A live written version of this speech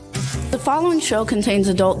following show contains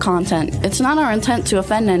adult content. It's not our intent to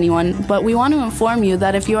offend anyone, but we want to inform you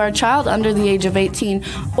that if you are a child under the age of 18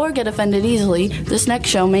 or get offended easily, this next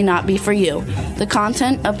show may not be for you. The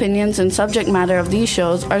content, opinions, and subject matter of these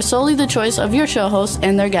shows are solely the choice of your show hosts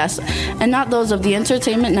and their guests, and not those of the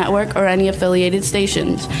Entertainment Network or any affiliated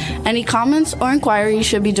stations. Any comments or inquiries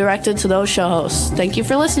should be directed to those show hosts. Thank you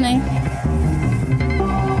for listening.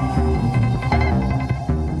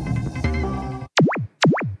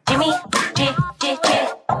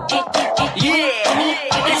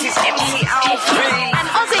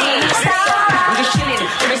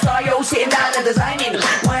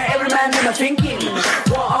 Thinking,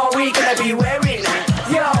 what are we gonna be wearing?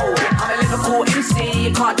 Yo, I'm a Liverpool MC.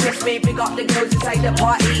 You can't test me. Big up the girls inside the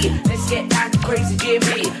party. Let's get down to crazy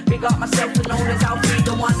Jimmy. Big up myself and known as Alfie,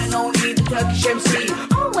 the one and only, the Turkish MC.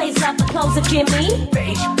 Always love the clothes of Jimmy.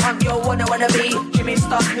 Bitch, I'm your wanna be. Jimmy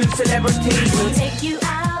Star's new celebrity. We'll take you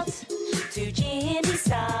out to Jimmy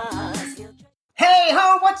Star's. Hey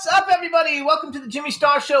ho, what's up everybody? Welcome to the Jimmy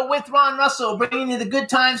Star Show with Ron Russell, bringing you the good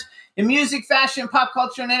times in music, fashion, pop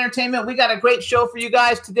culture, and entertainment. We got a great show for you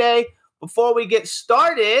guys today. Before we get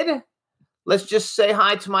started, let's just say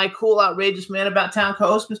hi to my cool, outrageous man about town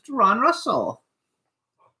co-host, Mr. Ron Russell.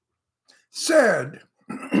 Sad.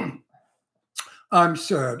 I'm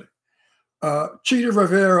sad. Chita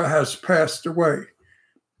Rivera has passed away.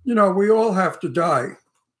 You know, we all have to die.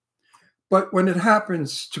 But when it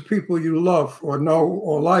happens to people you love or know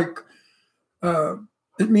or like,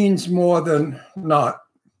 it means more than not.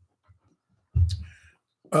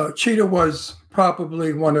 Chita was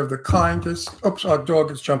probably one of the kindest. Oops, our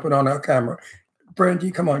dog is jumping on our camera. Brandy,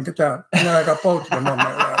 come on, get down. And then I got both of them on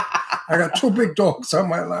my lap. I got two big dogs on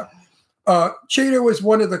my lap. Chita was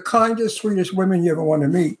one of the kindest, sweetest women you ever want to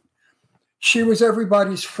meet. She was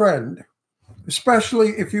everybody's friend,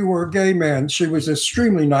 especially if you were a gay man. She was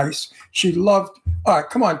extremely nice. She loved, all right,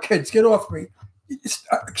 come on, kids, get off me.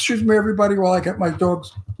 Excuse me, everybody, while I get my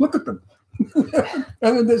dogs. Look at them.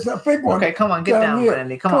 And then there's that big one. Okay, come on, get down,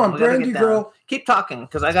 Brandy. Come on, Brandy girl. Keep talking,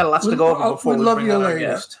 because I got lots to go over before we bring on our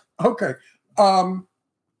guest. Okay.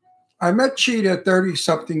 I met Chita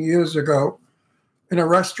 30-something years ago in a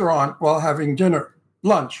restaurant while having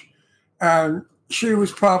lunch. And she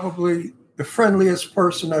was probably the friendliest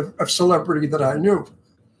person of celebrity that I knew.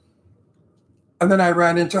 And then I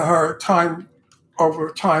ran into her time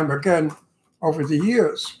again over the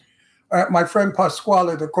years. My friend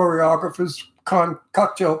Pasquale, the choreographer's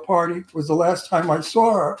cocktail party, was the last time I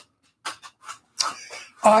saw her.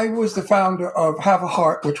 I was the founder of Have a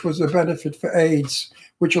Heart, which was a benefit for AIDS,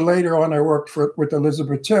 which later on I worked with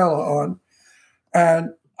Elizabeth Taylor on.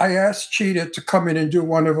 And I asked Chita to come in and do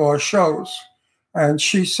one of our shows. And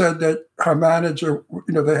she said that her manager,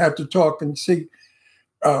 they had to talk and see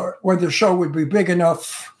when the show would be big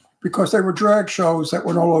enough, because they were drag shows that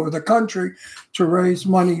went all over the country to raise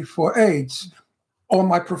money for AIDS. All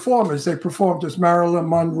my performers, they performed as Marilyn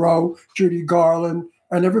Monroe, Judy Garland,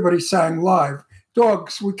 and everybody sang live.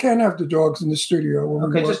 Dogs, we can't have the dogs in the studio.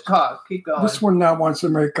 Okay, just talk. Keep going. This one now wants to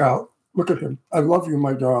make out. Look at him. I love you,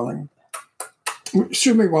 my darling.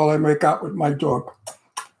 Sue me while I make out with my dog.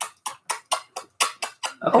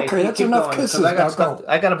 Okay, that's enough kisses. I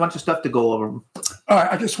got a bunch of stuff to go over. All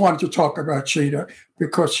right, I just wanted to talk about Chita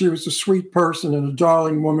because she was a sweet person and a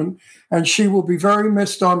darling woman, and she will be very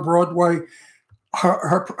missed on Broadway.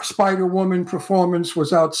 Her Spider-Woman performance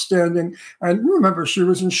was outstanding. And remember, she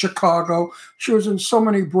was in Chicago. She was in so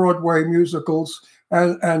many Broadway musicals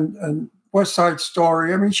and West Side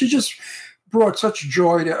Story. I mean, she just brought such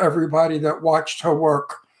joy to everybody that watched her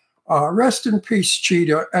work. Rest in peace,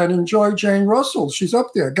 Chita, and enjoy Jane Russell. She's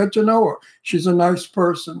up there. Get to know her. She's a nice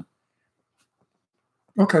person.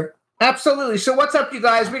 Okay. Absolutely. So what's up, you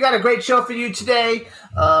guys? We got a great show for you today.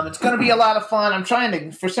 It's going to be a lot of fun. I'm trying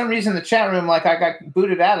to, for some reason, the chat room, I got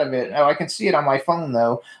booted out of it. Oh, I can see it on my phone,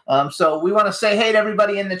 though. So we want to say hey to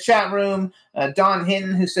everybody in the chat room. Dawn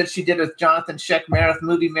Hinton, who said she did a Jonathon Schaech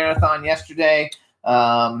movie marathon yesterday.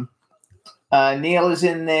 Neil is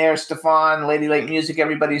in there. Stefan, Lady Lake Music.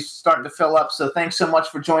 Everybody's starting to fill up. So thanks so much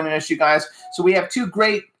for joining us, you guys. So we have two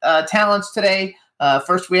great talents today.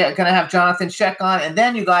 First, we're going to have Jonathon Schaech on. And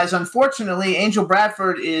then, you guys, unfortunately, Angel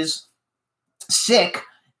Bradford is sick,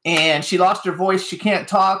 and she lost her voice. She can't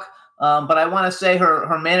talk. But I want to say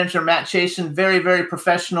her manager, Matt Chasen, very, very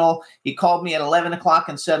professional. He called me at 11 o'clock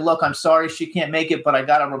and said, look, I'm sorry she can't make it, but I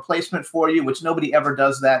got a replacement for you, which nobody ever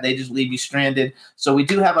does that. They just leave you stranded. So we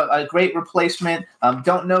do have a great replacement.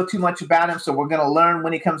 Don't know too much about him, so we're going to learn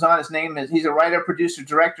when he comes on. He's a writer, producer,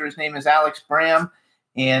 director. His name is Alex Bram.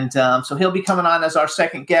 And so he'll be coming on as our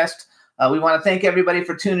second guest. We want to thank everybody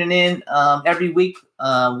for tuning in every week.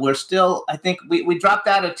 We're still, I think we dropped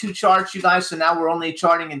out of 2 charts, you guys, so now we're only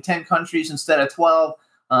charting in 10 countries instead of 12.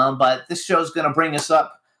 But this show is going to bring us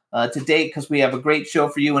up to date because we have a great show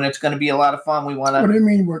for you, and it's going to be a lot of fun. We want to. What do you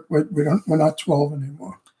mean we're not 12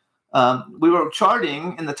 anymore? We were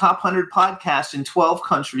charting in the top 100 podcasts in 12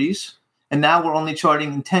 countries, and now we're only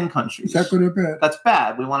charting in 10 countries. Is that good or bad? That's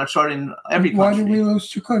bad. We want to chart in every Why country. did we lose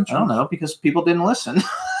 2 countries? I don't know, because people didn't listen.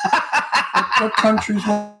 What countries?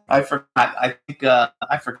 I forgot. I think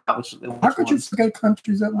I forgot which. How could you forget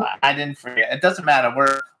countries that? I didn't forget. It doesn't matter.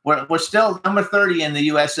 We're still number 30 in the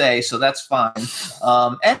USA, so that's fine.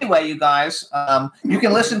 Anyway, you guys, you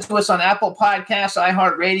can listen to us on Apple Podcasts,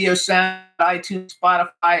 iHeartRadio, Sound, iTunes,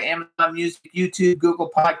 Spotify, Amazon Music, YouTube,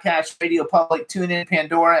 Google Podcasts, Radio Public, TuneIn,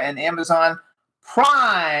 Pandora, and Amazon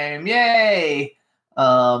Prime. Yay!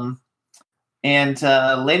 And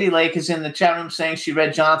Lady Lake is in the chat room saying she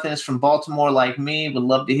read Jonathon is from Baltimore like me. Would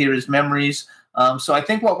love to hear his memories. So I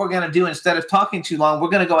think what we're going to do, instead of talking too long, we're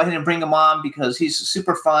going to go ahead and bring him on because he's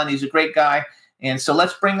super fun. He's a great guy. And so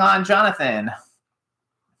let's bring on Jonathon.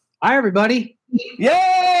 Hi, everybody. Yay!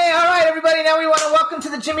 All right, everybody. Now we want to welcome to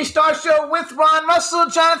the Jimmy Star Show with Ron Russell,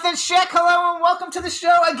 Jonathon Schaech. Hello and welcome to the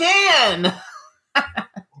show again.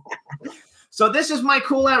 So this is my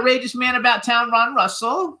cool, outrageous man about town, Ron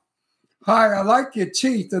Russell. Hi, I like your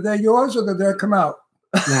teeth. Are they yours or did they come out?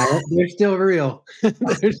 No, they're still real.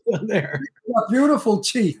 They're still there. You got beautiful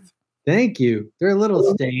teeth. Thank you. They're a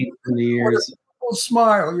little stained from the years. Beautiful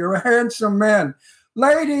smile. You're a handsome man.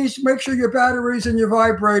 Ladies, make sure your batteries and your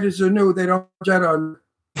vibrators are new. They don't jet on.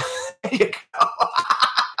 There you go.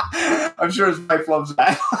 I'm sure his wife loves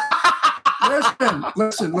that.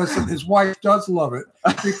 Listen. His wife does love it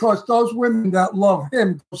because those women that love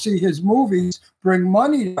him go see his movies, bring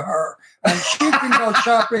money to her, and she can go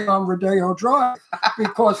shopping on Rodeo Drive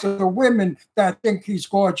because of the women that think he's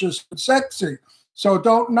gorgeous and sexy. So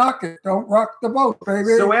don't knock it. Don't rock the boat,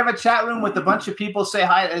 baby. So we have a chat room with a bunch of people. Say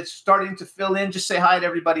hi. It's starting to fill in. Just say hi to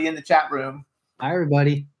everybody in the chat room. Hi,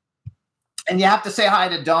 everybody. And you have to say hi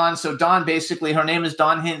to Dawn. So Dawn, basically, her name is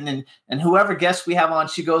Dawn Hinton, and whoever guests we have on,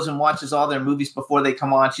 she goes and watches all their movies before they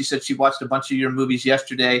come on. She said she watched a bunch of your movies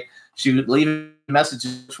yesterday. She would leave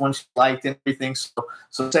messages which one she liked and everything.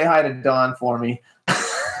 So say hi to Dawn for me.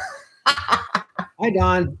 Hi,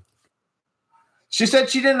 Dawn. She said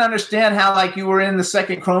she didn't understand how like you were in the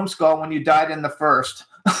second Chrome Skull when you died in the first.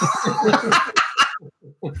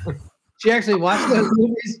 She actually watched those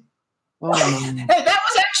movies? Oh, hey, that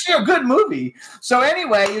was actually a good movie. So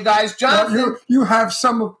anyway, you guys, Jonathon, you have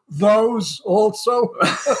some of those also.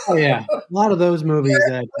 Oh, yeah, a lot of those movies.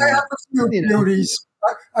 I have a few beauties.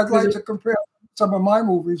 I'd like to compare some of my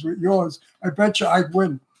movies with yours. I bet you I'd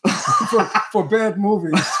win for bad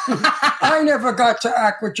movies. I never got to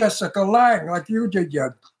act with Jessica Lange like you did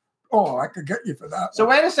yet. Oh, I could get you for that. So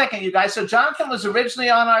wait a second, you guys. So Jonathon was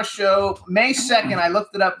originally on our show May 2nd. I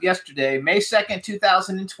looked it up yesterday, May 2nd,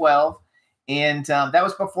 2012. And that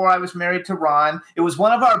was before I was married to Ron. It was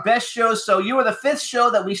one of our best shows. So you were the 5th show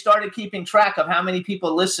that we started keeping track of how many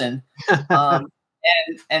people listened. And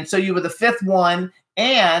so you were the 5th one.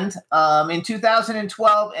 And in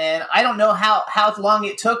 2012, and I don't know how long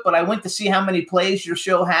it took, but I went to see how many plays your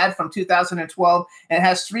show had from 2012. And it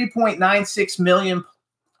has 3.96 million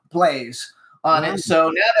plays on it. So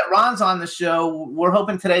now that Ron's on the show, we're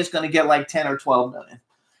hoping today's going to get like 10 or 12 million.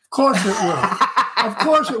 Of course it will. Of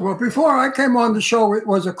course it will. Before I came on the show, it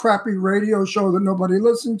was a crappy radio show that nobody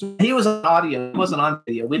listened to. He was on audio. He wasn't on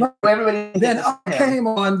video. Then I came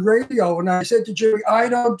on radio, and I said to Jimmy, I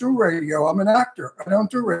don't do radio. I'm an actor. I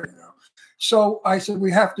don't do radio. So I said,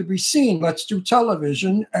 we have to be seen. Let's do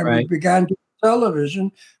television. And we began doing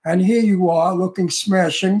television. And here you are looking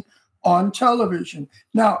smashing on television.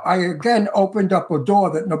 Now, I again opened up a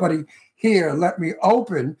door that nobody here let me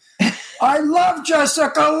open. I love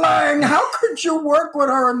Jessica Lange. How could you work with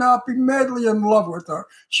her and not be madly in love with her?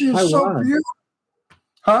 She is so beautiful.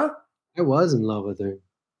 Huh? I was in love with her.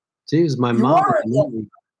 She was my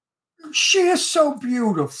mom. She is so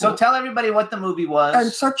beautiful. So tell everybody what the movie was.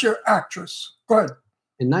 And such an actress. Go ahead.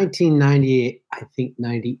 In 1998, I think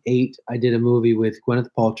 98, I did a movie with Gwyneth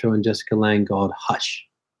Paltrow and Jessica Lange called Hush.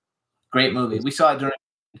 Great movie. We saw it during.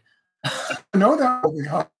 I know that movie.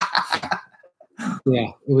 Yeah,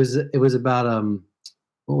 it was about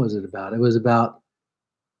what was it about? It was about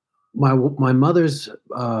my mother's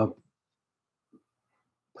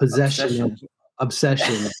obsession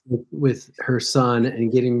with her son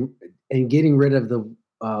and getting rid of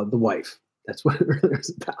the wife. That's what it really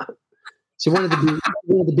was about. She wanted to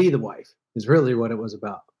be the wife. Is really what it was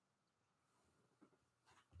about.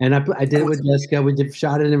 And I did it with Jessica. We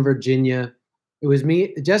shot it in Virginia. It was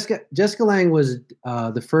me. Jessica Lange was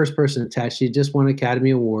the first person attached. She just won an Academy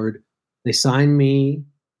Award. They signed me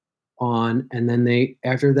on, and then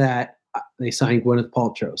after that they signed Gwyneth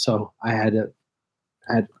Paltrow. So I had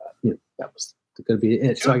that was going to be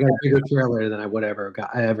it. So I got a bigger trailer than I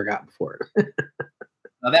ever got before.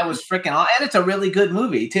 No, that was freaking awesome. And it's a really good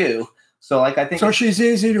movie too. So I think she's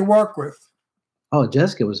easy to work with. Oh,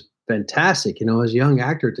 Jessica was fantastic. I was a young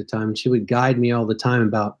actor at the time, and she would guide me all the time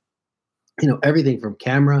about, everything from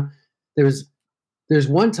camera. There's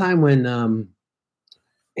one time when,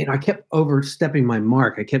 I kept overstepping my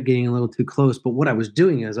mark. I kept getting a little too close, but what I was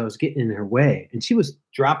doing is I was getting in her way, and she was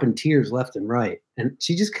dropping tears left and right. And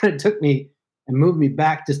she just kind of took me and moved me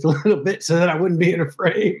back just a little bit so that I wouldn't be in her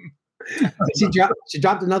frame. She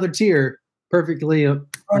dropped another tear perfectly.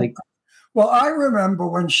 Well, I remember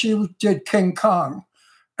when she did King Kong,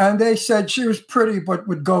 and they said she was pretty but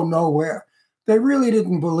would go nowhere. They really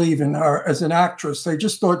didn't believe in her as an actress. They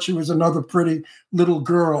just thought she was another pretty little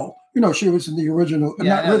girl. She was in the original,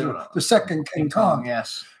 the second King Kong.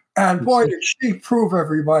 Yes. And boy, did she prove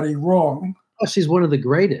everybody wrong. Oh, she's one of the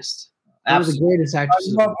greatest. One of the greatest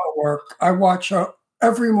actresses. I love her work. I watch her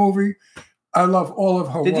every movie. I love all of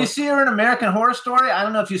her work. Did you see her in American Horror Story? I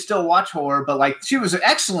don't know if you still watch horror, but she was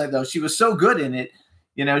excellent though. She was so good in it.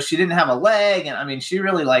 She didn't have a leg, and she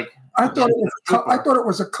really I thought it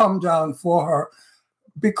was a come down for her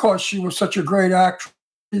because she was such a great actress.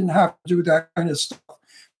 She didn't have to do that kind of stuff.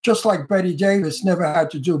 Just like Betty Davis never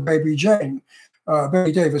had to do Baby Jane.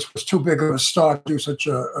 Betty Davis was too big of a star to do such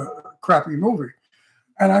a crappy movie.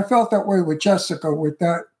 And I felt that way with Jessica with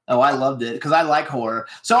that. Oh, I loved it because I like horror.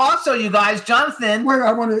 So also, you guys, Jonathan. Wait,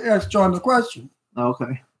 I want to ask John the question.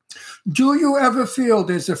 Okay. Do you ever feel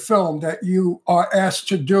there's a film that you are asked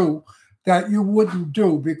to do that you wouldn't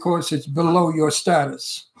do because it's below your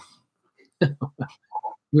status?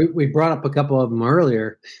 We brought up a couple of them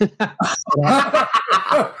earlier. I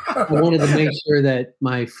wanted to make sure that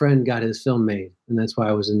my friend got his film made, and that's why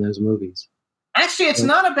I was in those movies. Actually, it's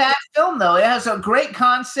not a bad film, though. It has a great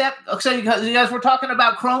concept. So you guys were talking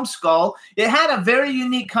about Chrome Skull. It had a very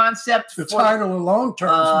unique concept. The title alone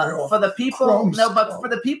turns me off. For the people, for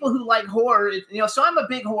the people who like horror, so I'm a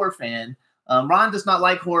big horror fan. Ron does not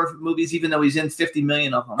like horror movies, even though he's in 50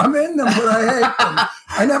 million of them. I'm in them, but I hate them.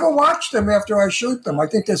 I never watch them after I shoot them. I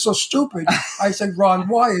think they're so stupid. I said, Ron,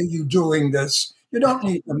 why are you doing this? You don't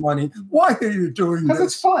need the money. Why are you doing this? Because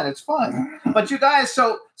it's fun. It's fun. But you guys,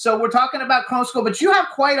 so we're talking about Chrome Skull, but you have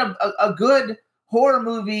quite a good horror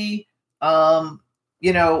movie,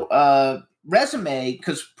 resume.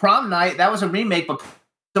 Because Prom Night, that was a remake, but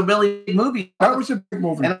it's a really big movie. That was a big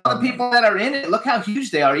movie. And all the people that are in it, look how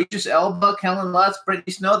huge they are. Idris Elba, Kellen Lutz,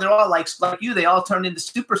 Brittany Snow, they're all like you. They all turned into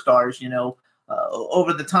superstars,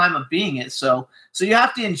 over the time of being it. So you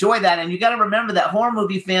have to enjoy that. And you got to remember that horror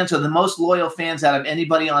movie fans are the most loyal fans out of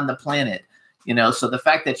anybody on the planet, so the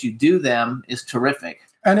fact that you do them is terrific.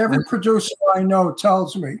 And every producer I know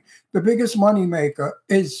tells me the biggest money maker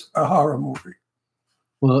is a horror movie.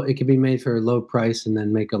 Well, it can be made for a low price and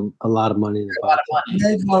then make a lot of money. In the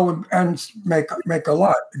made low and make a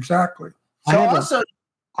lot. Exactly. So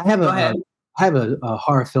I have a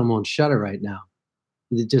horror film on Shudder right now.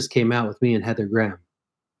 It just came out with me and Heather Graham.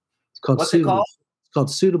 It's called What's it called? It's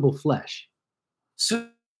called Suitable Flesh.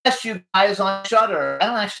 Suitable Flesh, you guys, on Shudder. I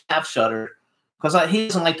don't actually have Shudder because he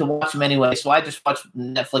doesn't like to watch them anyway. So I just watch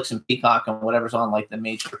Netflix and Peacock and whatever's on like the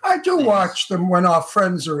major. I do watch them when our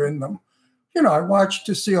friends are in them. I watch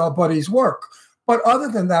to see our buddies work. But other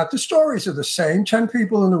than that, the stories are the same. 10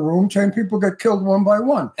 people in the room, 10 people get killed one by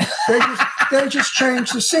one. They just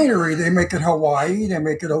change the scenery. They make it Hawaii. They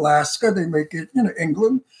make it Alaska. They make it,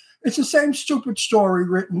 England. It's the same stupid story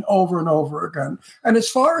written over and over again. And as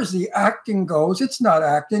far as the acting goes, it's not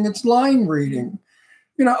acting. It's line reading.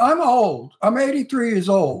 I'm old. I'm 83 years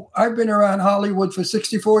old. I've been around Hollywood for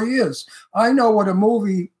 64 years. I know what a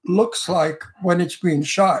movie looks like when it's being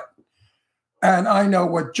shot. And I know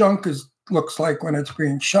what junk looks like when it's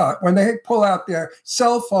being shot. When they pull out their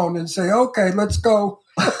cell phone and say, okay, let's go.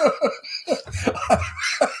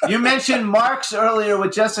 You mentioned marks earlier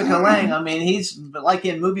with Jessica Lange. I mean, he's like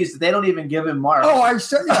in movies, they don't even give him marks. Oh, I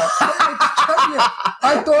said,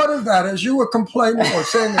 I thought of that as you were complaining or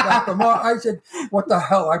saying about the mark. I said, what the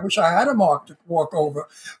hell? I wish I had a mark to walk over.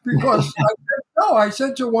 Because I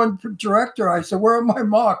said to one director, I said, where are my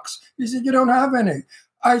marks? He said, you don't have any.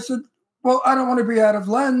 I said, well, I don't want to be out of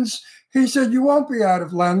lens. He said, you won't be out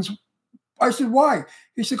of lens. I said, why?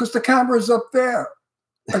 He said, because the camera's up there.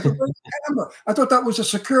 I said, where's the camera? I thought that was a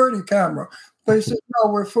security camera. They said,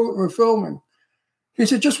 no, we're filming. He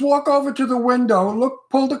said, just walk over to the window, look,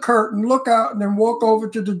 pull the curtain, look out, and then walk over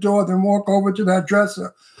to the door, then walk over to that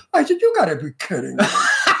dresser. I said, you got to be kidding me.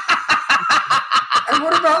 And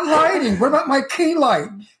what about lighting? What about my key light?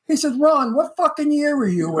 He said, Ron, what fucking year are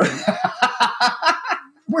you in?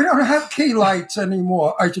 We don't have key lights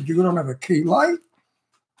anymore. I said, you don't have a key light?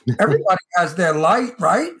 Everybody has their light,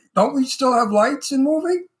 right? Don't we still have lights in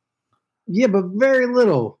movie? Yeah, but very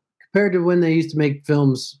little compared to when they used to make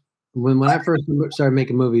films. When I first started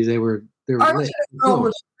making movies, they were I lit.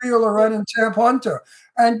 was Sophia Loren and Tab Hunter.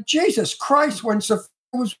 And Jesus Christ, when Sophia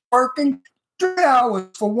was working 3 hours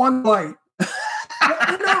for one light.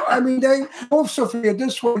 I mean, they move Sophia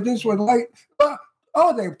this way, light. But,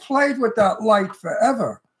 they played with that light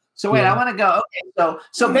forever. So wait, I want to go. Okay,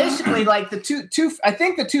 so basically, like the two, I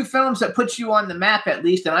think the two films that put you on the map, at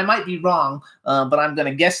least, and I might be wrong, but I'm going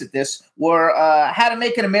to guess at this, were How to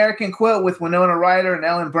Make an American Quilt with Winona Ryder and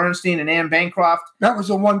Ellen Bernstein and Anne Bancroft. That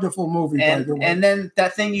was a wonderful movie, by the way. And then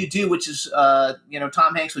That Thing You Do, which is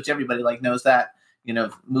Tom Hanks, which everybody knows that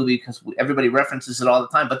movie because everybody references it all the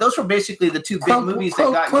time. But those were basically the two big movies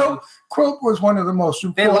that got you. Quilt was one of the most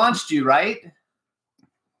important. They launched you, right?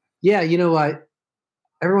 Yeah,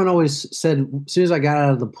 everyone always said as soon as I got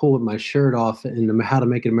out of the pool with my shirt off and How to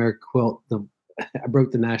Make an American Quilt, I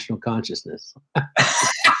broke the national consciousness.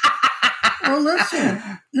 Well, listen,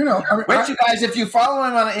 you guys, if you follow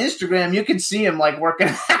him on Instagram, you can see him working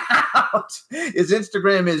out. His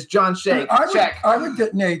Instagram is John Schaech. I would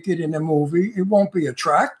get naked in a movie. It won't be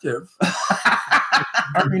attractive.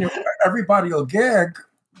 I mean, everybody will gag,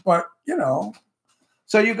 but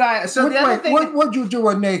So you guys, what would you do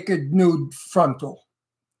a naked nude frontal?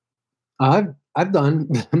 I've done.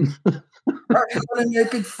 Have you done a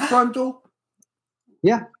naked frontal?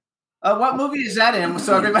 Yeah. What movie is that in?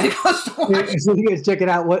 So everybody goes to watch. So you guys check it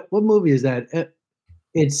out. What movie is that?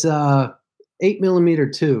 It's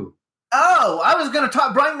 8mm 2. Oh, I was going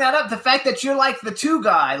to bring that up. The fact that you're like the 2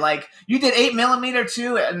 guy, you did 8mm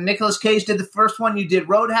 2, and Nicolas Cage did the first one. You did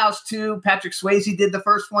Roadhouse 2. Patrick Swayze did the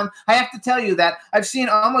first one. I have to tell you that I've seen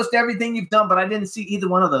almost everything you've done, but I didn't see either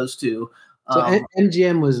one of those two. So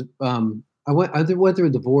MGM was. I went through a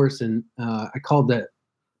divorce, and I called the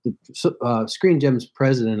Screen Gems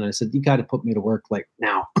president, and I said, "You got to put me to work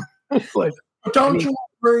now." Don't you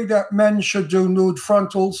agree that men should do nude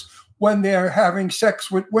frontals when they're having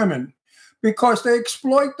sex with women? Because they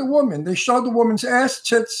exploit the woman. They show the woman's ass,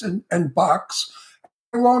 tits, and box.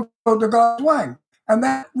 They won't show the guy's wang. And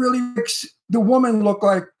that really makes the woman look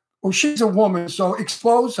like, well, she's a woman, so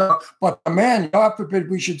expose her. But a man, God forbid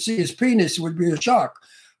we should see his penis, it would be a shock.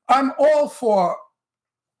 I'm all for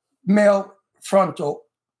male frontal.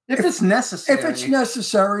 If it's necessary. If it's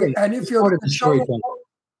necessary, and if you're going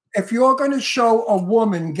to show a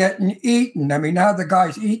woman getting eaten, I mean, now the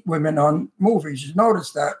guys eat women on movies. You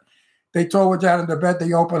notice that. They throw her down in the bed,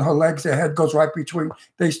 they open her legs, their head goes right between.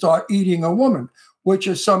 They start eating a woman, which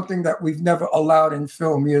is something that we've never allowed in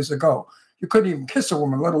film years ago. You couldn't even kiss a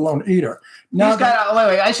woman, let alone eat her. Now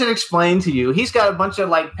wait, I should explain to you. He's got a bunch of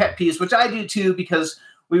pet peeves, which I do too, because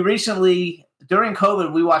we recently, during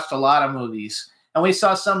COVID, we watched a lot of movies. And we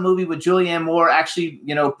saw some movie with Julianne Moore actually,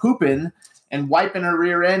 pooping and wiping her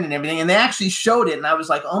rear end and everything. And they actually showed it. And I was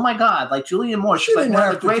like, oh my God, Julianne Moore, she's one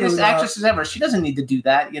of the greatest actresses ever. She doesn't need to do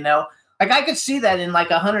that, I could see that in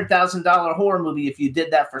 $100,000 horror movie if you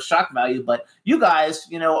did that for shock value. But you guys,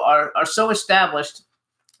 are so established,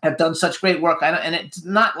 have done such great work. And it's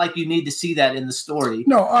not like you need to see that in the story.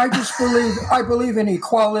 No, I believe in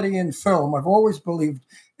equality in film. I've always believed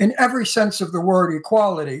in every sense of the word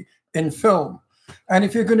equality in film. And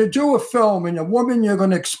if you're going to do a film and a woman, you're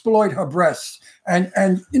going to exploit her breasts and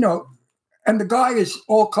the guy is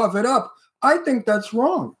all covered up, I think that's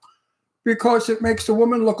wrong because it makes the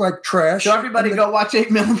woman look like trash. So everybody go watch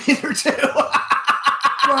 8mm 2.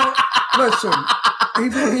 Well, listen,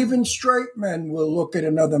 even straight men will look at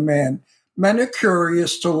another man. Men are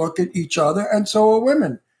curious to look at each other, and so are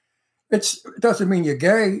women. It doesn't mean you're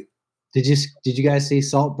gay. Did you guys see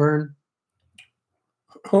Saltburn?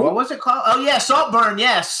 Who? What was it called? Oh yeah, Saltburn.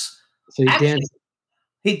 Yes. So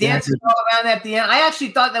he dances all around at the end. I actually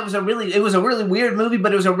thought it was a really weird movie,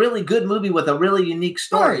 but it was a really good movie with a really unique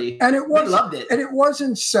story. Right. And we loved it. And it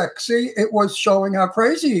wasn't sexy. It was showing how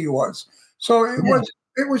crazy he was. So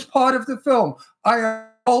it was part of the film. I am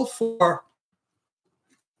all for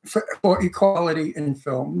equality in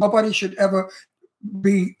film. Nobody should ever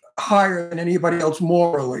be higher than anybody else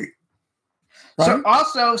morally. Right? So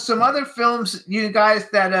also some other films, you guys,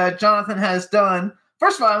 that Jonathon has done.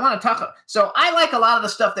 First of all, I want to talk. So I like a lot of the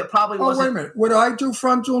stuff that probably wasn't. Wait a minute. Would I do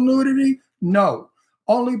frontal nudity? No.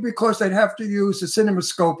 Only because they'd have to use a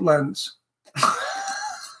CinemaScope lens.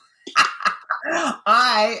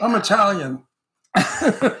 I'm Italian.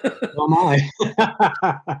 Oh my.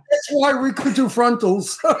 That's why we could do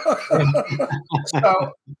frontals.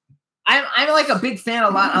 So I'm like a big fan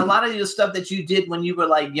of a lot of the stuff that you did when you were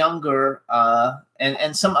like younger,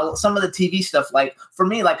 and some of the TV stuff. Like for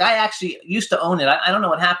me, like I actually used to own it. I don't know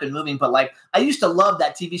what happened moving, but like I used to love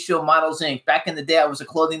that TV show Models Inc. Back in the day, I was a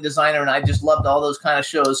clothing designer, and I just loved all those kind of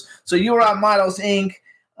shows. So you were on Models Inc.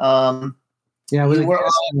 Yeah, I was a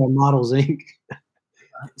guest star on Models Inc.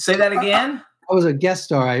 Say that again. I was a guest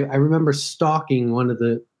star. I remember stalking one of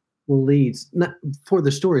the leads, not for the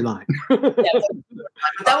storyline.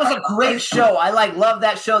 That was a great show. I love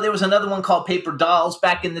that show. There was another one called Paper Dolls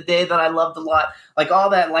back in the day that I loved a lot. Like all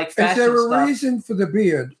that, like fashion stuff. Is there a reason for the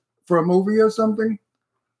beard for a movie or something?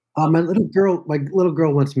 My little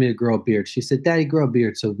girl wants me to grow a beard. She said, "Daddy, grow a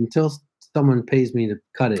beard." So until someone pays me to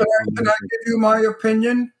cut it, can I give you my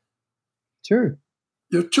opinion? Sure.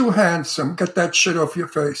 You're too handsome. Get that shit off your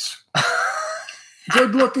face.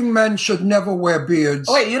 Good-looking men should never wear beards.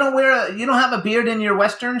 Oh, wait, you don't have a beard in your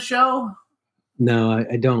Western show? No,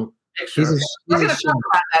 I don't. We're going to talk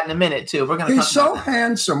about that in a minute too. He's so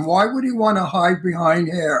handsome. Why would he want to hide behind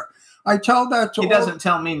hair? I tell that to. He doesn't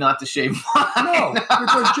tell me not to shave mine. No,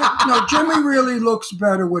 because Jimmy really looks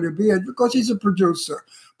better with a beard because he's a producer.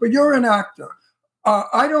 But you're an actor.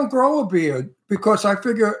 I don't grow a beard because I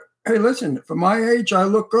figure, hey, listen, for my age, I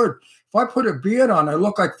look good. If I put a beard on, I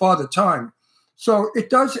look like Father Time. So it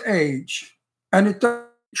does age, and it does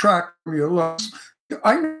attract your looks.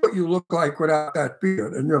 I know what you look like without that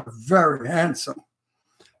beard, and you're very handsome.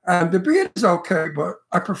 And the beard is okay, but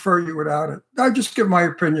I prefer you without it. I just give my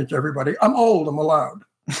opinion to everybody. I'm old. I'm allowed.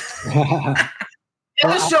 The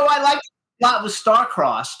other show I liked a lot was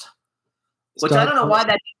Star-Crossed, which I don't know why that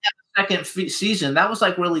didn't have a second season. That was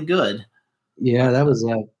like really good. Yeah, that was.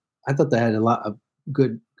 I thought that had a lot of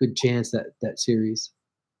good chance that series.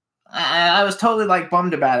 I was totally like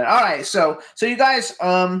bummed about it. All right, so you guys,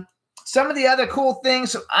 some of the other cool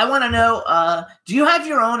things I want to know. Do you have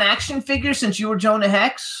your own action figure since you were Jonah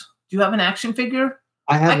Hex? Do you have an action figure?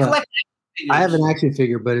 I have an action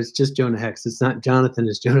figure, but it's just Jonah Hex. It's not Jonathan.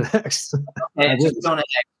 It's Jonah Hex. Okay, it's just Jonah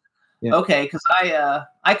Hex. Yeah. Okay, because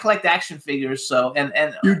I collect action figures. So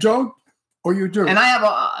and you don't. Or you do, and I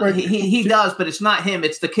have he does, but it's not him.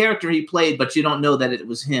 It's the character he played, but you don't know that it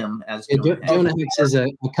was him. As Jonah Hex is a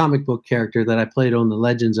comic book character that I played on the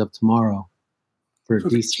Legends of Tomorrow for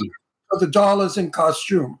DC. So the doll is in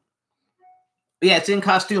costume. Yeah, it's in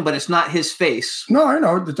costume, but it's not his face. No, I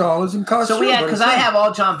know the doll is in costume. So because I have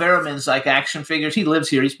all John Barrowman's like action figures. He lives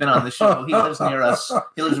here. He's been on the show. He lives near us.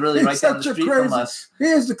 He lives really right down the street from us. He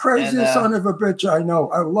is the craziest son of a bitch I know.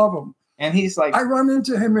 I love him. And he's like, I run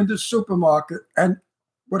into him in the supermarket, and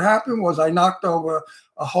what happened was I knocked over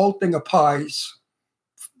a whole thing of pies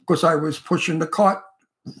because I was pushing the cart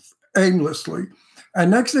aimlessly.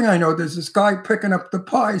 And next thing I know, there's this guy picking up the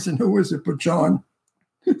pies, and who is it but John?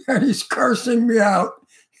 And he's cursing me out.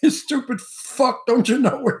 You stupid fuck, don't you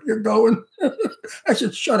know where you're going? I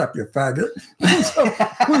said, shut up, you faggot. So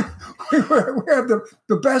we have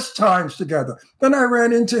the best times together. Then I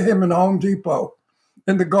ran into him in Home Depot.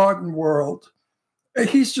 In the garden world.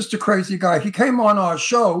 He's just a crazy guy. He came on our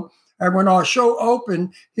show, and when our show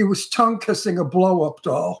opened, he was tongue kissing a blow-up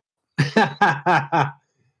doll.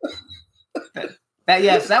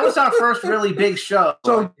 Yes, that was our first really big show.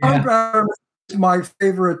 So John Barham is my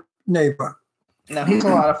favorite neighbor. No, he's a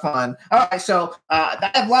lot of fun. All right, so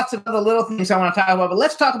I have lots of other little things I want to talk about, but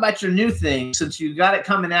let's talk about your new thing. Since you got it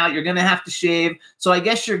coming out, you're going to have to shave. So I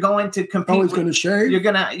guess you're going to compete. Oh, he's going to shave? You're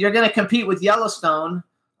going to compete with Yellowstone,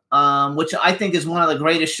 which I think is one of the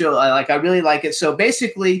greatest shows. I really like it. So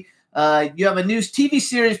basically, you have a new TV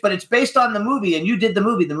series, but it's based on the movie, and you did the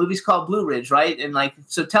movie. The movie's called Blue Ridge, right? And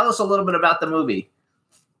so tell us a little bit about the movie.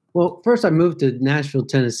 Well, first I moved to Nashville,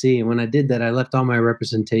 Tennessee, and when I did that, I left all my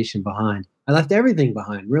representation behind. I left everything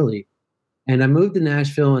behind, really. And I moved to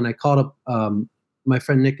Nashville, and I called up my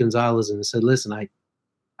friend Nick Gonzalez and said, "Listen, I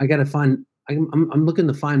got to find. I'm looking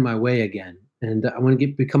to find my way again, and I want to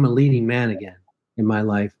become a leading man again in my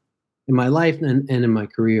life, and in my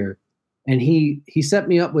career." And he set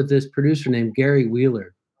me up with this producer named Gary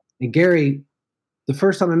Wheeler. And Gary, the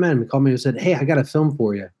first time I met him, he called me and said, "Hey, I got a film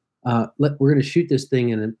for you. We're going to shoot this thing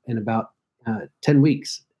in about 10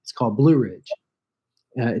 weeks. It's called Blue Ridge.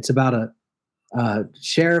 It's about a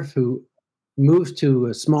sheriff who moves to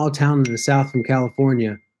a small town in the south from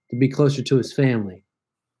California to be closer to his family.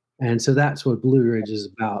 And so that's what Blue Ridge is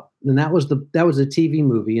about. And that was a TV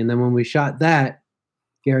movie. And then when we shot that,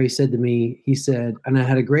 Gary said to me, he said, and I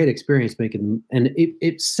had a great experience making them, and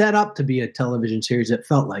it set up to be a television series that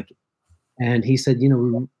felt like it. And he said,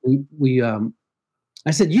 we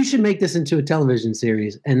I said, you should make this into a television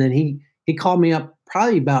series. And then he called me up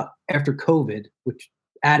probably about after COVID, which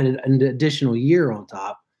added an additional year on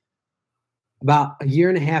top, about a year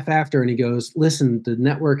and a half after. And he goes, listen, the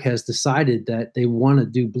network has decided that they want to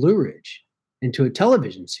do Blue Ridge into a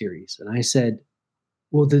television series. And I said,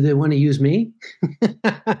 well, do they want to use me?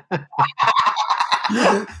 The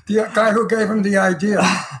guy who gave him the idea.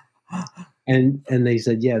 And they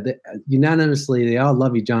said, yeah, unanimously, they all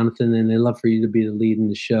love you, Jonathan, and they love for you to be the lead in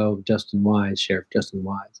the show, Sheriff Justin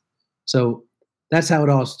Wise. So that's how it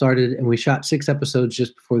all started. And we shot 6 episodes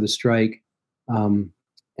just before the strike.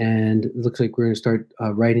 And it looks like we're going to start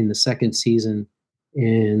writing the 2nd season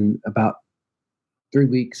in about 3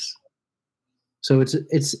 weeks. So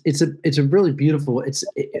it's a really beautiful, it's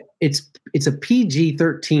a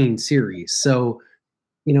PG-13 series. So,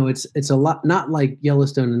 you know, it's a lot, not like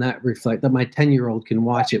Yellowstone in that reflect that my 10-year-old can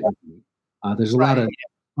watch it with me. There's a lot of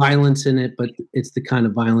violence in it, but it's the kind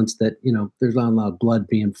of violence that, you know, there's not a lot of blood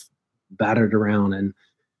being battered around and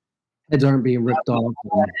heads aren't being ripped off.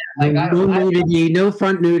 No nudity, no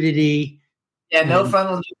front nudity. Yeah, no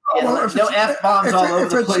frontal nudity, no F-bombs all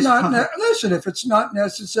over the place. Listen, if it's not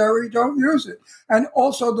necessary, don't use it. And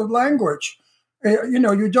also the language. You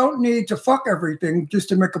know, you don't need to fuck everything just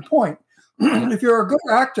to make a point. If you're a good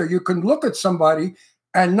actor, you can look at somebody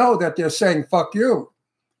and know that they're saying "fuck you,"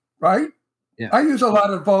 right? Yeah. I use a lot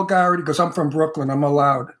of vulgarity because I'm from Brooklyn. I'm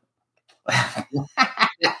allowed.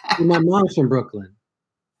 My mom's from Brooklyn.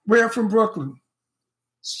 Where from Brooklyn?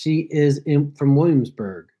 She is from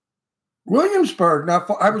Williamsburg. Williamsburg, not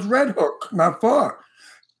far. I was Red Hook, not far.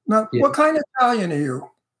 Now, What kind of Italian are you?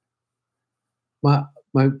 My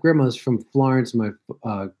grandma's from Florence. My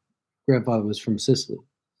grandfather was from Sicily.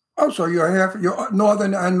 Oh, so you're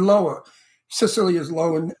northern and lower. Sicily is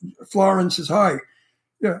low and Florence is high.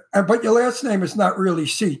 Yeah, but your last name is not really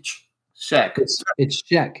Schaech. Schaech. It's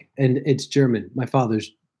Schaech, and it's German. My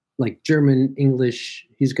father's like German, English.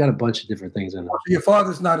 He's got a bunch of different things in it. Your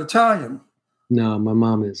father's not Italian. No, my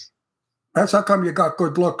mom is. That's how come you got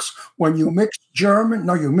good looks. When you mix German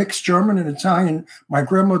and Italian. My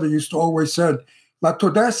grandmother used to always said, "La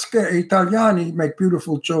tedesca e Italiani make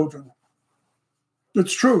beautiful children."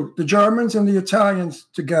 It's true. The Germans and the Italians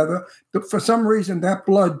together, for some reason, that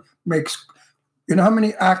blood makes. You know how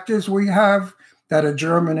many actors we have that are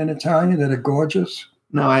German and Italian that are gorgeous?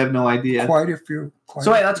 No, I have no idea. Quite a few.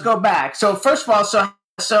 Wait, let's go back. So first of all,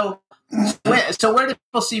 so where do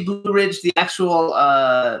people see Blue Ridge, the actual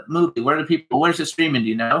movie? Where's it streaming? Do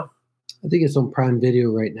you know? I think it's on Prime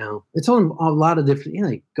Video right now. It's on a lot of different. You know,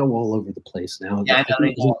 they go all over the place now. Yeah, I know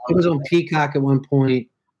it was on Peacock at one point.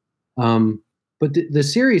 But the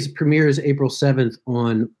series premieres April 7th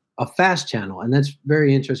on a fast channel, and that's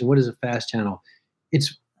very interesting. What is a fast channel?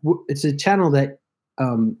 It's a channel that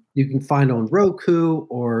you can find on Roku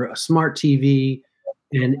or a smart TV,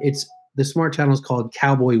 and the smart channel is called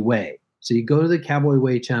Cowboy Way. So you go to the Cowboy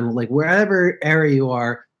Way channel, like wherever area you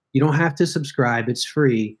are, you don't have to subscribe. It's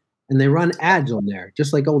free, and they run ads on there,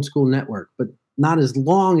 just like old school network, but not as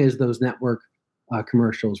long as those network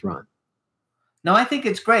commercials run. No, I think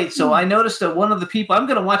it's great. So I noticed that one of the people, I'm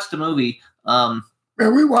going to watch the movie. Yeah,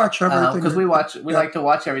 we watch everything because we like to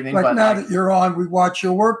watch everything. Like but now that you're on, we watch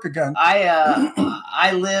your work again.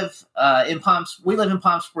 I live in We live in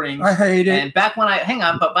Palm Springs. I hate it. And back when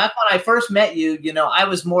I first met you, you know, I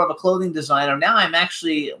was more of a clothing designer. Now I'm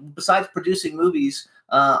actually, besides producing movies,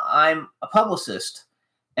 I'm a publicist.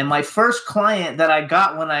 And my first client that I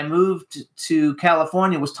got when I moved to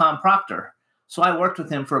California was Tom Proctor. So I worked with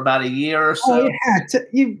him for about a year or so. Oh, yeah.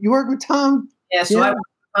 You worked with Tom? Yeah, so I worked with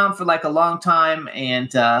Tom for like a long time, and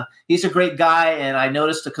he's a great guy. And I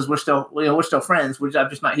noticed because we're still friends. I'm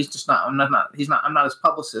not his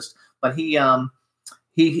publicist, but he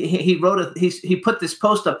put this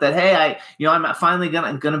post up that, hey, I'm finally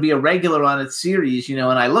gonna be a regular on its series, you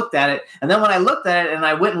know. And I looked at it, and then when I looked at it and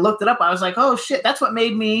I went and looked it up, I was like, oh shit, that's what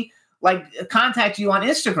made me like contact you on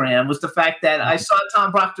Instagram, was the fact that I saw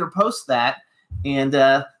Tom Proctor post that. And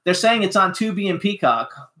they're saying it's on Tubi and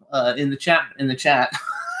Peacock in the chat.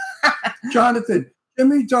 Jonathan,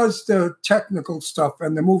 Jimmy does the technical stuff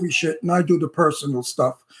and the movie shit, and I do the personal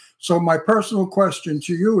stuff. So my personal question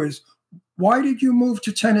to you is, why did you move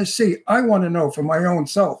to Tennessee? I want to know for my own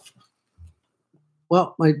self.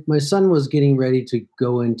 Well, my son was getting ready to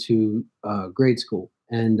go into grade school,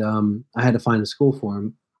 and I had to find a school for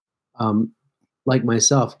him. Like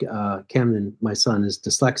myself, Camden, my son, is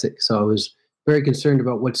dyslexic, so I was very concerned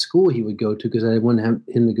about what school he would go to, because I wouldn't have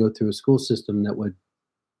him to go through a school system that would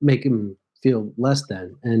make him feel less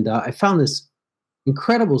than. And I found this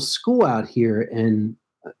incredible school out here in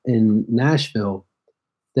Nashville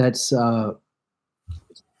that's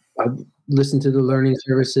I listened to the learning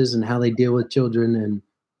services and how they deal with children, and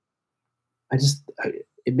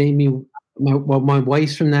it made me. My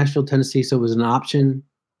wife's from Nashville, Tennessee, so it was an option.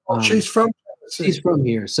 She's from Tennessee. She's from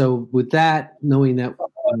here, so with that, knowing that,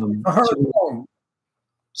 Her home.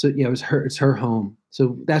 so yeah, it's her home.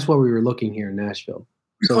 So that's why we were looking here in Nashville.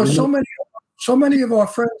 Because so many of our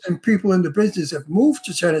friends and people in the business have moved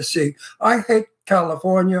to Tennessee. I hate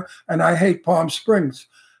California and I hate Palm Springs.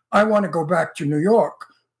 I want to go back to New York.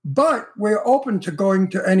 But we're open to going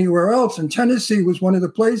to anywhere else. And Tennessee was one of the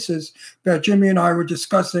places that Jimmy and I were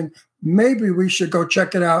discussing. Maybe we should go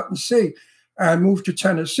check it out and see and move to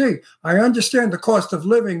Tennessee. I understand the cost of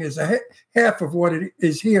living is half of what it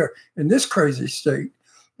is here in this crazy state.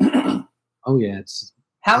 Oh, yeah.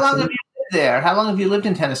 How long have you lived there? How long have you lived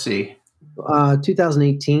in Tennessee?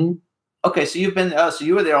 2018. Okay, so you've been, so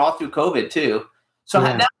you were there all through COVID too. So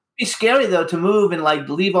Yeah. that would be scary though to move and like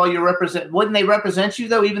leave all your wouldn't they represent you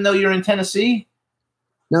though, even though you're in Tennessee?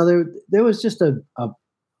 No, there was just a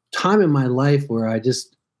time in my life where I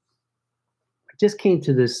just came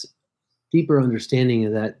to this deeper understanding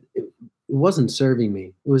of that it wasn't serving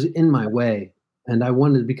me. It was in my way, and I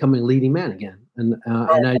wanted to become a leading man again.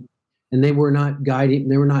 And they were not guiding.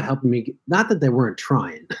 They were not helping me. Not that they weren't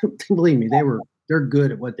trying. Believe me, they're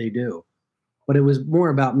good at what they do. But it was more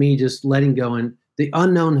about me just letting go. And the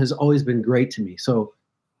unknown has always been great to me. So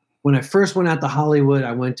when I first went out to Hollywood,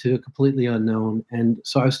 I went to a completely unknown. And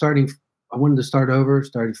so I wanted to start over,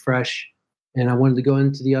 started fresh, and I wanted to go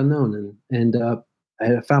into the unknown. And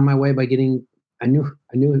I found my way by I knew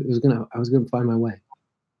I was gonna find my way.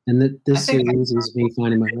 And this series is me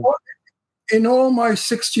finding my way. In all my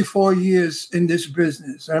 64 years in this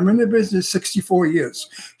business, I'm in the business 64 years,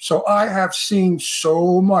 so I have seen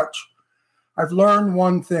so much. I've learned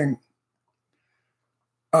one thing.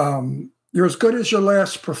 You're as good as your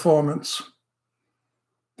last performance.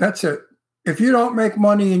 That's it. If you don't make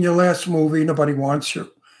money in your last movie, nobody wants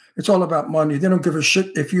you. It's all about money. They don't give a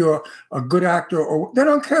shit if you're a good actor or they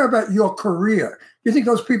don't care about your career. You think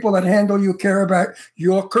those people that handle you care about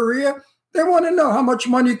your career? They want to know how much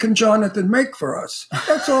money can Jonathon make for us.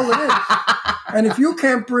 That's all it is. And if you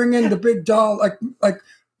can't bring in the big doll like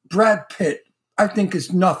Brad Pitt, I think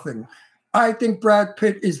is nothing. I think Brad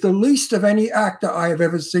Pitt is the least of any actor I have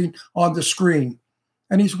ever seen on the screen.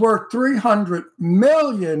 And he's worth $300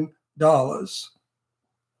 million. Brad's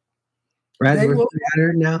worth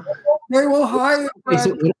 $300 now? They will hire Brad.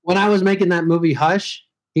 So when I was making that movie Hush,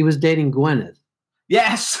 he was dating Gwyneth.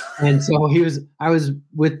 Yes. And so I was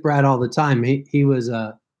with Brad all the time. He was,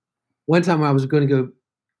 one time I was going to go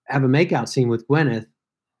have a makeout scene with Gwyneth.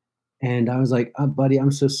 And I was like, oh, buddy,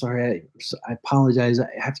 I'm so sorry. I apologize. I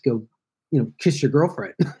have to go, kiss your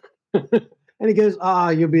girlfriend. And he goes,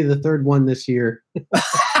 you'll be the third one this year.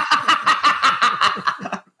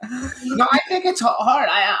 No, I think it's hard.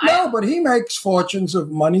 No, but he makes fortunes of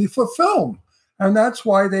money for film. And that's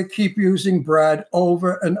why they keep using Brad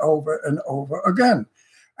over and over and over again.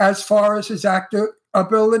 As far as his actor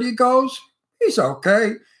ability goes, he's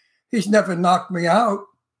okay. He's never knocked me out.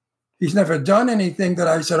 He's never done anything that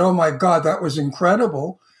I said, oh my God, that was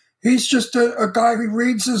incredible. He's just a guy who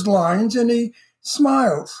reads his lines and he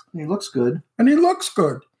smiles. He looks good. And he looks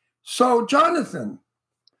good. So, Jonathon,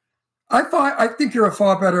 I think you're a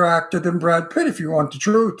far better actor than Brad Pitt, if you want the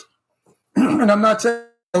truth. And I'm not saying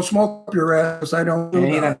don't smoke up your ass. I don't do that.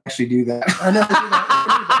 You don't actually do that. I never do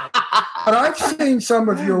that. But I've seen some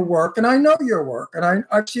of your work, and I know your work, and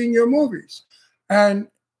I've seen your movies. And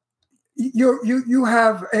you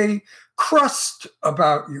have a crust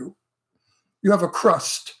about you. You have a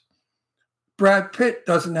crust. Brad Pitt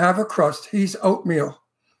doesn't have a crust. He's oatmeal.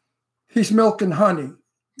 He's milk and honey.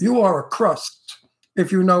 You are a crust,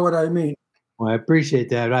 if you know what I mean. Well, I appreciate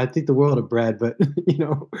that. I think the world of Brad, but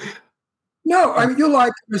No, I mean, you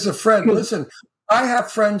like him as a friend. Listen, I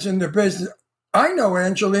have friends in the business. I know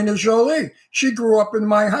Angelina Jolie. She grew up in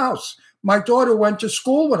my house. My daughter went to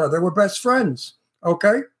school with her. They were best friends,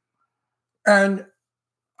 okay? And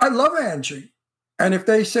I love Angie. And if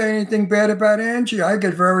they say anything bad about Angie, I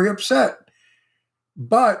get very upset.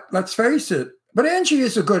 But let's face it, but Angie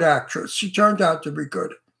is a good actress. She turned out to be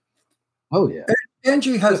good. Oh, yeah.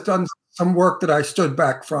 Angie has done some work that I stood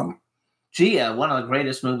back from. Gia, one of the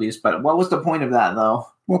greatest movies. But what was the point of that, though?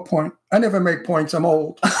 What point? I never make points. I'm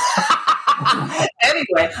old.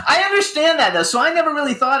 Anyway, I understand that, though. So I never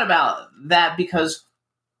really thought about that because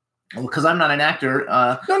I'm not an actor.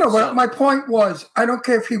 But my point was, I don't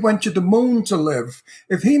care if he went to the moon to live.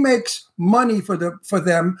 If he makes money for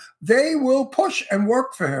them, they will push and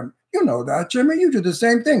work for him. You know that, Jimmy. You do the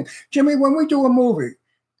same thing. Jimmy, when we do a movie,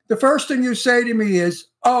 the first thing you say to me is,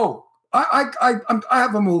 oh, I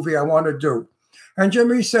have a movie I want to do. And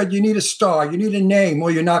Jimmy said, you need a star, you need a name,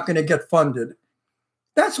 or you're not going to get funded.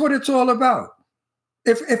 That's what it's all about.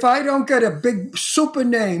 If I don't get a big super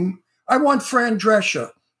name, I want Fran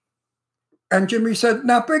Drescher. And Jimmy said,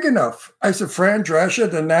 not big enough. I said, Fran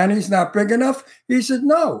Drescher, the nanny's not big enough? He said,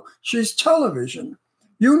 no, she's television.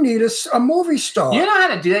 You need a movie star. You know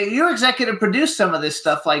how to do that. You executive produce some of this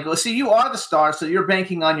stuff. Like, well, see, you are the star, so you're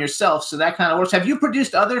banking on yourself. So that kind of works. Have you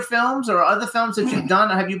produced other films or other films that you've done?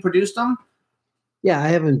 Have you produced them? Yeah, I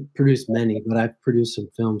haven't produced many, but I've produced some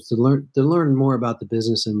films to learn more about the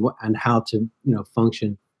business and how to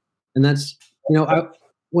function. And that's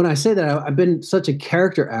when I say that, I've been such a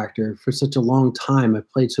character actor for such a long time. I've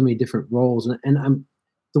played so many different roles, and I'm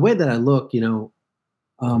the way that I look,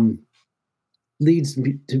 leads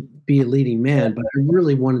me to be a leading man. But I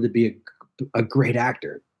really wanted to be a great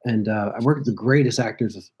actor, and I worked with the greatest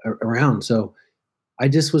actors around. So I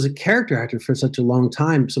just was a character actor for such a long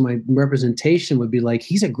time. So my representation would be like,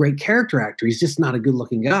 he's a great character actor. He's just not a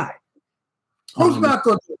good-looking guy. Who's not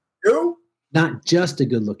good? You? Not just a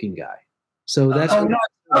good-looking guy. So that's I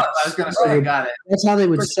was going to say, got it. That's how they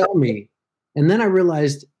would sell me. And then I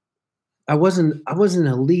realized I wasn't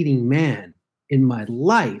a leading man in my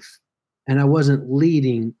life, and I wasn't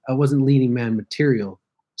leading man material.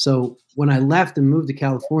 So when I left and moved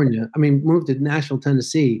to Nashville,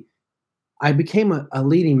 Tennessee, I became a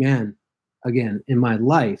leading man again in my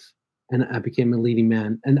life, and I became a leading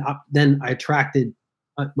man. And then I attracted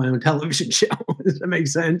my own television show. Does that make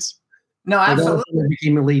sense? No, absolutely. I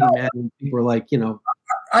became a leading man, and people were like,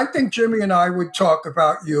 I think Jimmy and I would talk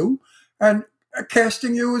about you and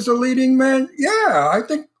casting you as a leading man. Yeah, I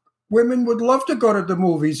think women would love to go to the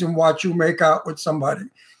movies and watch you make out with somebody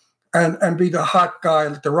and be the hot guy,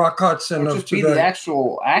 like the Rock Hudson of today. Be the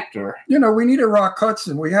actual actor. We need a Rock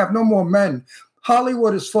Hudson. We have no more men.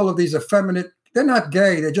 Hollywood is full of these effeminate, they're not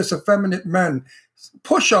gay, they're just effeminate men.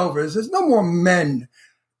 Pushovers. There's no more men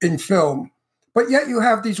in film. But yet you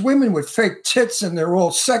have these women with fake tits and they're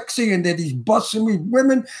all sexy and they're these bustling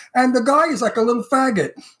women. And the guy is like a little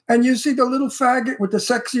faggot. And you see the little faggot with the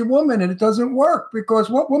sexy woman and it doesn't work because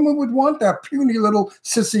what woman would want that puny little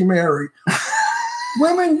sissy Mary?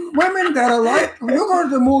 women that are like, you go to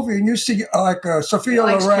the movie and you see like Sophia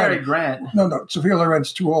Loren. Cary Grant. No, Sophia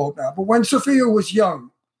Loren's too old now. But when Sophia was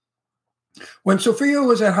young, when Sophia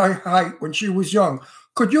was at her height, when she was young,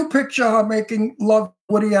 could you picture her making love to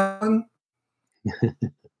Woody Allen?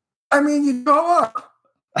 I mean, you grow up.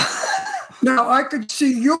 Now, I could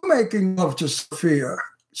see you making love to Sophia.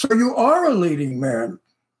 So you are a leading man.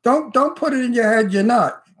 Don't put it in your head you're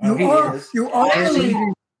not. You are a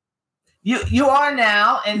leading. You are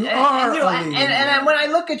now, and when I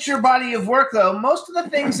look at your body of work, though, most of the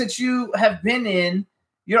things that you have been in,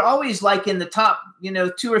 you're always like in the top,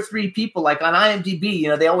 2 or 3 people. Like on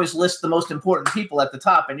IMDb, they always list the most important people at the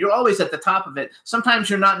top, and you're always at the top of it. Sometimes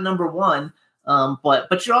you're not number one,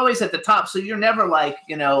 but you're always at the top. So you're never like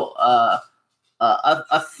a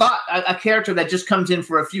character that just comes in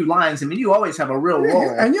for a few lines. I mean, you always have a real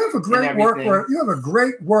role, and you have a great work. You have a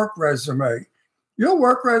great work resume. Your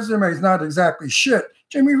work resume is not exactly shit.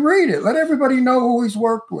 Jimmy, read it. Let everybody know who he's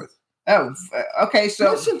worked with. Oh, okay.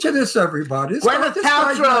 So listen to this, everybody. Gwyneth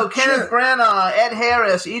Paltrow, Kenneth Branagh, Ed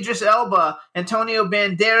Harris, Idris Elba, Antonio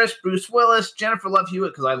Banderas, Bruce Willis, Jennifer Love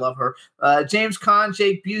Hewitt, because I love her, James Caan,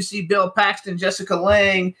 Jake Busey, Bill Paxton, Jessica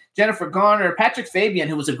Lange, Jennifer Garner, Patrick Fabian,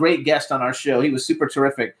 who was a great guest on our show. He was super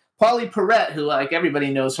terrific. Paulie Perrette, who like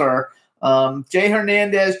everybody knows her. Jay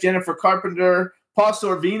Hernandez, Jennifer Carpenter, Paul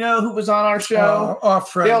Sorvino, who was on our show,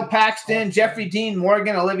 Bill Paxton, Jeffrey Dean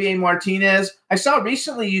Morgan, Olivier Martinez. I saw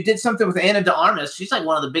recently you did something with Ana de Armas. She's like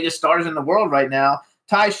one of the biggest stars in the world right now.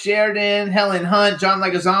 Ty Sheridan, Helen Hunt, John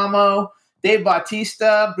Leguizamo, Dave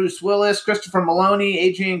Bautista, Bruce Willis, Christopher Maloney,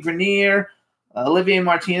 Adrian Grenier, Olivier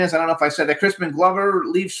Martinez. I don't know if I said that. Crispin Glover,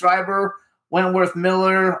 Liev Schreiber, Wentworth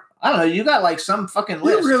Miller. I don't know. You got like some fucking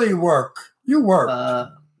list. You really work. You work.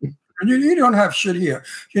 You don't have shit here.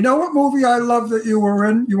 You know what movie I love that you were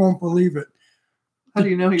in? You won't believe it. How do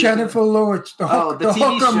you know? Jennifer Lewis, the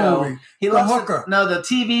TV Hooker show. movie. The Hooker. No, the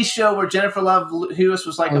TV show where Jennifer Love Hewitt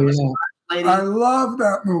was like a lady. I love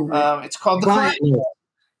that movie. It's called The Client.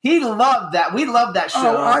 He loved that. We loved that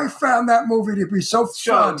show. Oh, I found that movie to be so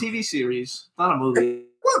fun. TV series, not a movie.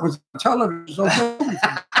 Well, it was television,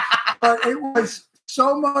 but it was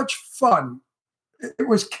so much fun. It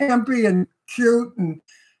was campy and cute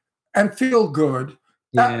and feel good.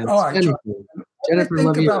 Yeah, Jennifer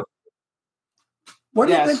Love Hewitt. What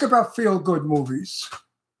do you think about feel-good movies?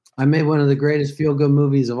 I made one of the greatest feel-good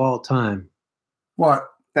movies of all time. What?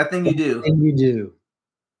 That Thing You Do. That Thing You Do.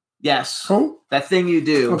 Yes. Who? That Thing You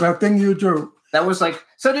Do. Oh, That Thing You Do. That was like,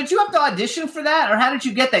 so did you have to audition for that, or how did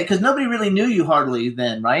you get that? Because nobody really knew you hardly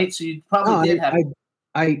then, right? So you probably did have.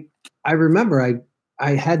 I remember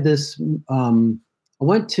I had this. I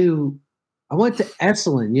went to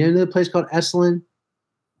Esalen. You know the place called Esalen?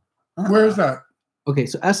 Where is that? Okay,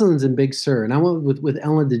 so Esselin's in Big Sur, and I went with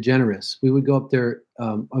Ellen DeGeneres. We would go up there.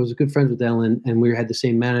 I was good friends with Ellen, and we had the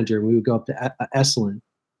same manager. And we would go up to Esalen,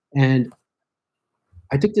 and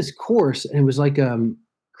I took this course, and it was like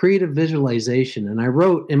creative visualization. And I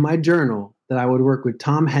wrote in my journal that I would work with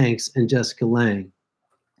Tom Hanks and Jessica Lange.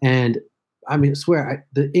 And I mean, I swear,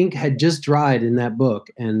 the ink had just dried in that book,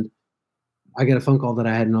 and I got a phone call that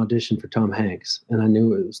I had an audition for Tom Hanks, and I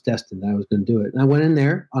knew it was destined that I was going to do it. And I went in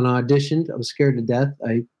there and auditioned. I was scared to death.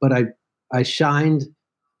 But I shined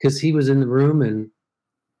because he was in the room, and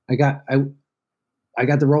I got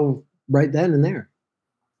the role right then and there.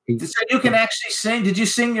 So you can actually sing. Did you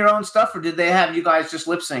sing your own stuff, or did they have you guys just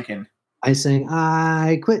lip syncing? I sang,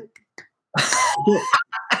 I quit.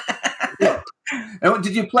 And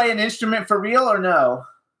did you play an instrument for real or no?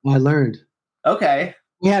 I learned. Okay.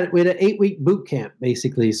 We had an 8-week boot camp,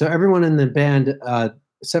 basically. So everyone in the band,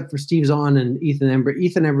 except for Steve Zahn and Ethan Embry.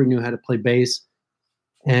 Ethan Embry knew how to play bass,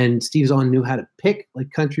 and Steve Zahn knew how to pick,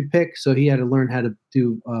 like country pick. So he had to learn how to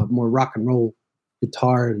do more rock and roll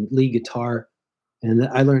guitar and lead guitar. And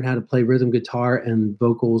I learned how to play rhythm guitar and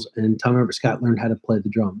vocals, and Tom Everett Scott learned how to play the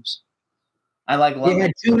drums. I love it.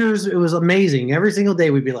 Had tuners. It was amazing. Every single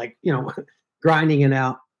day we'd be like, grinding it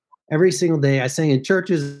out. Every single day. I sang in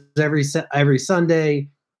churches every Sunday.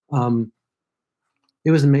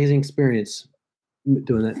 It was an amazing experience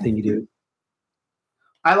doing That Thing You Do.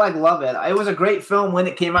 I love it. It was a great film when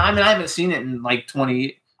it came out. I mean, I haven't seen it in like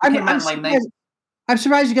 20. I'm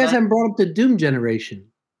surprised you guys haven't brought up the Doom Generation.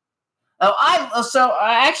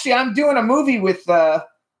 Actually, I'm doing a movie with.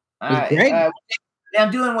 I'm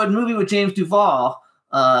doing a movie with James Duvall.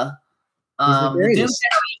 The Doom Generation.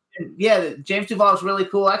 Yeah, James Duvall is really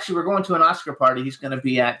cool. Actually, we're going to an Oscar party he's going to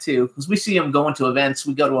be at too, because we see him going to events.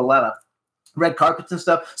 We go to a lot of red carpets and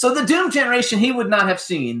stuff. So the Doom Generation, he would not have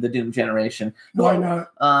seen the Doom Generation. Why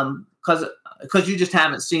not? Because you just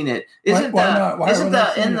haven't seen it. Isn't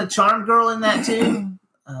the Charm Girl in that too?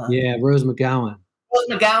 Yeah, Rose McGowan. Rose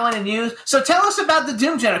McGowan and you. So tell us about the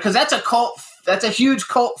Doom Generation, because that's a cult. That's a huge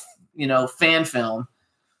cult, fan film.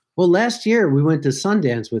 Well, last year we went to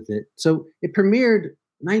Sundance with it. So it premiered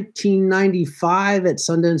 1995 at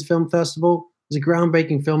Sundance Film Festival. It was a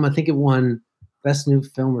groundbreaking film. I think it won Best New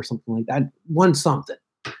Film or something like that. Won something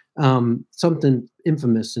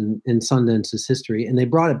infamous in Sundance's history. And they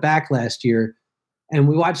brought it back last year, and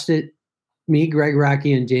we watched it. Me, Greg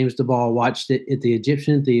Racky, and James Duvall watched it at the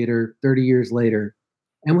Egyptian Theater 30 years later,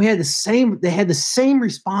 and we had the same. They had the same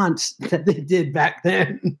response that they did back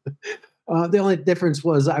then. The only difference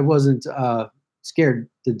was I wasn't scared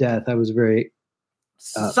to death. I was very.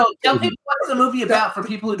 So tell people what's the movie about for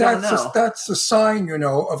people who don't know. That's a sign,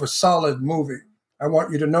 of a solid movie. I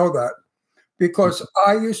want you to know that, because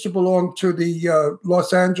I used to belong to the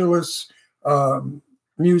Los Angeles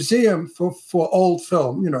Museum for old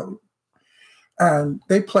film, and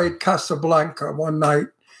they played Casablanca one night,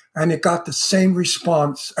 and it got the same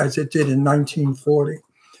response as it did in 1940.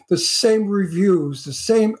 The same reviews, the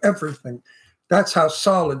same everything. That's how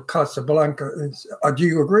solid Casablanca is. Do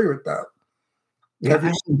you agree with that?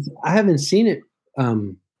 Yeah, I haven't seen it.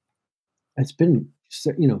 It's been,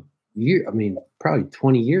 probably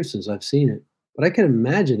 20 years since I've seen it. But I can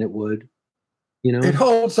imagine it would, It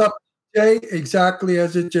holds up today exactly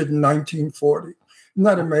as it did in 1940. Isn't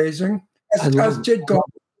that amazing? As did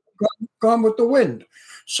Gone with the Wind.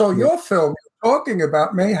 So your film you're talking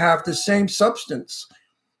about may have the same substance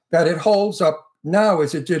that it holds up now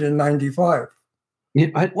as it did in 95.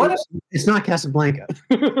 Yeah, it's not Casablanca.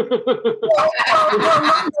 No,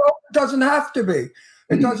 it doesn't have to be.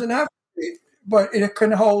 It doesn't have to be, but it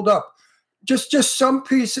can hold up. Just some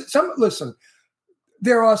pieces. Listen,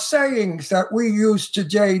 there are sayings that we use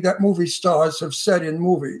today that movie stars have said in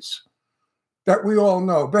movies that we all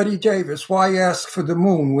know. Betty Davis, why ask for the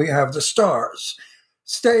moon? We have the stars.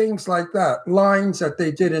 Sayings like that, lines that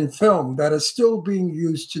they did in film that are still being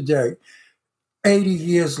used today, 80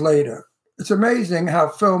 years later. It's amazing how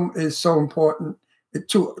film is so important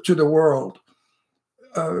to the world.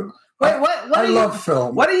 I love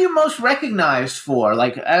film. What are you most recognized for?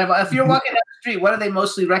 Like, if you're walking down the street, what do they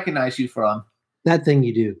mostly recognize you from? That Thing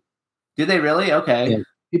You Do. Did they really? Okay. Yeah,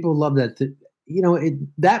 people love that.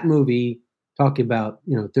 That movie, talking about,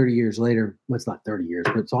 30 years later, well, it's not 30 years,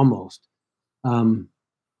 but it's almost,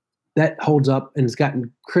 that holds up and has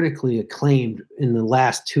gotten critically acclaimed in the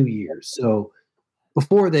last 2 years. So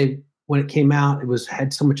when it came out,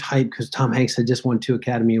 had so much hype because Tom Hanks had just won 2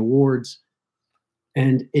 Academy Awards,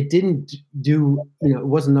 and it didn't do, it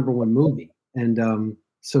wasn't number one movie. And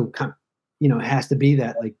so, it has to be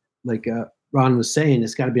that, like Ron was saying,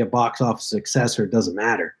 it's got to be a box office success or it doesn't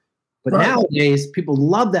matter. But nowadays, people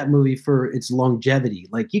love that movie for its longevity.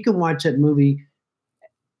 Like, you can watch that movie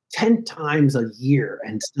 10 times a year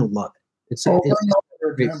and still love it. It's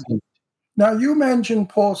great. Now, you mentioned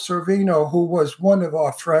Paul Sorvino, who was one of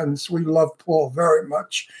our friends. We love Paul very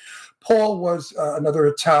much. Paul was another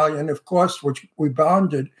Italian, of course, which we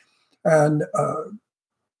bonded. And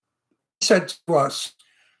he said to us,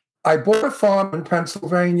 I bought a farm in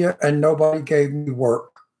Pennsylvania and nobody gave me work.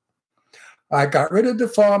 I got rid of the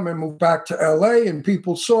farm and moved back to LA, and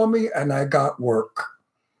people saw me and I got work.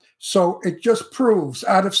 So it just proves,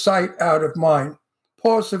 out of sight, out of mind.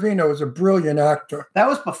 Paul Sorvino is a brilliant actor. That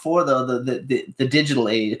was before the digital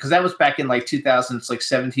age, because that was back in like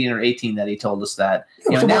 2017 or 18 that he told us that.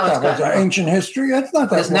 Now it's ancient history. That's not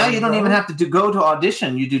that. Because now you don't even have to go to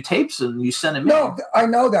audition. You do tapes and you send them in. No, I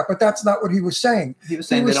know that, but that's not what he was saying. He was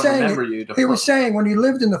saying they don't remember you. He was saying when he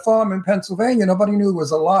lived in the farm in Pennsylvania, nobody knew he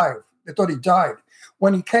was alive. They thought he died.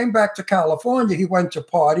 When he came back to California, he went to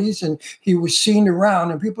parties and he was seen around,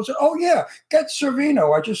 and people said, oh, yeah, get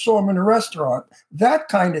Sorvino. I just saw him in a restaurant. That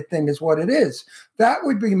kind of thing is what it is. That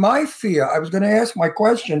would be my fear. I was going to ask my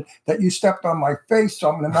question that you stepped on my face, so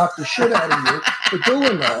I'm going to knock the shit out of you for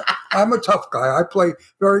doing that. I'm a tough guy. I play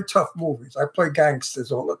very tough movies. I play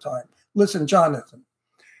gangsters all the time. Listen, Jonathan,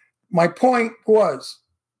 my point was,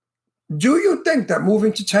 do you think that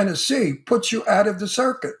moving to Tennessee puts you out of the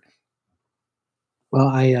circuit? Well,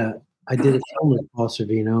 I did a film with Paul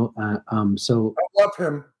Sorvino, so I love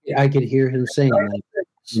him. I could hear him saying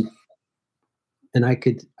that, and I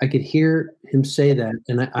could hear him say that,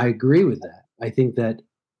 and I agree with that. I think that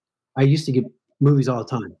I used to get movies all the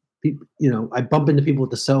time. People, I bump into people at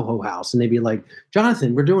the Soho House, and they'd be like,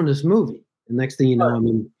 "Jonathan, we're doing this movie," and next thing you know, I'm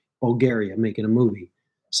in Bulgaria making a movie.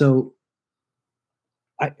 So,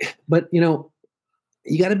 but you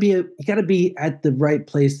got to be at the right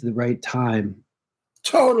place at the right time.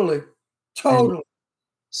 Totally. And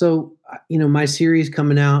so, my series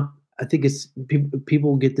coming out, I think it's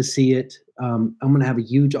people get to see it. I'm going to have a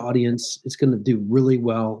huge audience. It's going to do really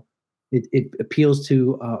well. It appeals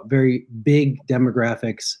to very big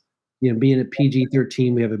demographics. Being a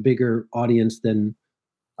PG-13, we have a bigger audience than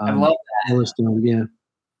I love that. Yellowstone. Yeah.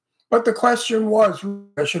 But the question was,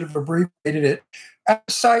 I should have abbreviated it, out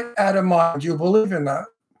of sight, out of mind. Do you believe in that?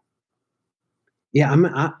 Yeah, I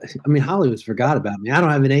mean, Hollywood's forgot about me. I don't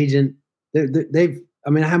have an agent. I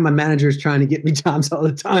have my managers trying to get me jobs all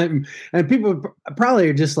the time, and people probably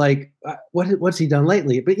are just like, "What's he done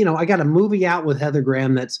lately?" But I got a movie out with Heather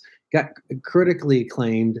Graham that's got critically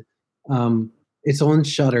acclaimed. It's on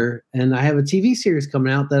Shudder, and I have a TV series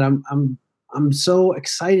coming out that I'm so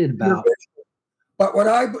excited about. But what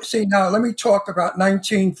I see now, let me talk about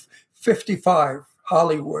 1955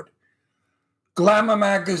 Hollywood. Glamour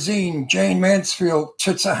magazine, Jane Mansfield,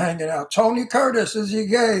 tits are hanging out. Tony Curtis, is he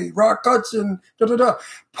gay? Rock Hudson,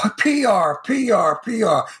 PR.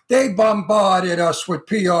 They bombarded us with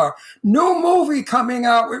PR. New movie coming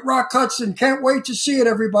out with Rock Hudson. Can't wait to see it,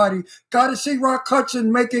 everybody. Got to see Rock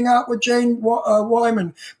Hudson making out with Jane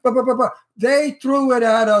Wyman. They threw it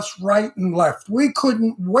at us right and left. We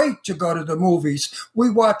couldn't wait to go to the movies. We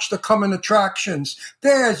watched the coming attractions.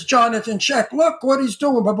 There's Jonathon Schaech. Look what he's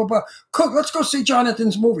doing. Cook, let's go see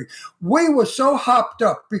Jonathan's movie. We were so hopped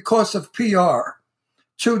up because of PR.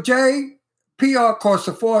 Today, PR costs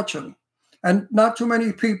a fortune, and not too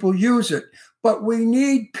many people use it. But we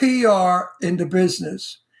need PR in the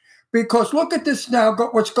business. Because look at this now,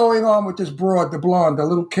 what's going on with this broad, the blonde, the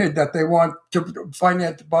little kid that they want to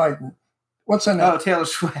finance Biden. What's her name? Oh, Taylor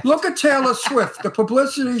Swift. Look at Taylor Swift, the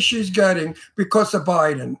publicity she's getting because of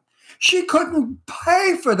Biden. She couldn't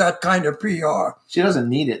pay for that kind of PR. She doesn't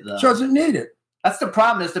need it, though. She doesn't need it. That's the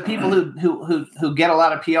problem, is the people who get a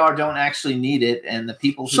lot of PR don't actually need it, and the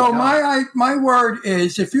people who don't. my word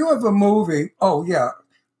is, if you have a movie,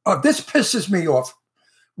 this pisses me off.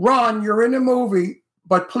 Ron, you're in a movie,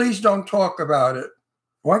 but please don't talk about it.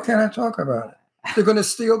 Why can't I talk about it? They're going to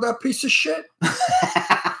steal that piece of shit.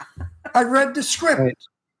 I read the script. Right.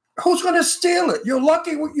 Who's going to steal it? You're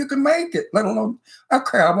lucky you can make it, let alone,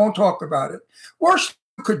 okay, I won't talk about it. Worst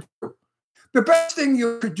you could do. The best thing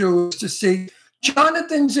you could do is to see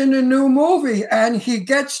Jonathan's in a new movie and he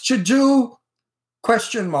gets to do ?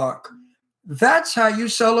 That's how you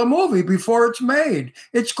sell a movie before it's made.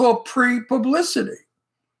 It's called pre-publicity.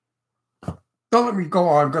 Don't let me go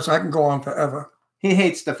on because I can go on forever. He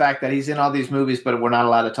hates the fact that he's in all these movies, but we're not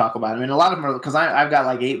allowed to talk about him. I mean, a lot of them are because I've got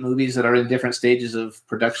like 8 movies that are in different stages of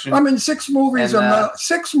production. I'm in 6 movies. And,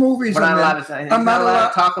 6 movies. We're not allowed to. He's not allowed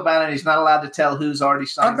to talk about it. He's not allowed to tell who's already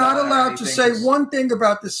signed. I'm not allowed to say one thing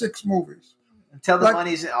about the 6 movies. Until the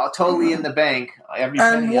money's totally in the bank.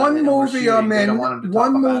 And one movie I'm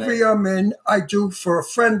in, I do for a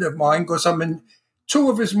friend of mine because I'm in 2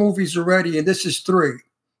 of his movies already, and this is 3,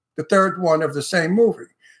 the 3rd one of the same movie.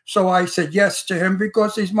 So I said yes to him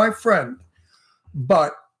because he's my friend.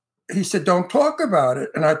 But he said, don't talk about it.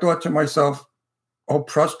 And I thought to myself, oh,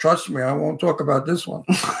 trust me, I won't talk about this one.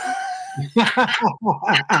 That's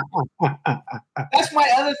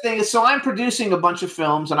my other thing. So I'm producing a bunch of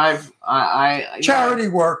films, and charity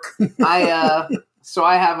work. I have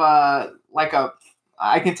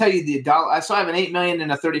I can tell you the dollar. So I have an $8 million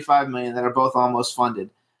and a $35 million that are both almost funded.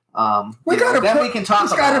 We can talk about it. He's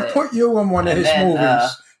got to put you in one of his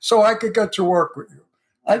movies so I could get to work with you.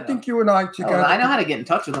 I think you and I together. I know how to get in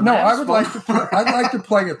touch with him. No, I'd like to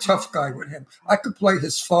play a tough guy with him. I could play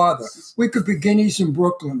his father. We could be guineas in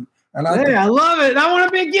Brooklyn. And I love it. I want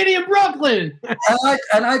to be a guinea in Brooklyn.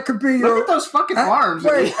 and I could be Look at those fucking arms.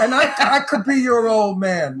 And I could be your old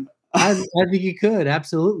man. I think you could,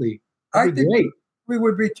 absolutely. That'd be great. We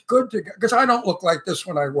would be good together because I don't look like this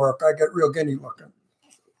when I work. I get real guinea looking.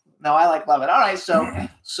 No, I love it. All right, so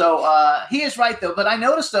he is right though. But I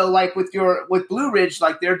noticed though, like with Blue Ridge,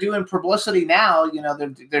 like they're doing publicity now. You know,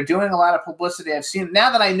 they're doing a lot of publicity. I've seen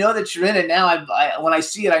now that I know that you're in it. Now, when I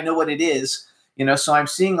see it, I know what it is. You know, so I'm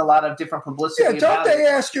seeing a lot of different publicity. Yeah, don't they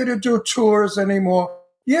ask you to do tours anymore?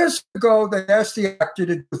 Years ago, they asked the actor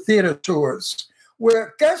to do theater tours.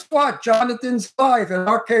 Where guess what? Jonathan's live at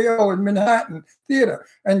RKO in Manhattan Theater,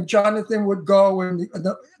 and Jonathan would go, and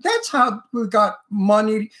that's how we got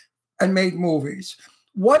money and made movies.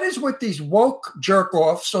 What is with these woke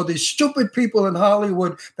jerk-offs, so these stupid people in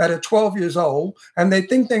Hollywood that are 12 years old, and they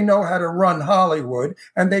think they know how to run Hollywood,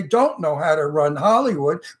 and they don't know how to run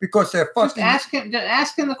Hollywood because they're fucking... Just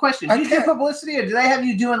ask him the question. Do you do publicity, or do they have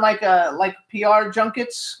you doing like PR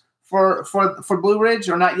junkets for Blue Ridge,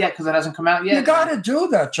 or not yet because it hasn't come out yet? You got to do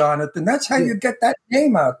that, Jonathan. That's how you get that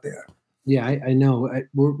name out there. Yeah, I know.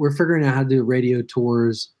 We're figuring out how to do radio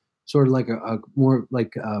tours, sort of like a more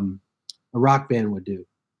like a rock band would do.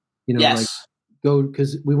 You know, yes. Like go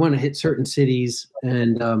because we want to hit certain cities,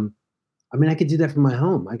 and I mean, I could do that from my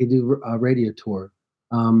home. I could do a radio tour.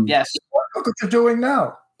 Yes, look what you're doing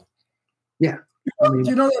now. Yeah,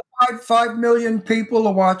 you know that 5 million people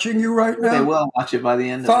are watching you right now. They will watch it by the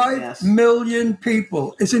end of 5 million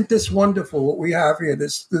people. Isn't this wonderful? What we have here,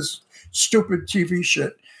 this stupid TV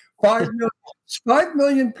shit. 5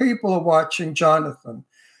 million people are watching Jonathan.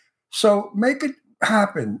 So make it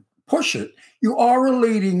happen. Push it. You are a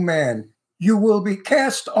leading man. You will be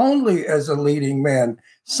cast only as a leading man.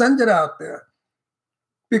 Send it out there.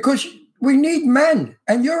 Because we need men,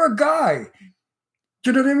 and you're a guy.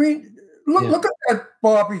 Do you know what I mean? Look at that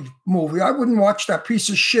Barbie movie. I wouldn't watch that piece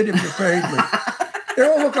of shit if you paid me. They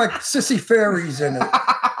all look like sissy fairies in it.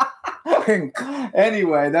 Pink.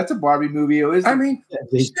 Anyway, that's a Barbie movie.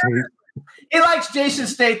 He likes Jason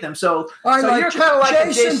Statham, so you're kind of like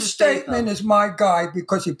Jason Statham is my guy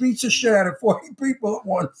because he beats the shit out of 40 people at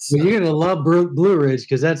once. Well, you're gonna love Blue Ridge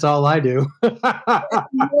because that's all I do. We're gonna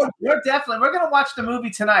watch the movie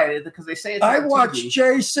tonight because they say it's. I watch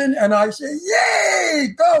Jason and I say, "Yay,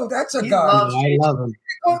 go!" That's a guy. I love him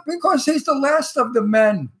because he's the last of the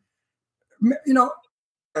men. You know,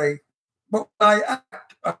 but when I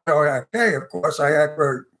act, of course, I act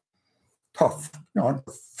very tough. You know, I'll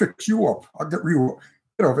fix you up. I'll get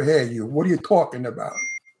over here, you. What are you talking about?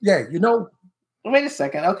 Yeah, you know. Wait a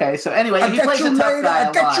second. Okay, so anyway, he plays a tough guy a lot.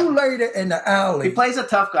 I'll get you later in the alley. He plays a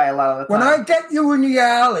tough guy a lot of the time. When I get you in the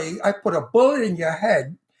alley, I put a bullet in your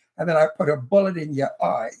head, and then I put a bullet in your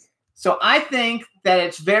eye. So I think that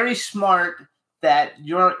it's very smart that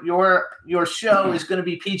your show is going to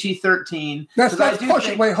be PG-13. Let's push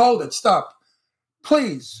it. Wait, hold it. Stop.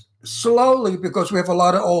 Please. Slowly, because we have a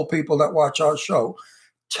lot of old people that watch our show.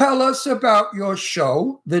 Tell us about your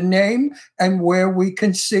show, the name, and where we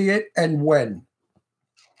can see it and when.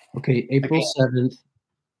 Okay, April 7th,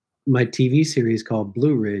 my TV series called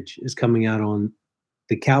Blue Ridge is coming out on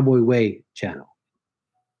the Cowboy Way channel.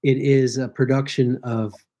 It is a production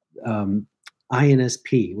of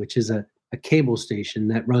INSP, which is a cable station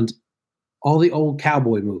that runs all the old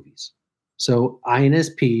cowboy movies. So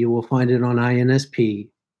INSP, you will find it on INSP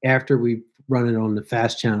after we run it on the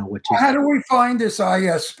Fast channel, which is. How do we find this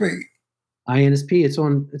ISP? INSP, it's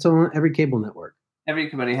on every cable network.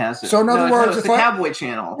 Everybody has it. So in other words, it's if the Cowboy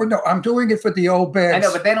Channel. Well, no, I'm doing it for the old bags. I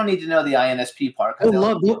know, but they don't need to know the INSP part.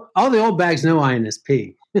 All the old bags know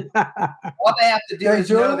INSP. All they have to do is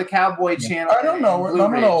know the Cowboy Channel. I don't know it.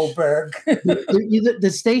 I'm an old bag.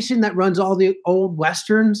 the station that runs all the old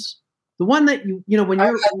westerns, the one that when you're. I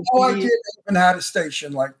had no idea they even had a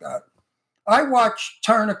station like that. I watch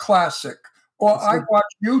Turner Classic, or I watch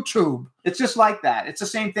YouTube. It's just like that. It's the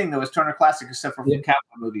same thing though as Turner Classic, except for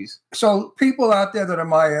cowboy movies. So people out there that are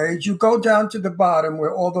my age, you go down to the bottom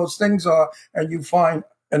where all those things are, and you find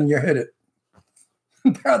and you hit it.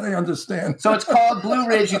 Now they understand. So it's called Blue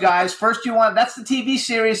Ridge, you guys. First, that's the TV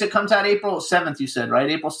series that comes out April 7th. You said right,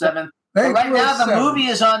 April 7th. But right now, the movie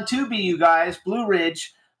is on Tubi, you guys. Blue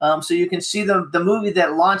Ridge. So you can see the movie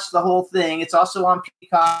that launched the whole thing. It's also on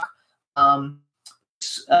Peacock.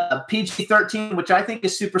 PG-13, which I think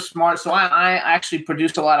is super smart. So I actually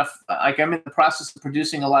produced a lot of, I'm in the process of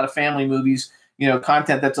producing a lot of family movies,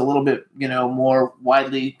 content that's a little bit, more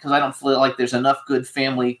widely, because I don't feel like there's enough good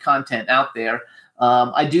family content out there.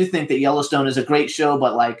 I do think that Yellowstone is a great show,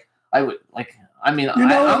 but I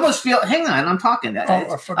almost feel, hang on, I'm talking.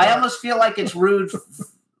 I almost feel like it's rude,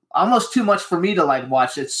 almost too much for me to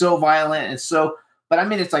watch. It's so violent. But I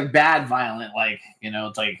mean, it's bad violent,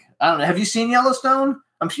 it's I don't know. Have you seen Yellowstone?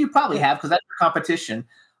 I'm sure you probably have, because that's your competition.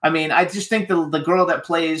 I mean, I just think the girl that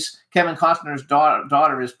plays Kevin Costner's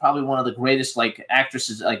daughter is probably one of the greatest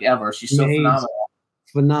actresses ever. She's so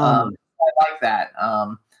phenomenal. I like that.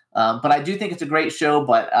 But I do think it's a great show.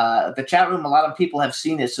 But the chat room, a lot of people have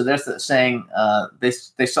seen it, so they're saying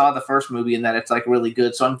they saw the first movie and that it's really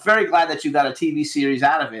good. So I'm very glad that you got a TV series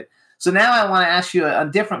out of it. So now I want to ask you a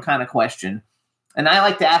different kind of question. And I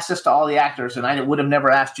like to ask this to all the actors, and I would have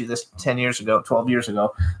never asked you this 10 years ago, 12 years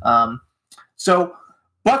ago. So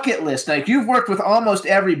bucket list, you've worked with almost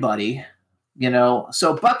everybody,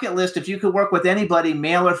 so bucket list, if you could work with anybody,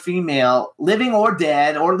 male or female, living or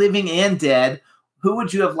dead, or living and dead, who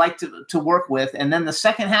would you have liked to work with? And then the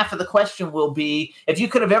second half of the question will be, if you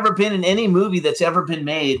could have ever been in any movie that's ever been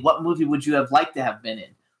made, what movie would you have liked to have been in?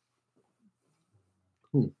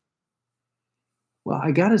 Well,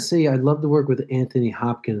 I got to say, I'd love to work with Anthony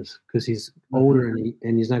Hopkins, because he's older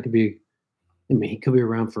and he's not going to be, he could be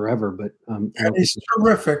around forever, but. And he's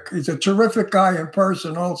terrific. He's a terrific guy in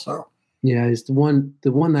person also. Yeah, he's the one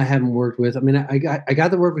that I haven't worked with. I mean, I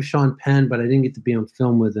got to work with Sean Penn, but I didn't get to be on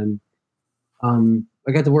film with him.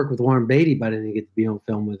 I got to work with Warren Beatty, but I didn't get to be on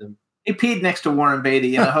film with him. He peed next to Warren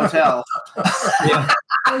Beatty in a hotel. Yeah.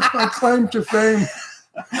 That's my claim to fame.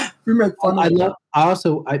 We make fun of it.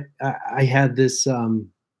 I had this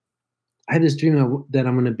dream that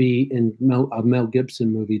I'm going to be in a Mel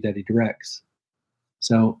Gibson movie that he directs.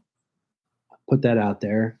 So I'll put that out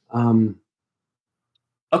there.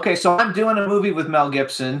 Okay, so I'm doing a movie with Mel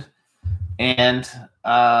Gibson, and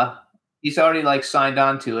he's already signed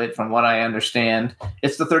on to it, from what I understand.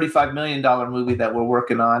 It's the $35 million movie that we're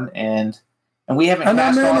working on, and we haven't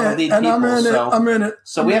cast all the lead people. I'm in it.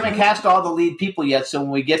 So we haven't cast all the lead people yet. So when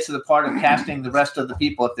we get to the part of casting the rest of the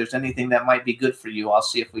people, if there's anything that might be good for you, I'll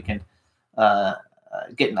see if we can I'll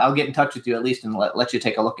get in touch with you at least and let you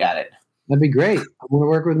take a look at it. That'd be great. I want to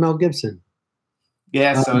work with Mel Gibson.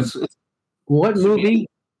 Yeah. So it's what movie?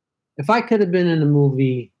 If I could have been in a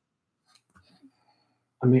movie,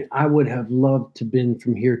 I mean, I would have loved to have been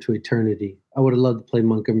From Here to Eternity. I would have loved to play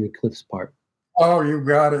Montgomery Clift's part. Oh, you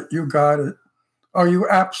got it. You got it. Oh, you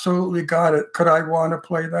absolutely got it. Could I want to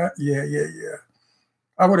play that? Yeah.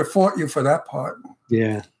 I would have fought you for that part.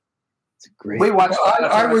 Yeah. It's great. We watched.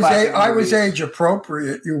 I was age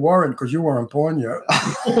appropriate. You weren't, because you weren't born yet.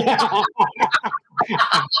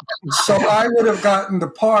 So I would have gotten the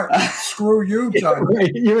part. Screw you, John.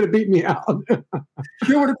 You would have beat me out.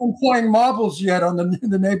 You would have been playing marbles yet in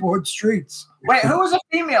the neighborhood streets. Wait, who was the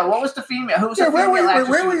female? What was the female? Who was the where female?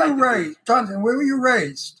 were you raised, Jonathan? Where were you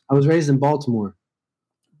raised? I was raised in Baltimore.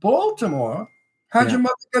 Baltimore? How'd your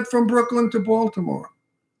mother get from Brooklyn to Baltimore?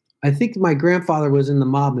 I think my grandfather was in the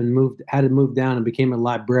mob and had to move down and became a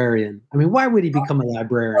librarian. I mean, why would he become a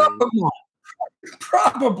librarian?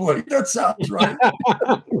 Probably. That sounds right.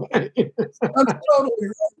 That's totally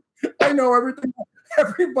right. I know everything.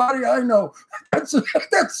 Everybody I know.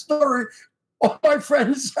 That story. All my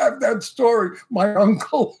friends have that story. My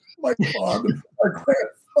uncle, my father, my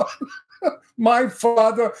grandfather, my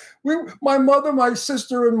father. My mother, my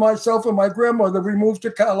sister, and myself and my grandmother, we moved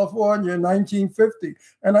to California in 1950.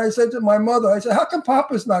 And I said to my mother, I said, how come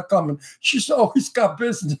Papa's not coming? She said, oh, he's got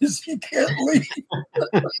business. He can't leave.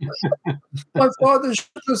 My father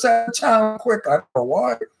shipped us out of town quick. I don't know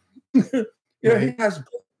why. Yeah, he has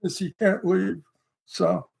business. He can't leave.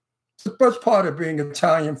 So it's the best part of being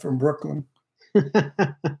Italian from Brooklyn.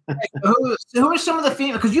 Who are some of the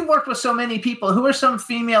female? Because you've worked with so many people. Who are some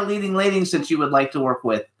female leading ladies that you would like to work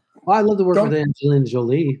with? Well, I love to work with Angelina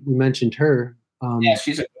Jolie. We mentioned her. Yeah,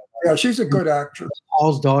 she's a good actress.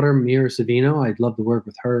 Paul's daughter, Mira Sorvino. I'd love to work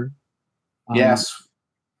with her. Yes.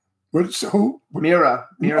 Who? Mira.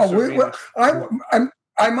 Sorvino.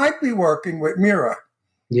 I might be working with Mira.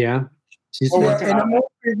 Yeah. She's in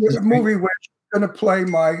a movie where she's going to play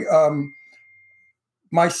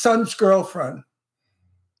my son's girlfriend.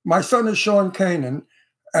 My son is Sean Kanan,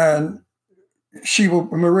 and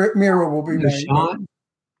Mira will be Sean?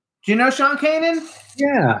 Do you know Sean Kanan?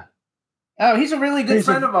 Yeah. Oh, he's a really good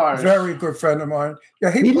friend of ours. Very good friend of mine.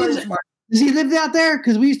 Yeah, does he live out there?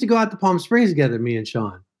 Because we used to go out to Palm Springs together, me and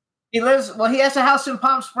Sean. He has a house in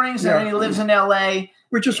Palm Springs, and then he lives in L.A.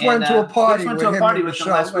 We just went to a party with him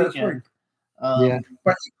last weekend.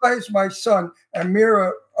 But he plays my son, and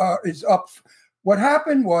Mira is up. What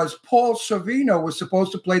happened was Paul Sorvino was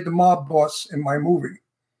supposed to play the mob boss in my movie.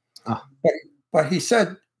 Oh. But he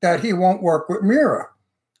said that he won't work with Mira.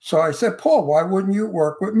 So I said, Paul, why wouldn't you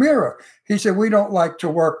work with Mira? He said, we don't like to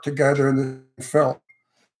work together in the film.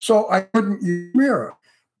 So I couldn't use Mira.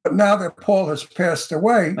 But now that Paul has passed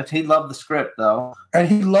away. But he loved the script, though. And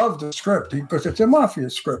he loved the script because it's a mafia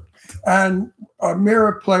script. And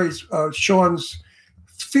Mira plays Sean's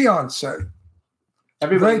fiance.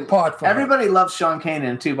 Great part for everybody loves Sean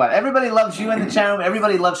Kanan, too. But everybody loves you in the channel.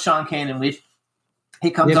 Everybody loves Sean Kanan. He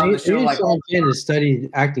comes on the show like Sean Kanan studied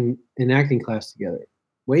acting in acting class together.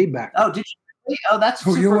 Way back. Oh, did you? Oh, that's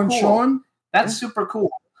super you and cool. Sean? That's super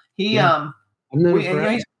cool. He's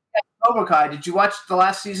Cobra Kai. Did you watch the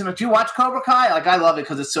last season? Did you watch Cobra Kai? Like, I love it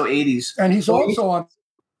because it's so 80s. And he's also on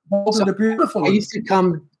Bold and the Beautiful. I used to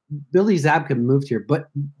come. Billy Zabka moved here, but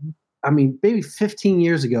I mean, maybe 15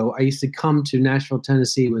 years ago, I used to come to Nashville,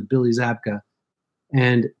 Tennessee with Billy Zabka,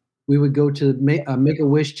 and we would go to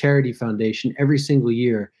Make-A-Wish Charity Foundation every single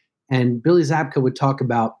year. And Billy Zabka would talk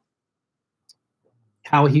about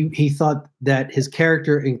how he thought that his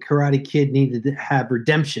character in Karate Kid needed to have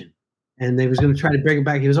redemption, and they was going to try to bring it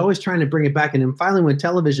back. He was always trying to bring it back, and then finally, when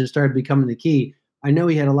television started becoming the key, I know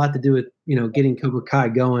he had a lot to do with getting Cobra Kai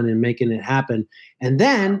going and making it happen. And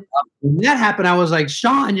then when that happened, I was like,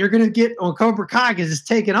 Sean, you're going to get on Cobra Kai because it's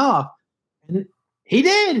taken off, and he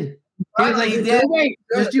did. He was like, just wait,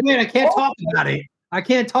 I can't talk about it. I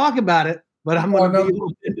can't talk about it. But I'm going to be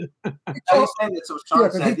on it.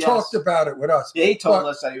 He talked about it with us. Yeah, he told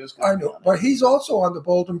us that he was going to. I know, but he's also on The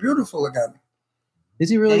Bold and Beautiful again. Is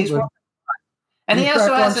he really? And he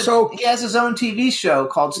also has his own TV show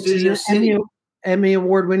called Studio City. Emmy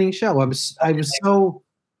award-winning show. I was so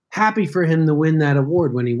happy for him to win that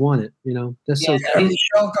award when he won it. That's so.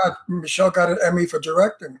 Michelle got an Emmy for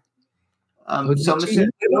directing. Michelle,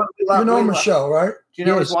 right? Do you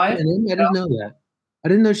know his wife? I didn't know that. I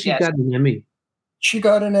didn't know she got an Emmy. She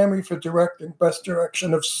got an Emmy for directing, Best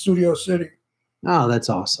Direction of Studio City. Oh, that's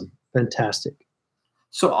awesome. Fantastic.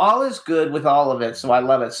 So all is good with all of it. So I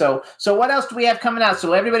love it. So what else do we have coming out?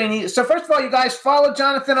 So everybody needs. So first of all, you guys follow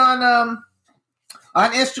Jonathon on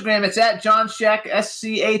Instagram. It's at John Schaech,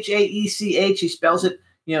 Schaech. He spells it,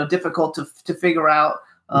 difficult to figure out.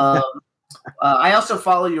 I also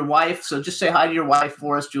follow your wife, so just say hi to your wife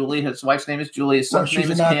for us, Julie. His wife's name is Julie. His son's name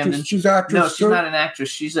is Camden. She's an actress. No, she's not an actress.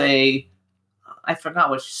 She's I forgot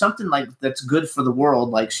what. Something like that's good for the world.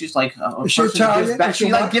 Like she's like a she Italian? She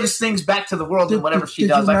gives things back to the world in whatever she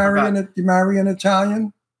does. Did you marry an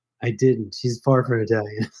Italian? I didn't. She's far from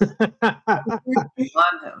Italian.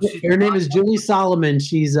 Her name is Julie Solomon.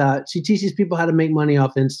 She teaches people how to make money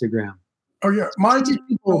off Instagram. Oh yeah, she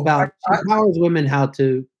empowers women how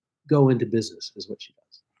to go into business is what she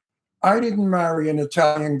does. I didn't marry an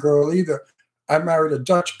Italian girl either. I married a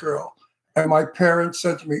Dutch girl. And my parents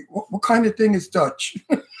said to me, what kind of thing is Dutch?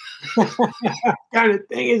 What kind of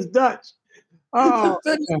thing is Dutch? Oh.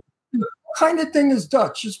 What kind of thing is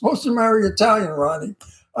Dutch? You're supposed to marry Italian, Ronnie.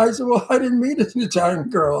 I said, well, I didn't meet an Italian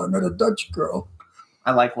girl. I met a Dutch girl.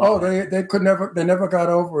 I like one. Oh, they never got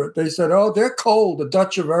over it. They said, oh, they're cold. The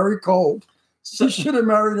Dutch are very cold. So you should have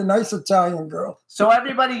married a nice Italian girl. So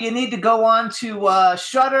everybody, you need to go on to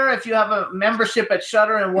Shudder if you have a membership at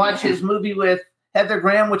Shudder and watch his movie with Heather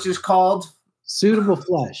Graham, which is called Suitable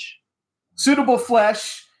Flesh. Suitable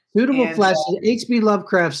Flesh. Suitable Flesh is an H.P.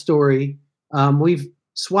 Lovecraft story. We've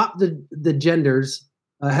swapped the genders.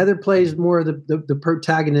 Heather plays more of the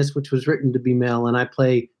protagonist, which was written to be male, and I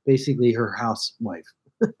play basically her housewife.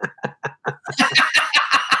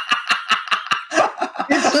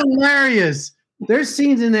 It's hilarious. There's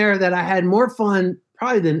scenes in there that I had more fun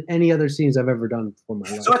probably than any other scenes I've ever done before my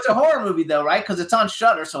life. So it's a horror movie, though, right? Because it's on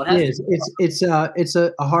Shudder, so it has. It is. It's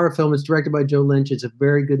a horror film. It's directed by Joe Lynch. It's a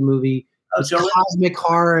very good movie. It's cosmic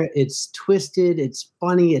horror. It's twisted. It's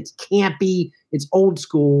funny. It's campy. It's old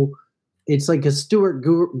school. It's like a Stuart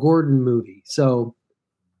Gordon movie. So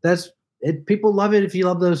that's it. People love it if you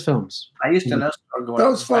love those films. I used to know Stuart Gordon.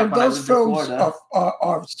 Those films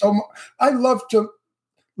are so much. I love to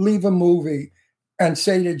leave a movie and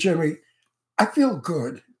say to Jimmy, I feel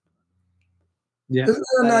good. Yeah.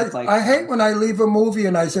 I hate when I leave a movie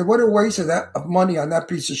and I say, what a waste of money on that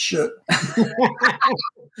piece of shit.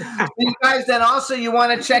 You guys, then also you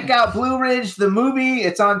want to check out Blue Ridge, the movie.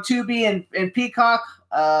 It's on Tubi and Peacock.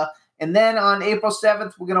 And then on April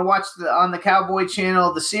 7th, we're going to watch on the Cowboy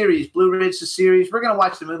Channel, the series, Blue Ridge, the series. We're going to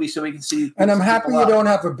watch the movie so we can see. And I'm happy you don't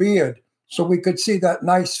have a beard so we could see that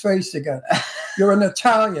nice face again. You're an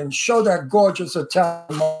Italian. Show that gorgeous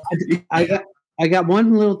Italian. I got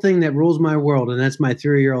one little thing that rules my world, and that's my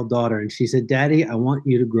 3-year-old daughter. And she said, Daddy, I want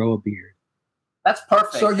you to grow a beard. That's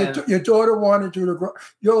perfect. So your daughter wanted you to grow.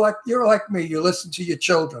 You're like me. You listen to your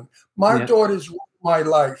children. My daughter's ruled my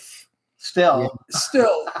life. Still.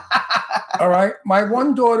 All right. My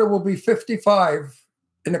one daughter will be 55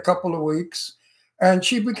 in a couple of weeks, and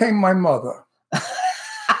she became my mother.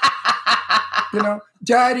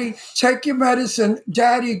 Daddy, take your medicine.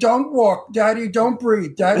 Daddy, don't walk. Daddy, don't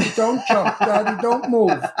breathe. Daddy, don't jump. Daddy, don't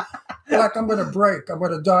move. Like I'm going to break. I'm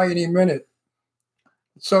going to die any minute.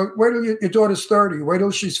 So wait till your daughter's 30. Wait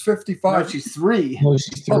till she's 55. No, she's 3. Oh,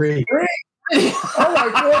 she's 3. Oh,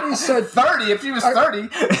 I thought he said 30. If he was 30.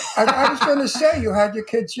 I was going to say you had your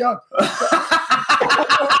kids young.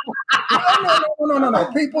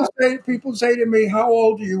 No. People say to me, how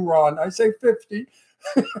old are you, Ron? I say 50.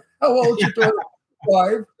 How old is your daughter?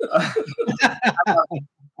 5.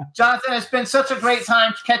 Jonathon, it's been such a great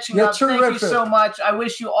time catching up. Terrific. Thank you so much. I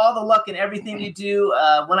wish you all the luck in everything you do.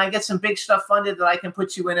 When I get some big stuff funded that I can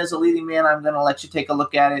put you in as a leading man, I'm going to let you take a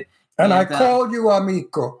look at it. And I call you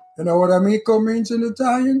amico. You know what amico means in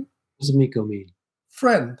Italian? What does amico mean?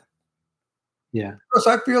 Friend. Yeah. Because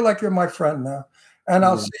I feel like you're my friend now. And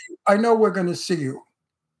I'll see you. I know we're going to see you.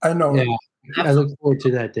 I know. Yeah. I look forward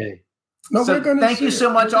to that day. No, so we're going to thank you so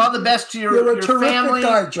much. All the best to your a terrific family.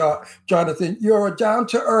 Guy, Jonathon. You're a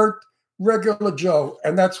down-to-earth, regular Joe,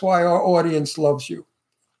 and that's why our audience loves you.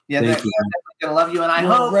 Yeah, they're definitely going to love you, and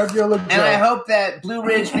I hope that Blue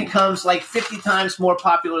Ridge becomes like 50 times more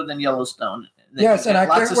popular than Yellowstone. Yes, and I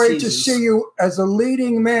can't wait to see you as a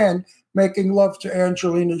leading man making love to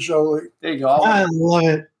Angelina Jolie. There you go. I love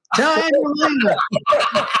it.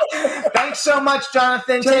 Thanks so much,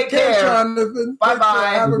 Jonathon. Take care, Jonathon. Bye-bye.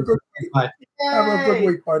 Have a good week. Bye. Have a good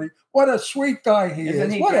week, buddy. What a sweet guy he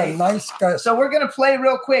is. What a nice guy. So we're going to play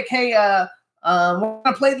real quick. Hey, we're going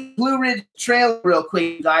to play the Blue Ridge trailer real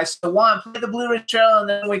quick, guys. So play the Blue Ridge trailer, and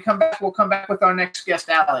then we'll come back with our next guest,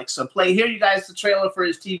 Alex. So play here, you guys, the trailer for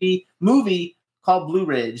his TV movie called Blue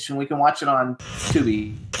Ridge, and we can watch it on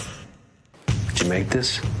Tubi. Did you make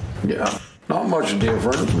this? Yeah. Not much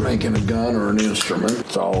different from making a gun or an instrument.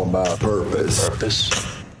 It's all about purpose.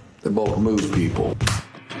 They both move people.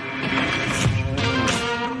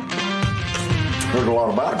 Heard a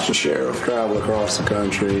lot about you, Sheriff. Travel across the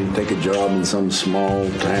country, take a job in some small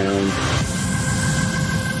town.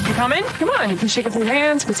 You coming? Come on, you can shake up your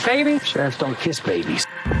hands, kiss baby. Sheriffs don't kiss babies.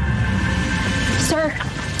 Sir.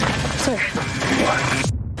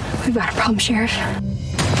 What? We've got a problem, Sheriff.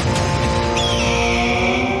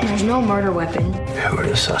 There's no murder weapon. Who are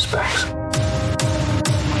the suspects?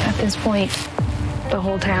 At this point, the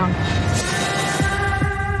whole town.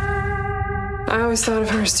 I always thought of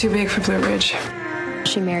her as too big for Blue Ridge.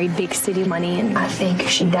 She married big city money, and I think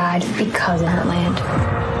she died because of her land.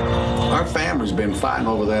 Our family's been fighting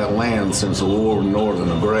over that land since the War of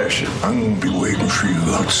Northern Aggression. I'm gonna be waiting for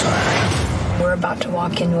you outside. We're about to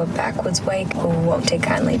walk into a backwoods wake who won't take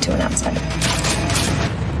kindly to an outsider.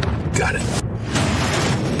 Got it.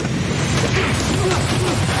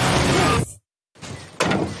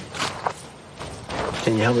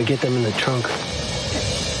 Can you help me get them in the trunk?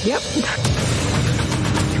 Yep.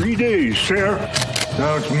 3 days, Sheriff.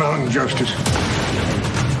 Now it's mountain justice.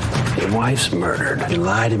 Your wife's murdered. You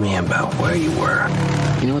lied to me about where you were.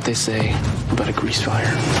 You know what they say about a grease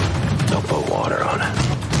fire? Don't put water on it.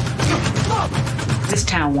 This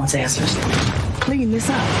town wants answers. Clean this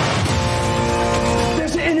up.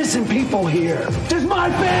 There's innocent people here. There's my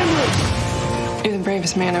family. You're the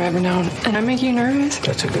bravest man I've ever known, and I make you nervous?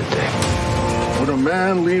 That's a good thing. When a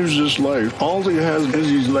man leaves this life, all he has is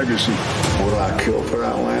his legacy. Would I kill for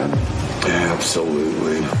that land?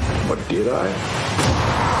 Absolutely. But did I?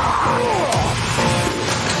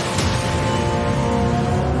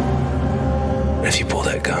 if you pull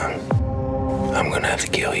that gun, I'm gonna have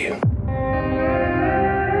to kill you.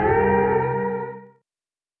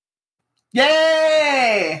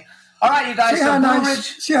 Yay! All right, you guys.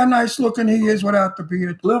 See how nice looking he is without the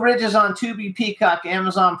beard. Blue Ridge is on Tubi, Peacock,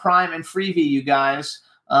 Amazon Prime, and Freevee, you guys.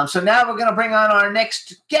 So now we're going to bring on our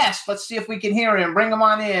next guest. Let's see if we can hear him. Bring him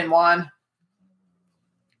on in, Juan.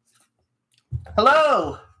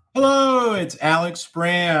 Hello. Hello, it's Alex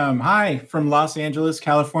Bram. Hi, from Los Angeles,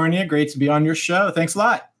 California. Great to be on your show. Thanks a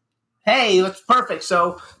lot. Hey, that's perfect.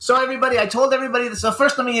 So everybody, I told everybody this. So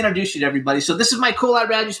first, let me introduce you to everybody. So this is my cool,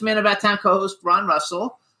 outrageous man about town co-host, Ron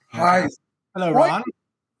Russell. Hi. Hello, Ron.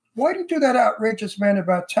 Why do you do that outrageous man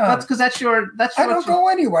about town? That's because I don't go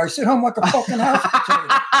anywhere. I sit home like a fucking house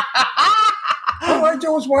potato. All I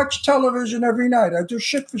do is watch television every night. I do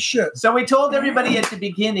shit for shit. So we told everybody at the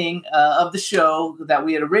beginning of the show that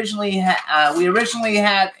we had originally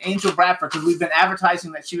had Angel Bradford because we've been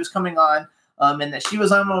advertising that she was coming on. And that she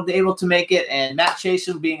was unable to make it, and Matt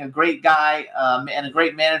Chasen, being a great guy and a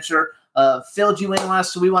great manager, filled you in on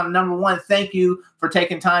us. So we want to, number one, thank you for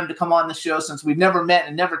taking time to come on the show. Since we've never met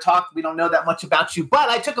and never talked, we don't know that much about you. But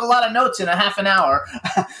I took a lot of notes in a half an hour.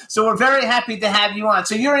 So we're very happy to have you on.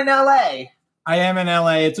 So you're in L.A. I am in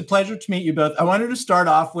LA. It's a pleasure to meet you both. I wanted to start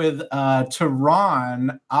off with to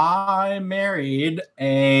Ron. I married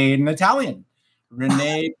an Italian,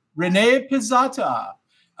 Renee Pizzata.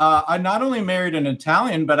 I not only married an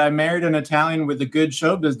Italian, but I married an Italian with a good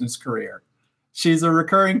show business career. She's a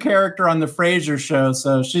recurring character on the Frasier show,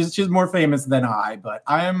 so she's more famous than I. But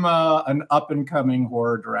I am an up and coming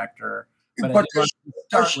horror director. But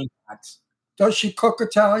does she cook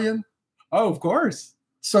Italian? Oh, of course.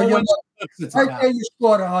 So I say you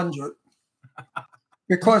scored 100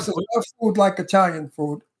 because there's no food like Italian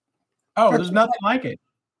food. Oh, there's nothing like it.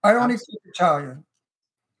 I only cook Italian.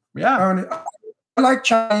 Yeah. I like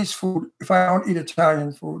Chinese food if I don't eat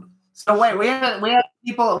Italian food. So wait, we have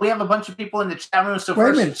a bunch of people in the chat room. So wait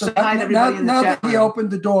first, a minute. say hi to everybody in the now chat that room. he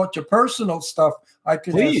opened the door to personal stuff, I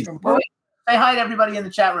can ask him. Say hi to everybody in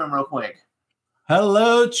the chat room real quick.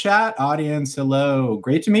 Hello, chat audience. Hello.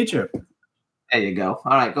 Great to meet you. There you go.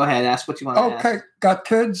 All right, go ahead. Ask what you want to ask. Okay, got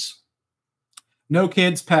kids? No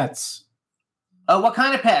kids, pets. What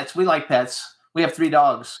kind of pets? We like pets. We have 3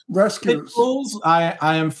 dogs. Rescues. Pit bulls. I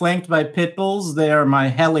am flanked by pit bulls. They are my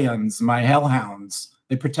hellions, my hellhounds.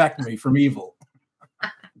 They protect me from evil.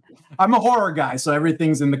 I'm a horror guy, so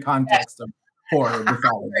everything's in the context of horror. I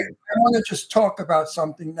want to just talk about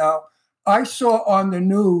something now. I saw on the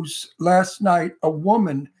news last night a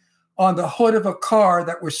woman on the hood of a car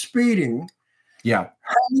that was speeding,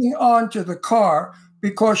 hanging on to the car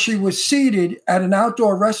because she was seated at an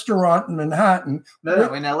outdoor restaurant in Manhattan.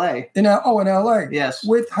 No, in L.A. In L.A. Yes.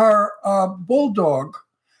 With her bulldog.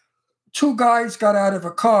 2 guys got out of a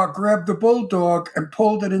car, grabbed the bulldog, and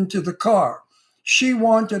pulled it into the car. She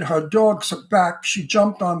wanted her dog back. She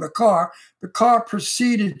jumped on the car. The car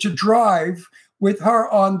proceeded to drive with her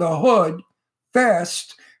on the hood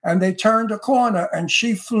fast, and they turned a corner, and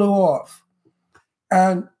she flew off.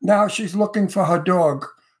 And now she's looking for her dog.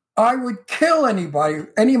 I would kill anybody.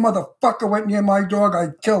 Any motherfucker went near my dog,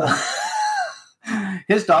 I'd kill him.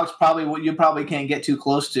 His dog's probably what you probably can't get too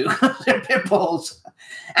close to. They're pit bulls.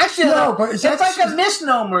 Actually, no, but it's like a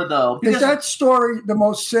misnomer, though. Is that story the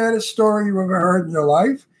most saddest story you've ever heard in your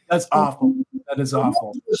life? That's awful. That is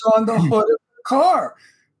awful. He was on the hood of the car,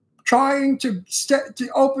 trying to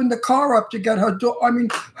open the car up to get her dog. I mean,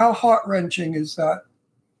 how heart-wrenching is that?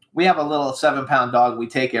 We have a little 7-pound dog we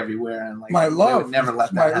take everywhere, and my love, we would never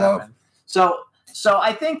let that happen. So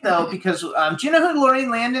I think though, because do you know who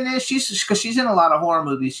Lorraine Landon is? She's in a lot of horror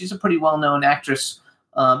movies. She's a pretty well-known actress.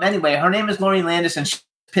 Anyway, her name is Lorraine Landis, and she's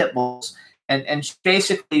pit bulls, and she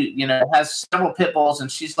basically has several pit bulls,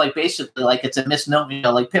 and she's like basically like it's a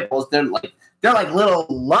misnomer. Like pit bulls, they're like little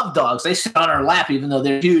love dogs. They sit on her lap even though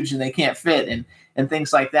they're huge and they can't fit, and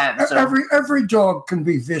things like that. And so, every dog can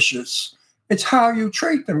be vicious. It's how you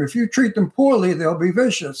treat them. If you treat them poorly, they'll be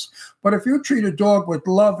vicious. But if you treat a dog with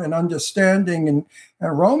love and understanding and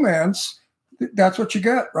romance, that's what you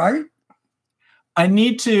get, right? I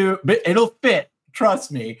need to, but it'll fit.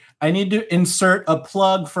 Trust me. I need to insert a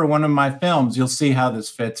plug for one of my films. You'll see how this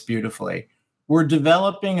fits beautifully. We're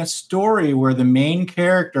developing a story where the main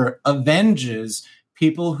character avenges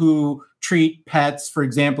people who treat pets, for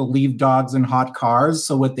example, leave dogs in hot cars.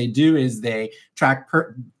 So what they do is they track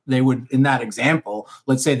they would, in that example,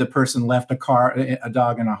 let's say the person left a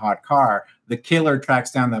dog in a hot car. The killer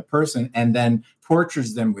tracks down that person and then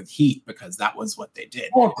tortures them with heat because that was what they did.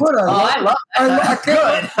 Oh, good. I love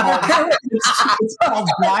that. It's called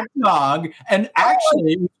Black Dog, and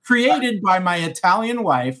actually created by my Italian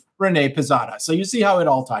wife, Renee Pizzata. So you see how it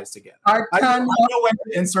all ties together. I know when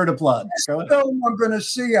to insert a plug. Go ahead. I'm going to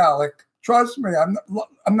see, Alec. Trust me,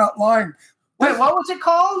 I'm not lying. Wait, what was it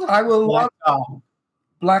called? I will love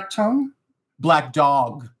Black Tongue? Black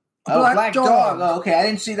Dog. Black Dog. Oh, okay. I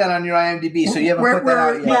didn't see that on your IMDb, so you haven't put that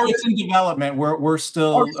out yet. No, it's in development. We're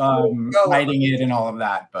still writing it and all of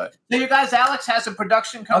that. But so you guys, Alex has a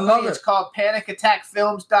production company. It's called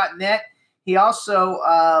PanicAttackFilms.net. He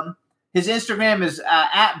also his Instagram is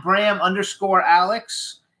at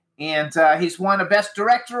Bram_Alex, and he's won a Best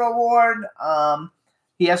Director award.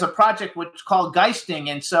 He has a project which is called Geisting,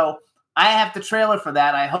 and so I have the trailer for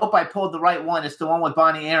that. I hope I pulled the right one. It's the one with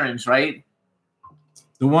Bonnie Aarons, right?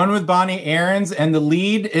 The one with Bonnie Aarons, and the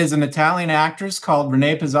lead is an Italian actress called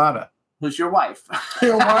Renee Pizzata, who's your wife.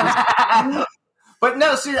 But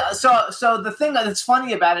no, see, so the thing that's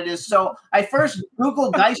funny about it is, so I first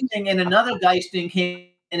Googled Geisting, and another Geisting came,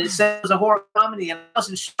 and it said it was a horror comedy, and I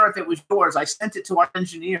wasn't sure if it was yours. I sent it to our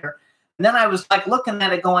engineer, and then I was like looking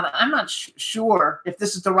at it, going, I'm not sure if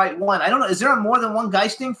this is the right one. I don't know. Is there more than one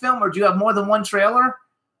Geisting film, or do you have more than one trailer?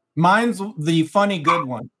 Mine's the funny good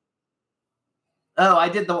one. Oh, I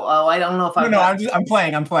did I don't know if I. No,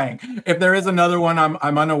 I'm playing. If there is another one,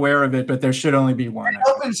 I'm unaware of it, but there should only be one. It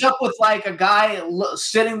opens up with like a guy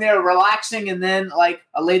sitting there relaxing, and then like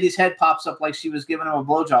a lady's head pops up like she was giving him a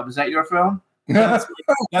blowjob. Is that your film? That's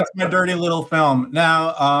my dirty little film.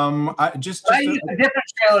 Now, I used a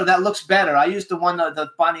different trailer that looks better. I used the one that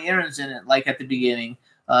Bonnie Aarons in it, like at the beginning.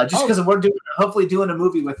 Just because we're hopefully doing a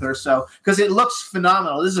movie with her. So, because it looks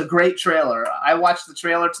phenomenal. This is a great trailer. I watched the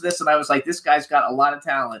trailer to this and I was like, this guy's got a lot of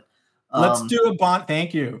talent.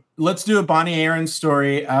 Thank you. Let's do a Bonnie Aarons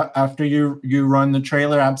story after you run the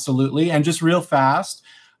trailer. Absolutely. And just real fast,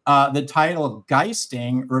 the title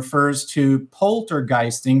Geisting refers to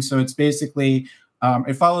poltergeisting. So it's basically,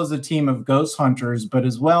 it follows a team of ghost hunters, but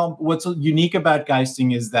as well, what's unique about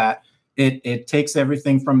geisting is that it takes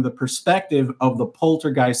everything from the perspective of the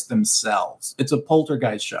poltergeists themselves. It's a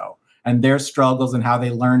poltergeist show and their struggles and how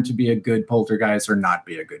they learn to be a good poltergeist or not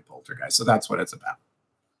be a good poltergeist. So that's what it's about.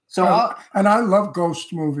 So, and I love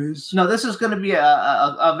ghost movies. No, this is going to be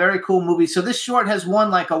a very cool movie. So this short has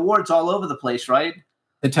won like awards all over the place, right?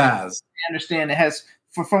 It has. I understand it has.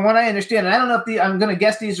 From what I understand, and I don't know if I'm going to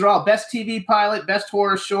guess these are all best TV pilot, best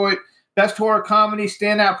horror short, best horror comedy,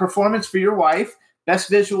 standout performance for your wife.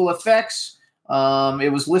 Best visual effects.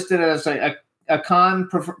 It was listed as a Cannes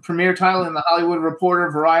premiere title in the Hollywood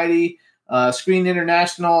Reporter, Variety, Screen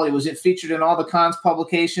International. It was featured in all the Cannes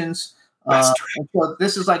publications. So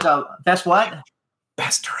this is like a best what?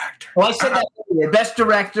 Best director. Oh, I said that earlier. Best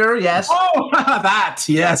director. Yes. Oh, that.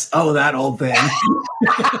 Yes. Oh, that old thing.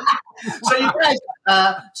 So you guys,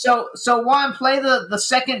 so Juan, play the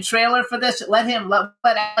second trailer for this. Let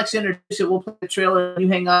Alex introduce it. We'll play the trailer. You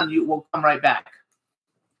hang on. We'll come right back.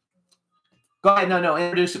 Go ahead. No,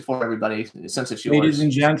 introduce it for everybody since it's yours. Ladies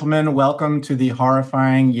and gentlemen, welcome to the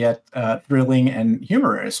horrifying yet thrilling and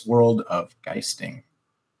humorous world of geisting.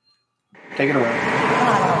 Take it away.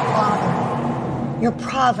 God, our Father, your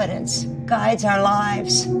providence guides our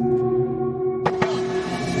lives.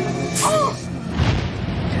 Oh!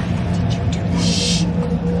 Did you do that? Shh.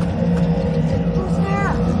 Who's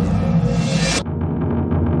there?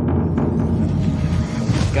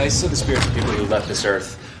 Guys, so the spirits of people who left this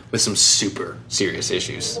earth with some super serious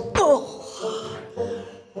issues. Oh.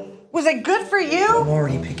 Was it good for you? I'm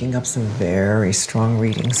already picking up some very strong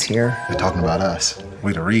readings here. They're talking about us.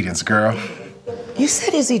 We the readings, girl. You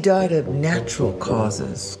said Izzy died of natural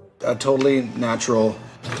causes. A totally natural.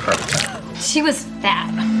 She was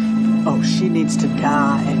fat. Oh, she needs to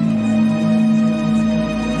die.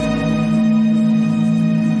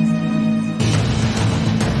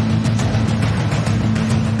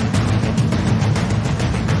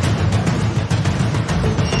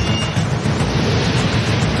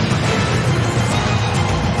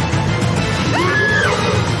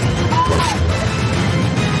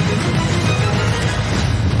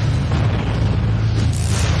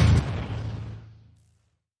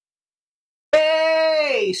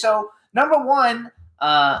 So number one,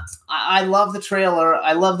 I love the trailer.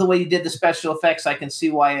 I love the way you did the special effects. I can see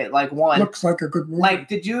why it won. Looks like a good movie. Like,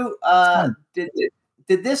 did you did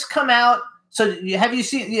this come out? So have you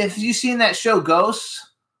seen that show Ghosts?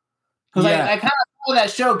 Because I kind of saw that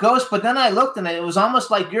show Ghosts, but then I looked and it was almost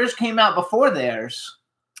like yours came out before theirs.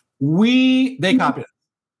 They copied it.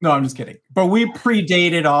 No, I'm just kidding. But we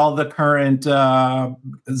predated all the current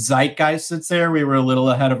zeitgeist that's there. We were a little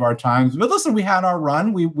ahead of our times. But listen, we had our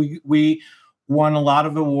run. We won a lot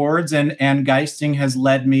of awards, and geisting has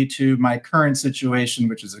led me to my current situation,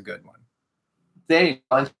 which is a good one. There you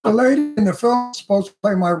go. The lady in the film is supposed to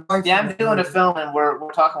play my wife. Yeah, I'm doing a film, and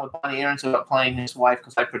we're talking with Bonnie Aarons about playing his wife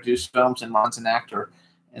because I produce films and Ron's an actor.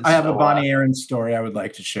 And I have a Bonnie Aarons story I would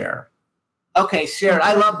like to share. Okay, share it.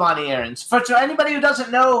 I love Bonnie Aarons. For anybody who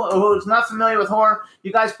doesn't know or who's not familiar with horror,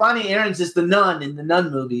 you guys, Bonnie Aarons is the nun in the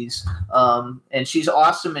Nun movies, and she's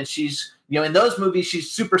awesome. And she's, in those movies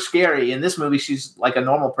she's super scary. In this movie, she's like a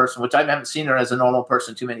normal person, which I haven't seen her as a normal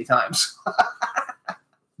person too many times.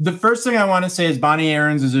 The first thing I want to say is Bonnie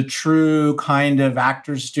Aarons is a true kind of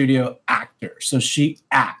actor's studio actor. So she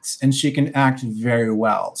acts, and she can act very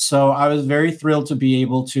well. So I was very thrilled to be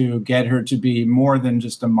able to get her to be more than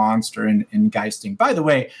just a monster in Geisting. By the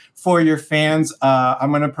way, for your fans, I'm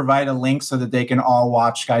going to provide a link so that they can all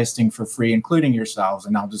watch Geisting for free, including yourselves.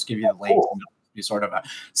 And I'll just give you the link. Cool. Be sort of a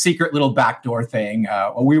secret little backdoor thing.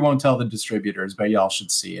 We won't tell the distributors, but y'all should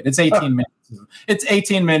see it. It's 18 minutes. It's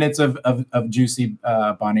 18 minutes of juicy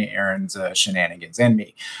Bonnie Aarons shenanigans and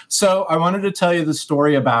me. So I wanted to tell you the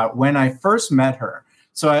story about when I first met her.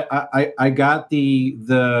 So I got the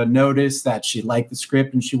notice that she liked the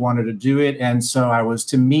script and she wanted to do it, and so I was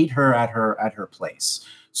to meet her at her place.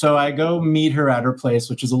 So I go meet her at her place,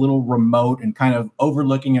 which is a little remote and kind of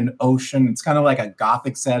overlooking an ocean. It's kind of like a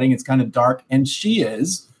Gothic setting. It's kind of dark. And she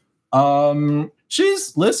is,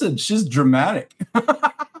 she's dramatic.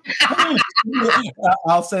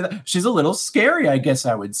 I'll say that. She's a little scary, I guess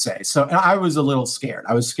I would say. So I was a little scared.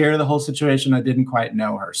 I was scared of the whole situation. I didn't quite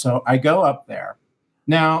know her. So I go up there.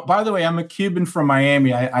 Now, by the way, I'm a Cuban from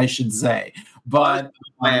Miami, I should say. But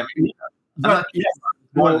Miami.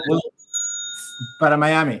 But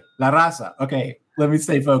Miami, La Raza. Okay, let me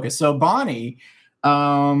stay focused. So Bonnie,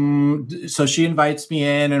 so she invites me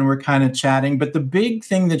in and we're kind of chatting. But the big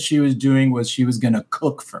thing that she was doing was she was going to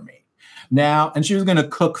cook for me. Now, and she was going to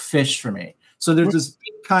cook fish for me. So there's this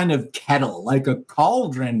big kind of kettle, like a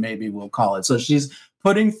cauldron, maybe we'll call it. So she's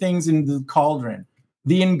putting things in the cauldron.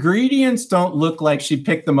 The ingredients don't look like she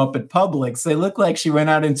picked them up at Publix. They look like she went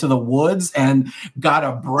out into the woods and got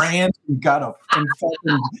a branch and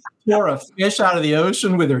tore a fish out of the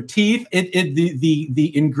ocean with her teeth.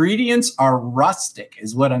 The ingredients are rustic,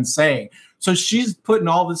 is what I'm saying. So she's putting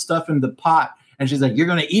all this stuff in the pot, and she's like, "You're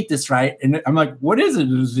going to eat this, right?" And I'm like, "What is it?"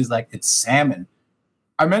 And she's like, "It's salmon."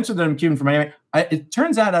 I mentioned that I'm Cuban from Miami. It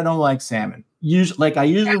turns out I don't like salmon. I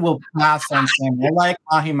usually will pass on salmon. I like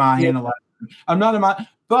mahi-mahi and a lot. I'm not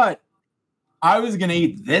but I was going to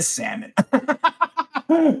eat this salmon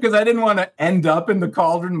because I didn't want to end up in the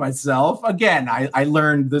cauldron myself. Again, I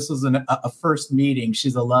learned this was a first meeting.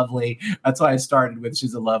 She's a lovely, that's why I started with,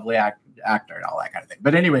 she's a lovely actor and all that kind of thing.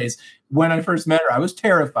 But anyways, when I first met her, I was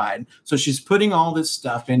terrified. So she's putting all this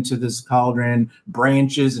stuff into this cauldron,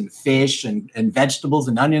 branches and fish and vegetables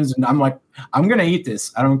and onions. And I'm like, I'm going to eat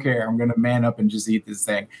this. I don't care. I'm going to man up and just eat this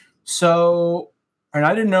thing. So, and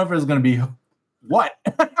I didn't know if it was going to be what.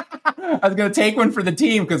 I was going to take one for the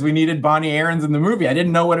team because we needed Bonnie Aarons in the movie. I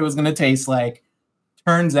didn't know what it was going to taste like.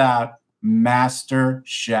 Turns out, Master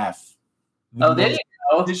Chef. There you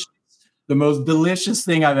go. The most delicious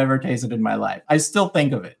thing I've ever tasted in my life. I still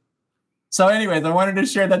think of it. So anyways, I wanted to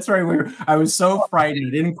share that story. I was so frightened.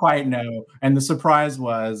 I didn't quite know. And the surprise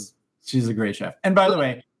was she's a great chef. And by the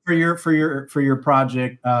way, for your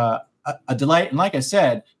project, a delight. And like I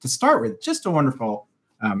said, to start with, just a wonderful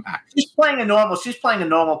actor. She's playing a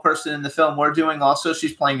normal person in the film we're doing. Also,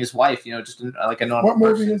 she's playing his wife. Just like a normal. What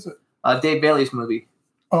movie is it? Dave Bailey's movie.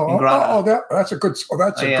 That's a good. It's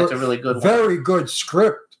a really good one. Very good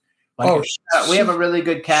script. We have a really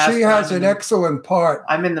good cast. She has an excellent part.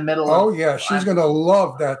 I'm in the middle of. She's going to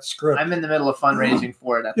love that script. I'm in the middle of fundraising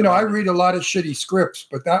for it. I read a lot of shitty scripts,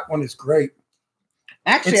 but that one is great.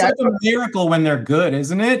 Actually, it's like a miracle when they're good,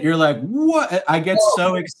 isn't it? You're like, what? I get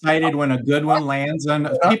so excited when a good one lands. And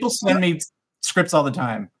people send me scripts all the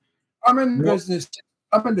time. I'm in the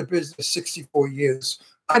business 64 years.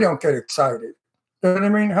 I don't get excited. You know what I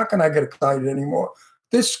mean? How can I get excited anymore?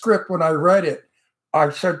 This script, when I read it, I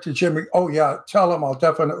said to Jimmy, "Oh yeah, tell him I'll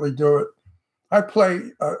definitely do it." I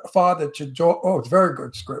play father to Joe. Oh, it's a very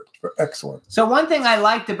good script. Excellent. So one thing I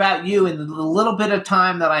liked about you in the little bit of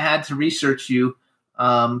time that I had to research you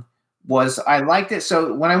was I liked it.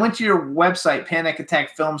 So when I went to your website,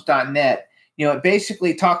 panicattackfilms.net, it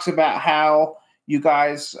basically talks about how you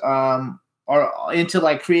guys are into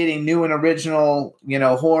like creating new and original,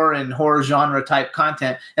 horror and horror genre type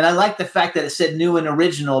content. And I like the fact that it said new and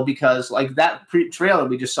original because like that trailer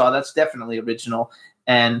we just saw, that's definitely original.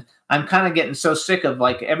 And I'm kind of getting so sick of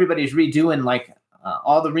like everybody's redoing like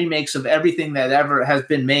all the remakes of everything that ever has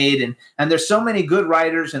been made. And there's so many good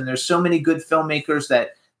writers and there's so many good filmmakers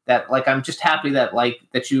that like I'm just happy that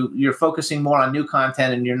you're focusing more on new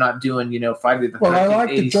content and you're not doing Friday the 13th. Well, I like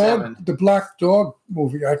the Black Dog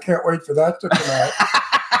movie. I can't wait for that to come out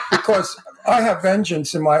because I have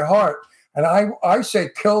vengeance in my heart, and I say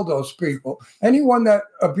kill those people. Anyone that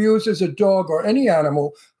abuses a dog or any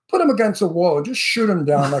animal, put them against a wall and just shoot them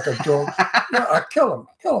down like a dog. I kill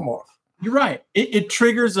them off. You're right. It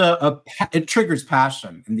triggers it triggers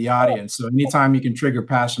passion in the audience. So anytime you can trigger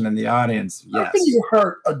passion in the audience, yes. How can you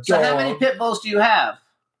hurt a dog? So how many pit bulls do you have?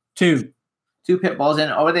 2. 2 pit bulls,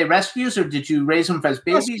 and are they rescues or did you raise them as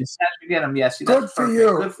babies? How'd you get them? Yes. Good for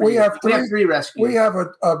you. Good for you. Have 3 rescues. We have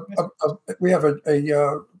a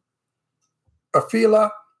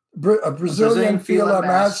Fila, a Brazilian Fila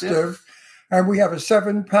Mastiff, and we have a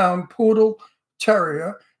 7-pound Poodle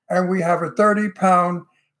Terrier, and we have a 30-pound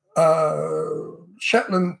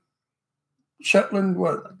Shetland.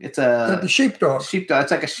 What? It's the sheepdog. Sheepdog.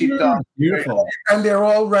 It's like a sheepdog. Beautiful. And they're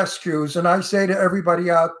all rescues. And I say to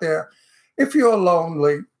everybody out there, if you're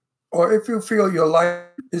lonely or if you feel your life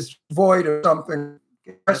is void of something,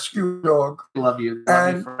 rescue a dog. Love you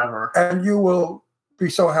forever. And you will be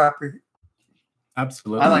so happy.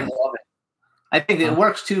 Absolutely. I love it. I think it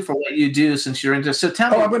works too for what you do since you're into. So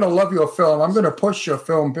tell me. I'm going to love your film. I'm going to push your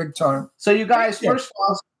film big time. So you guys, first of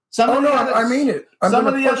all, I mean it. Some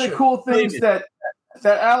of the other cool things that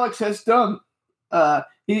Alex has done.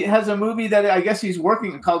 He has a movie that I guess he's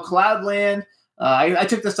working called Cloudland. I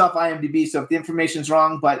took this off IMDb, so if the information's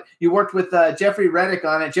wrong, but you worked with Jeffrey Reddick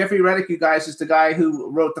on it. Jeffrey Reddick, you guys, is the guy who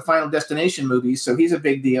wrote the Final Destination movies, so he's a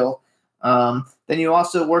big deal. Then you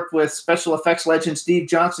also worked with special effects legend Steve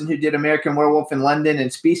Johnson, who did American Werewolf in London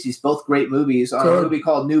and Species, both great movies, on a movie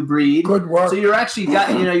called New Breed. Good work. So you're actually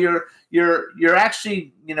you're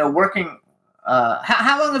actually working.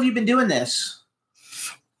 How long have you been doing this?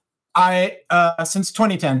 Since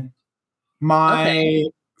 2010. My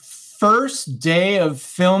first day of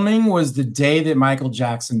filming was the day that Michael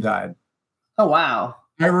Jackson died. Oh wow!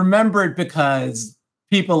 I remember it because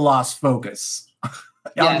people lost focus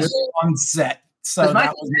on set. So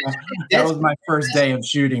that was my first day of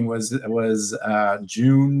shooting. Was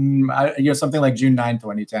June, something like June 9,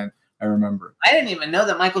 2010. I remember. I didn't even know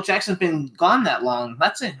that Michael Jackson's been gone that long.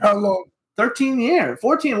 That's it. How long? 13 years.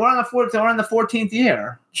 14. We're on the 14th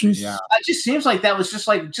year. Jeez. Yeah. It just seems like that was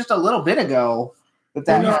just a little bit ago.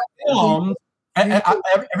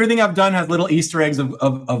 Everything I've done has little Easter eggs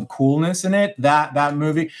of coolness in it. That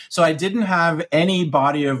movie. So I didn't have any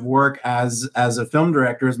body of work as a film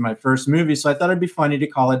director as my first movie. So I thought it'd be funny to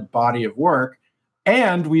call it body of work.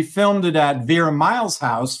 And we filmed it at Vera Miles'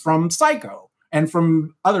 house from Psycho and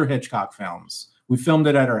from other Hitchcock films. We filmed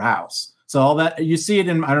it at her house. So all that you see it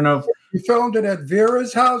in. I don't know if you filmed it at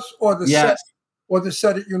Vera's house or the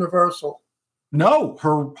set at Universal. No,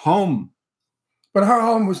 her home. But her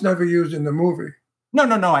home was never used in the movie. No,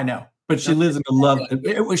 I know. But she lives in the love.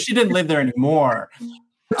 She didn't live there anymore.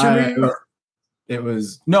 It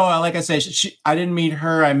was like I say. I didn't meet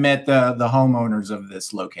her. I met the homeowners of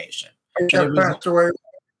this location. Passed away.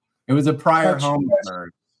 It was a prior home of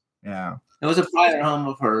hers. Yeah, it was a prior home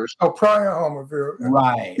of hers. Oh, prior home of hers.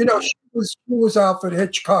 Right. She was Alfred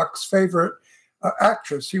Hitchcock's favorite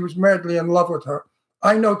actress. He was madly in love with her.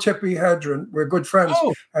 I know Tippi Hedren. We're good friends.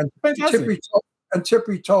 Oh, and fantastic.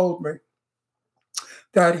 Tippi told me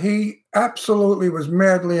that he absolutely was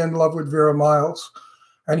madly in love with Vera Miles.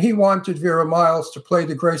 And he wanted Vera Miles to play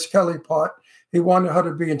the Grace Kelly part. He wanted her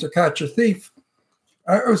to be in To Catch a Thief.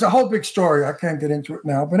 It was a whole big story. I can't get into it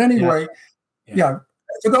now. But anyway, yeah.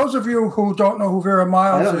 For those of you who don't know who Vera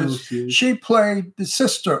Miles is, she played the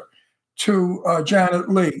sister to Janet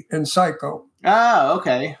Leigh in Psycho. Oh,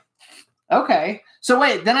 okay. Okay. So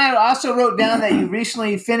wait, then I also wrote down that you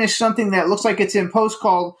recently finished something that looks like it's in post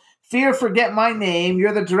called Fear Forget My Name.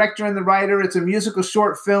 You're the director and the writer. It's a musical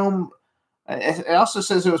short film. It also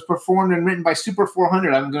says it was performed and written by Super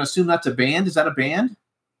 400. I'm going to assume that's a band. Is that a band?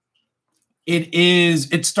 It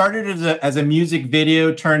is. It started as a music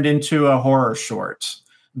video turned into a horror short.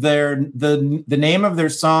 The name of their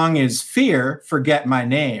song is Fear Forget My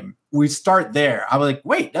Name. We start there. I was like,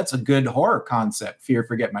 wait, that's a good horror concept, Fear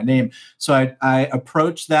Forget My Name. So I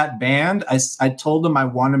approached that band. I told them I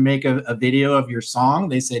want to make a video of your song.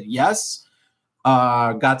 They said yes.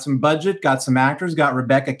 Got some budget, got some actors, got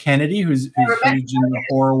Rebecca Kennedy, who's huge in the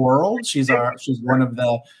horror world. She's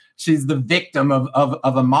the victim of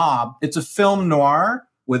a mob. It's a film noir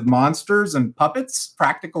with monsters and puppets,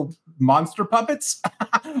 practical monster puppets.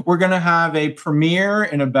 We're going to have a premiere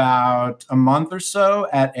in about a month or so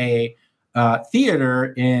at a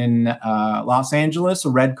theater in Los Angeles, a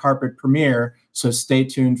red carpet premiere. So stay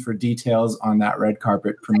tuned for details on that red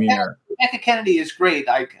carpet premiere. Rebecca Kennedy is great.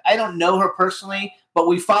 I don't know her personally, but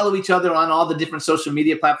we follow each other on all the different social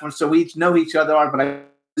media platforms, so we each know each other. But I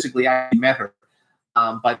met her.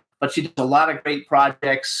 But she does a lot of great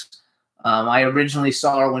projects. I originally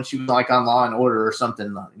saw her when she was like on Law and Order or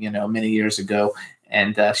something, many years ago.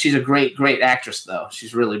 And she's a great, great actress, though.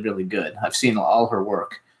 She's really, really good. I've seen all her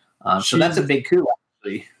work. So that's a big coup,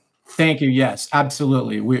 actually. Thank you. Yes,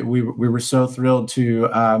 absolutely. We were so thrilled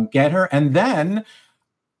to get her. And then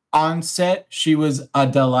on set, she was a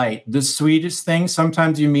delight. The sweetest thing.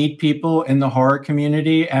 Sometimes you meet people in the horror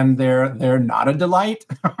community and they're not a delight.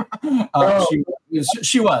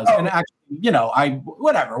 She was. And actually,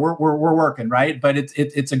 whatever. We're working, right? But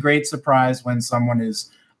it's a great surprise when someone is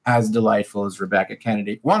as delightful as Rebecca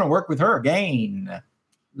Kennedy. Want to work with her again?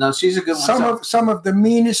 No, she's a good one. Some of the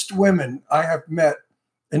meanest women I have met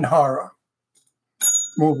in horror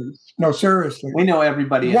movies. No, seriously. We know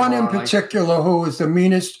everybody. One in particular who is the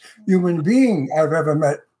meanest human being I've ever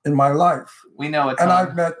met in my life. We know it. And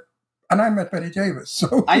I met Betty Davis.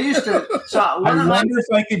 So I used to. So I wonder if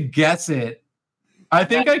I could guess it. I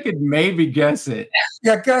think I could maybe guess it.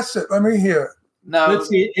 Yeah, guess it. Let me hear. No. Let's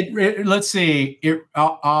see.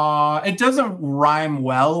 It doesn't rhyme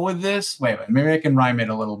well with this. Wait. Maybe I can rhyme it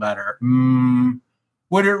a little better.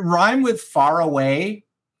 Would it rhyme with far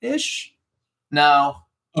away-ish? No.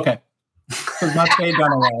 Okay. It's not Faye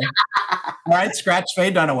Dunaway. All right, scratch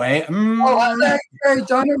Faye Dunaway. Faye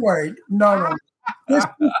Dunaway. No. This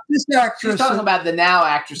actress. She's talking about the now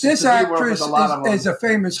actress. This actress is a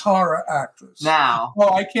famous horror actress. Now. Oh,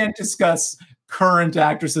 I can't discuss current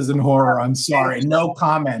actresses in horror. I'm sorry. No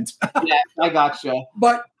comment. Yeah, I gotcha.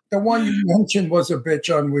 But the one you mentioned was a bitch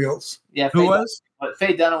on wheels. Yeah, who was? But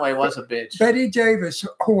Faye Dunaway was a bitch. Betty Davis,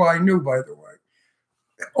 who I knew, by the way,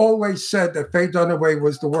 always said that Faye Dunaway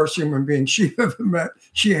was the worst human being she ever met.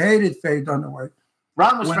 She hated Faye Dunaway.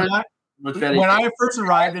 Ron was when I first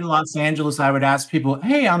arrived in Los Angeles, I would ask people,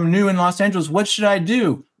 "Hey, I'm new in Los Angeles. What should I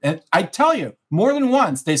do?" And I tell you, more than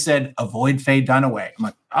once, they said, "Avoid Faye Dunaway." I'm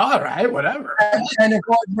like, "All right, whatever." And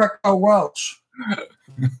avoid Raquel Welch.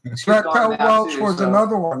 Raquel Welch was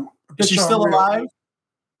another one. Is she still alive?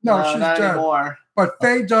 No, she's not dead. Anymore. But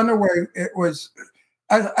Faye Dunaway, it was,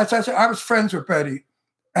 as I said, I was friends with Betty,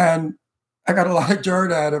 and I got a lot of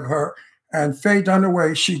dirt out of her. And Faye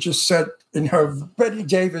Dunaway, she just said in her Betty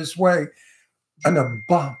Davis way, an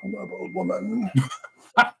abominable woman.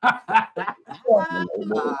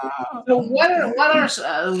 So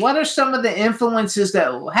what are some of the influences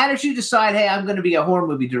how did you decide, hey, I'm going to be a horror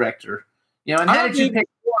movie director? And how did you pick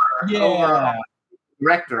horror over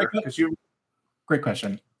director? Great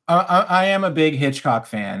question. I am a big Hitchcock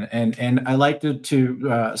fan, and I like to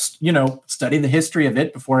study the history of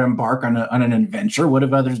it before I embark on an adventure. What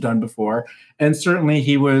have others done before? And certainly,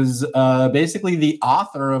 he was basically the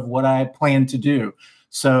author of what I plan to do.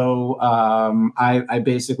 So I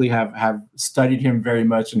basically have studied him very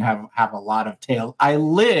much and have a lot of tales. I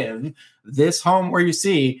live this home where you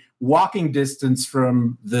see walking distance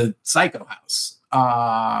from the Psycho House.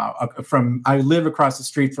 I live across the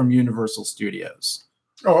street from Universal Studios.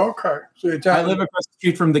 Oh, okay. So I live across the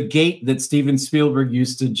street from the gate that Steven Spielberg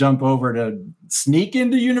used to jump over to sneak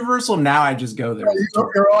into Universal. Now I just go there.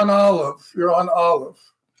 You're on Olive. You're on Olive.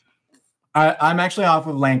 I'm actually off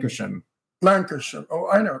of Lancashire. Lancashire.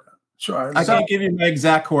 Oh, I know that. Sure. I can't give you my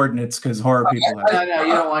exact coordinates because horror people have. No,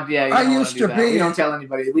 you don't want. Yeah, I used to be. We don't tell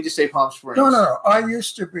anybody. We just say Palm Springs. No. I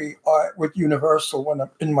used to be with Universal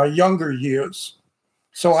in my younger years,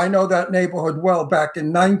 so I know that neighborhood well. Back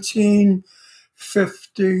in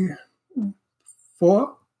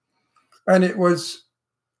 1954, and it was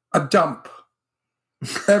a dump.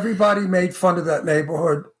 Everybody made fun of that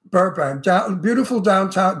neighborhood. Burbank, beautiful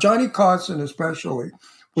downtown. Johnny Carson, especially,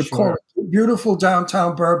 would call it beautiful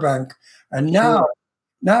downtown Burbank. And now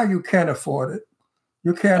you can't afford it.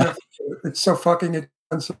 You can't afford it. It's so fucking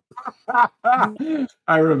expensive.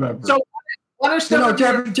 I remember. So, what are some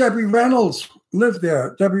Debbie Reynolds lived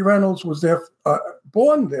there. Debbie Reynolds was there,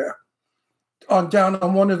 born there, down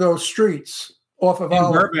on one of those streets off of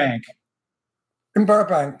Burbank. In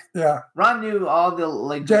Burbank, yeah. Ron knew all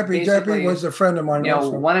the Debbie was a friend of mine.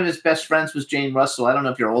 One of his best friends was Jane Russell. I don't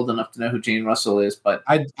know if you're old enough to know who Jane Russell is, but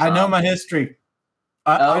I know my history.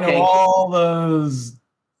 I know all those.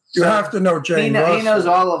 You have to know Jane Russell. He knows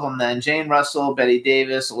all of them then. Jane Russell, Betty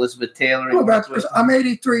Davis, Elizabeth Taylor. Well, that's because I'm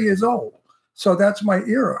 83 years old, so that's my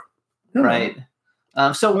era. Right.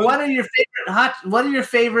 So what are your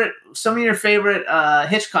favorite? Some of your favorite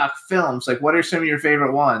Hitchcock films? Like, what are some of your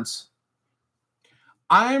favorite ones?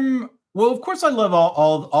 Of course, I love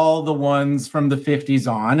all the ones from the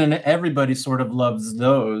 50s on, and everybody sort of loves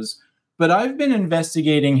those. But I've been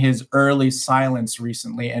investigating his early silence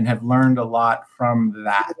recently and have learned a lot from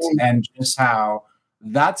that, and just how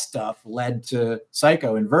that stuff led to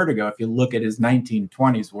Psycho and Vertigo. If you look at his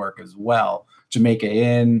 1920s work as well, Jamaica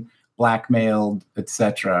Inn, Blackmailed,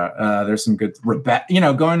 etc. There's some good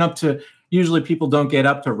Rebecca. Going up to, usually people don't get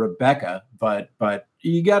up to Rebecca, but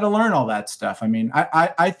you got to learn all that stuff. I mean,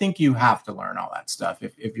 I think you have to learn all that stuff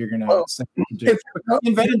if you're going to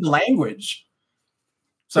invent the language.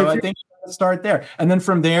 So I think you got to start there, and then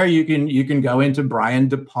from there you can go into Brian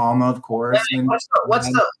De Palma, of course. And what's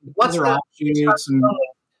the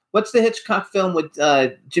Hitchcock film with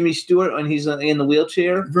Jimmy Stewart when he's in the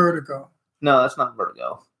wheelchair? Vertigo. No, that's not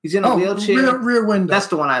Vertigo. He's in a wheelchair. Rear Window. That's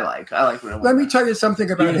the one I like. I like Rear Window. Let me tell you something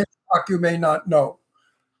about Hitchcock you may not know.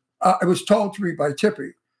 It was told to me by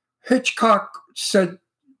Tippy. Hitchcock said,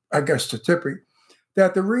 I guess to Tippy,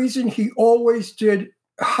 that the reason he always did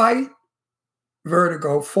height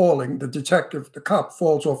vertigo, falling, the detective, the cop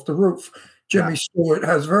falls off the roof. Jimmy Stewart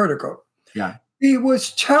has vertigo. Yeah. He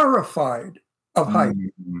was terrified of height.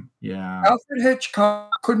 Yeah. Alfred Hitchcock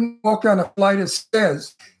couldn't walk down a flight of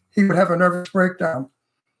stairs. He would have a nervous breakdown.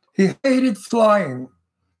 He hated flying.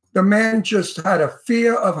 The man just had a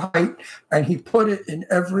fear of height, and he put it in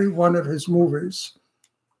every one of his movies.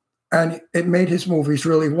 And it made his movies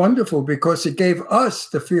really wonderful because it gave us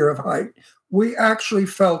the fear of height. We actually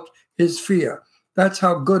felt his fear. That's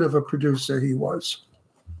how good of a producer he was.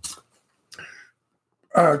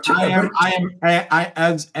 So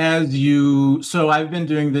I've been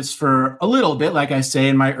doing this for a little bit. Like I say,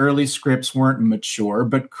 and my early scripts weren't mature,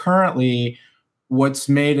 but currently what's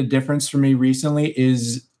made a difference for me recently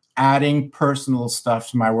is adding personal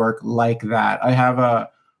stuff to my work like that. I have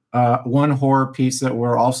one horror piece that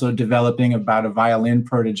we're also developing about a violin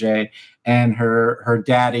protege, and her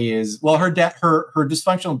daddy is, well, her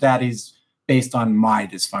dysfunctional daddy's based on my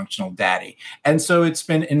dysfunctional daddy. And so it's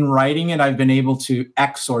been, in writing it, I've been able to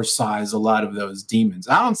exorcise a lot of those demons.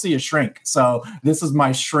 I don't see a shrink, so this is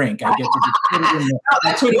my shrink. I get to just put it in the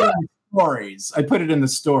stories. I put it in the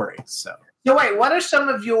stories. So wait, what are some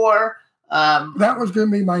of your that was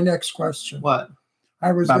going to be my next question. What?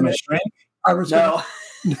 I was going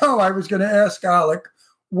to ask Alec,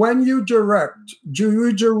 when you direct, do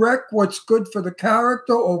you direct what's good for the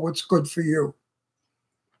character or what's good for you?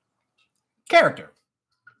 Character.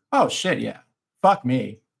 Oh shit, yeah. Fuck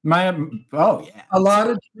me. My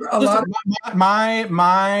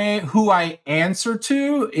who I answer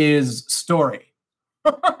to is story.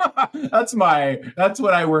 That's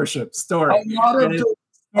what I worship. Story.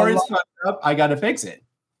 Story's fucked up, I gotta fix it.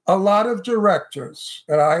 A lot of directors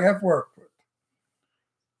that I have worked with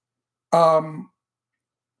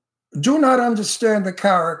do not understand the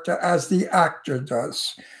character as the actor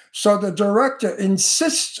does. So the director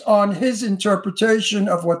insists on his interpretation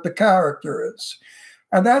of what the character is.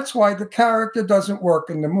 And that's why the character doesn't work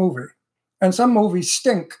in the movie. And some movies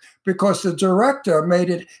stink because the director made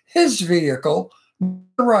it his vehicle, the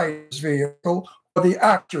writer's vehicle, or the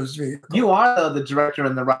actor's vehicle. You are the director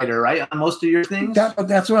and the writer, right? On most of your things?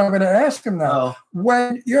 That's what I'm going to ask him now. Oh.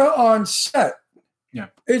 When you're on set,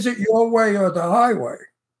 is it your way or the highway?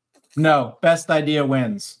 No, best idea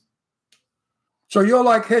wins. So you're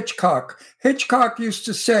like Hitchcock. Hitchcock used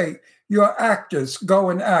to say, your actors go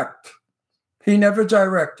and act. He never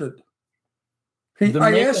directed.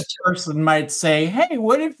 The person might say, hey,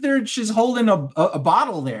 what if she's holding a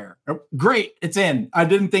bottle there? Great, it's in. I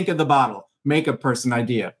didn't think of the bottle. Makeup person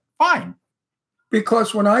idea. Fine.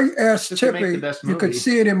 Because when I asked Tippy, you could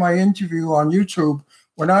see it in my interview on YouTube.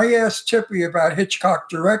 When I asked Tippy about Hitchcock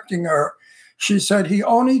directing her, she said he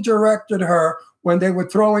only directed her when they were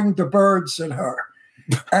throwing the birds at her.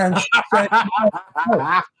 And she said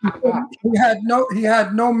he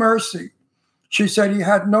had no mercy. She said he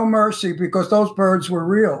had no mercy because those birds were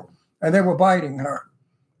real and they were biting her.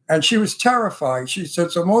 And she was terrified. She said,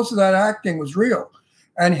 so most of that acting was real.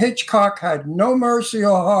 And Hitchcock had no mercy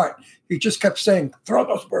or heart. He just kept saying, throw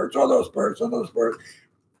those birds, throw those birds, throw those birds.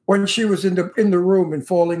 When she was in the room and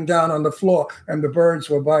falling down on the floor and the birds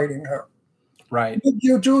were biting her. Right.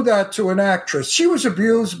 You do that to an actress. She was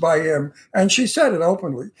abused by him, and she said it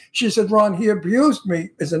openly. She said, Ron, he abused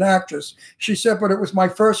me as an actress. She said, but it was my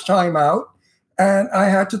first time out, and I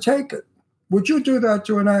had to take it. Would you do that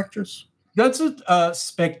to an actress? That's a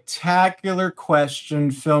spectacular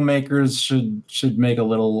question filmmakers should make a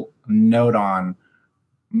little note on.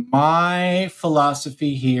 My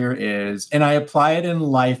philosophy here is, and I apply it in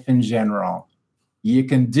life in general, you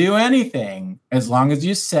can do anything as long as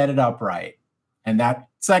you set it up right. And that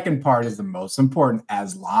second part is the most important.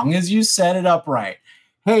 As long as you set it up right.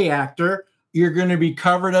 Hey, actor, you're going to be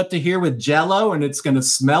covered up to here with Jell-O and it's going to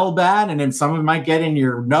smell bad and then some of it might get in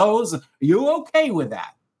your nose. Are you okay with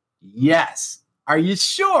that? Yes. Are you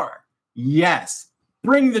sure? Yes.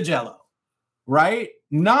 Bring the Jell-O, right?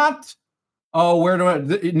 Not,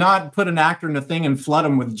 not put an actor in a thing and flood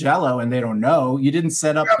them with Jell-O and they don't know. You didn't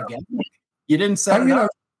set up the gag. You didn't set it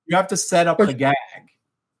up. You have to set up the gag.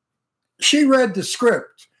 She read the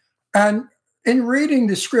script, and in reading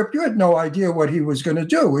the script, you had no idea what he was going to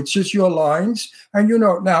do. It's just your lines, and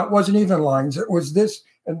now it wasn't even lines. It was this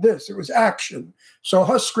and this. It was action. So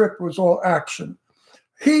her script was all action.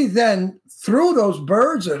 He then threw those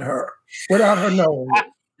birds at her without her knowing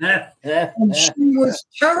it. And she was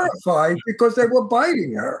terrified because they were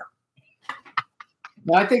biting her.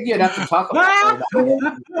 No, I think you'd have to talk about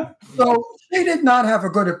that. So she did not have a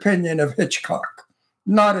good opinion of Hitchcock.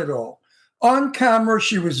 Not at all. On camera,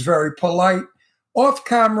 she was very polite. Off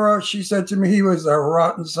camera, she said to me, he was a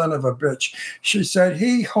rotten son of a bitch. She said,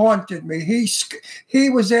 he haunted me. He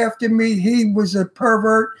was after me. He was a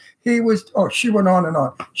pervert. She went on and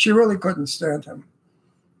on. She really couldn't stand him.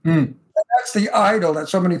 And that's the idol that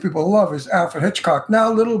so many people love, is Alfred Hitchcock.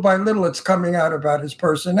 Now, little by little, it's coming out about his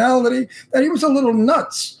personality, that he was a little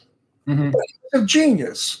nuts. But he was a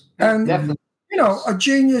genius. And definitely. A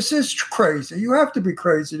genius is crazy. You have to be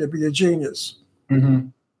crazy to be a genius. I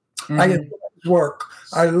enjoyed his work.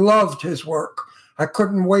 I loved his work. I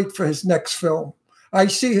couldn't wait for his next film. I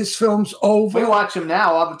see his films over. We watch him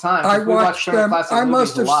now all the time. I watch them. I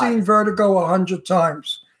must have seen Vertigo 100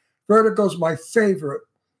 times. Vertigo's my favorite.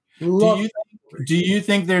 Do you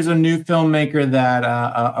think there's a new filmmaker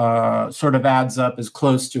that sort of adds up as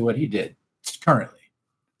close to what he did currently?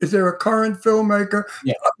 Is there a current filmmaker?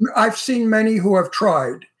 Yeah. I've seen many who have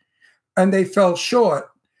tried, and they fell short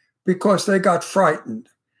because they got frightened.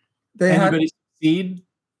 Anybody succeed?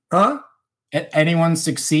 Huh? Anyone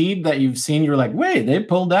succeed that you've seen? You're like, wait, they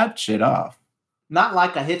pulled that shit off. Not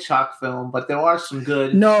like a Hitchcock film, but there are some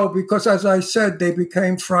good. No, because as I said, they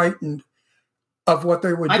became frightened of what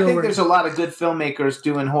they were doing. I think there's a lot of good filmmakers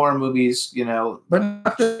doing horror movies, But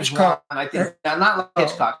not Hitchcock. I think not like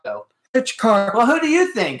Hitchcock though. Hitchcock. Well, who do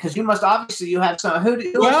you think? Because you must obviously have some.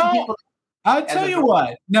 I'll tell you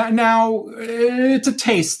what. Now it's a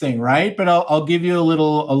taste thing, right? But I'll give you a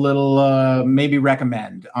little maybe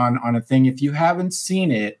recommend on a thing. If you haven't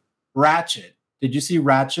seen it, Ratchet. Did you see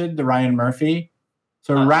Ratchet, the Ryan Murphy?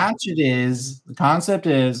 So Ratchet the concept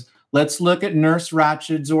is, let's look at Nurse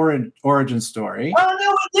Ratchet's origin story. Well,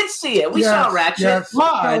 no, we did see it. We saw Ratchet. Yes.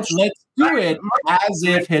 But let's do it as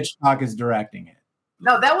if Hitchcock is directing it.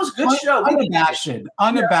 No, that was a good show. Unabashed.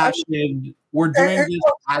 We're doing this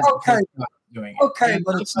as Hitchcock is doing it. Okay,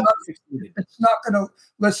 but it's not going to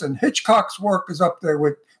listen. Hitchcock's work is up there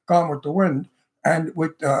with Gone with the Wind and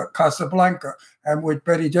with Casablanca and with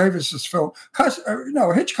Betty Davis's film.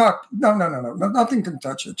 Hitchcock. No, nothing can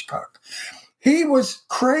touch Hitchcock. He was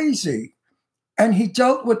crazy, and he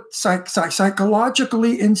dealt with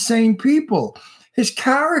psychologically insane people. His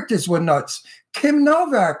characters were nuts. Kim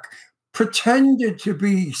Novak pretended to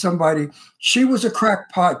be somebody. She was a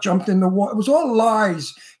crackpot, jumped in the water. It was all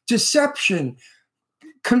lies, deception,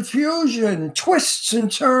 confusion, twists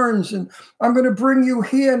and turns. And I'm going to bring you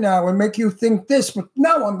here now and make you think this, but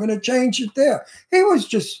no, I'm going to change it there. He was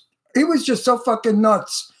just so fucking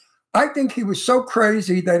nuts. I think he was so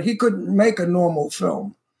crazy that he couldn't make a normal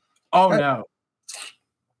film. No.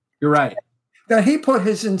 You're right. That he put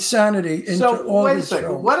his insanity into all his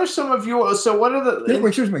films. What are some of your? So what are the?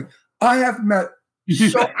 Excuse me. I have met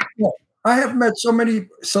so many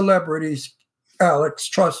celebrities, Alex.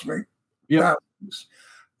 Trust me. Yeah.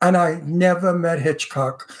 And I never met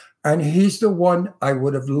Hitchcock, and he's the one I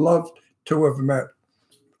would have loved to have met.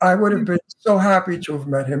 I would have been so happy to have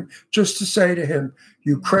met him, just to say to him,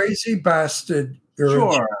 "You crazy bastard!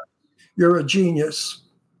 You're a genius,"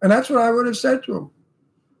 and that's what I would have said to him.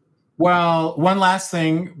 Well, one last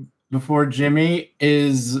thing before Jimmy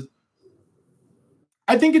is,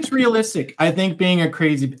 I think it's realistic. I think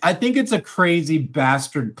it's a crazy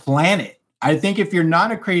bastard planet. I think if you're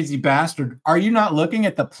not a crazy bastard, are you not looking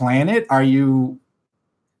at the planet? Are you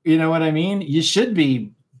know what I mean? You should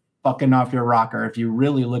be fucking off your rocker if you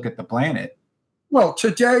really look at the planet. Well,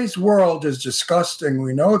 today's world is disgusting.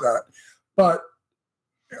 We know that. But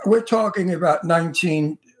we're talking about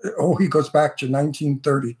he goes back to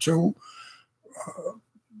 1932.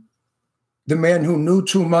 The Man Who Knew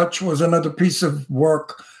Too Much was another piece of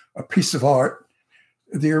work, a piece of art.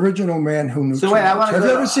 The original Man Who Knew Too Much. Have you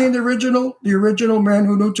ever seen the original Man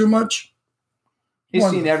Who Knew Too Much? He's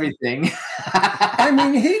seen everything. I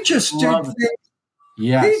mean, he just did things.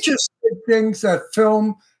 Yes. He just did things that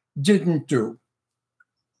film didn't do.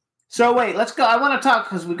 So wait, let's go. I want to talk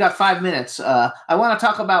because we've got 5 minutes. I want to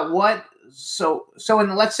talk about what. So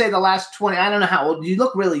in let's say the last 20. I don't know how old you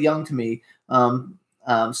look. Really young to me.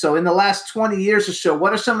 So in the last 20 years or so,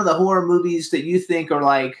 what are some of the horror movies that you think are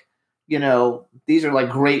like, these are like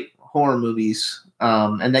great horror movies,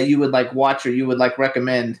 and that you would like watch or you would like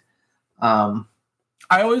recommend?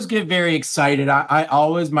 I always get very excited. I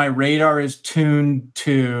always, my radar is tuned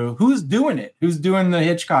to who's doing it, who's doing the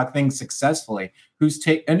Hitchcock thing successfully,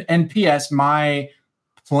 and P.S. my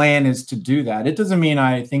plan is to do that. It doesn't mean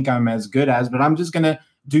I think I'm as good as, but I'm just going to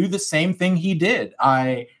do the same thing he did.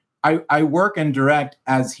 I work and direct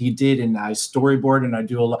as he did, and I storyboard and I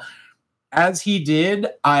do a lot as he did.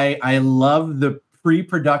 I love the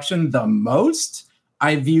pre-production the most.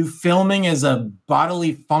 I view filming as a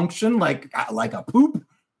bodily function, like a poop.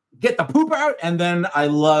 Get the poop out, and then I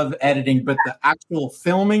love editing. But the actual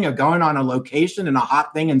filming of going on a location in a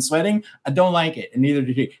hot thing and sweating, I don't like it, and neither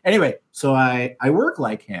did he. Anyway, so I work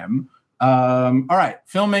like him. All right,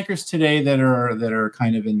 filmmakers today that are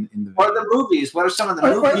kind of in the. What are the movies? What are some of the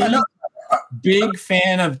movies? Big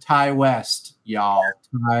fan of Ty West, y'all.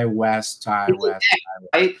 Ty West.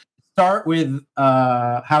 Right? Start with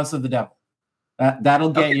House of the Devil.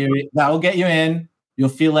 That'll get you in. You'll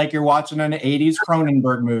feel like you're watching an 80s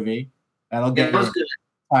Cronenberg movie. That'll get you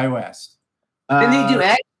Ty West. Didn't he do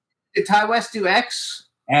X? Did Ty West do X?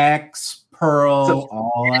 X, Pearl,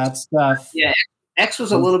 all that stuff. Yeah, X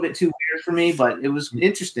was a little bit too weird for me, but it was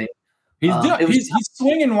interesting. He's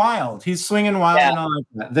swinging wild. He's swinging wild and all like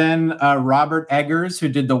that. Then Robert Eggers, who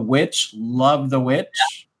did The Witch, loved The Witch.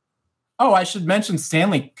 Yeah. Oh, I should mention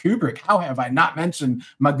Stanley Kubrick. How have I not mentioned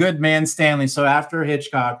my good man Stanley? So after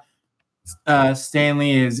Hitchcock,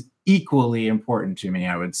 Stanley is equally important to me,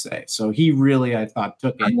 I would say. So he really, I thought,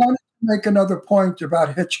 took it. I wanted to make another point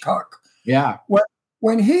about Hitchcock. Yeah.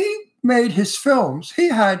 When he made his films, he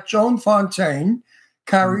had Joan Fontaine,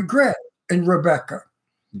 Cary Grant, and Rebecca.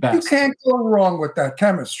 Best. You can't go wrong with that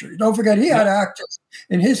chemistry. Don't forget, he had actors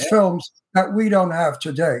in his films that we don't have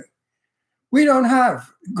today. We don't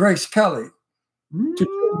have Grace Kelly.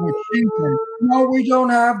 No, we don't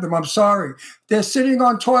have them. I'm sorry. They're sitting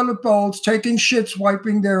on toilet bowls, taking shits,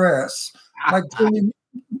 wiping their ass, like Julianne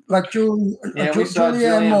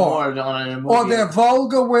Moore. Or they're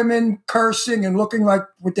vulgar women cursing and looking like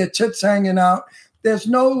with their tits hanging out. There's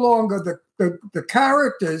no longer the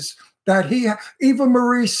characters that Eva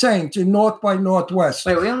Marie Saint in North by Northwest.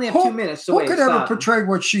 Wait, we only have 2 minutes. So who could ever portray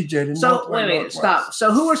what she did in North by Northwest? Stop.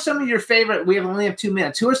 So who are some of your favorite, we only have 2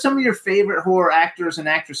 minutes. Who are some of your favorite horror actors and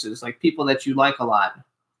actresses, like people that you like a lot?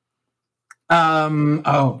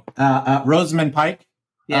 Rosamund Pike.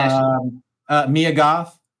 Yes. Mia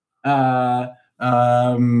Goth. Pike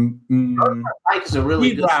is a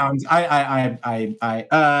really good rounds.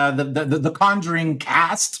 The Conjuring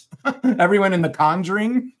cast. Everyone in The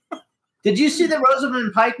Conjuring. Did you see the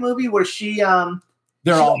Rosamund Pike movie where she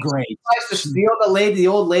they're all great. She tries to steal the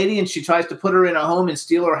old lady, and she tries to put her in a home and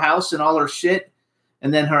steal her house and all her shit,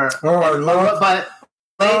 and then the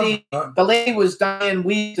lady was Diane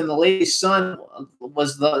Weeks, and the lady's son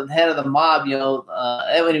was the head of the mob.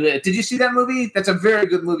 Anyway, did you see that movie? That's a very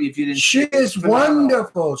good movie. If you didn't, she is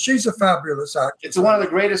wonderful. She's a fabulous actress. It's one of the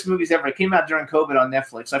greatest movies ever. It came out during COVID on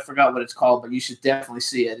Netflix. I forgot what it's called, but you should definitely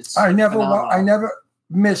see it. I never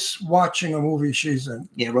miss watching a movie she's in.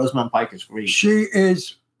 Yeah, Rosamund Pike is great. She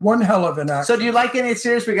is one hell of an actress. So do you like any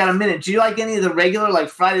series? We got a minute. Do you like any of the regular, like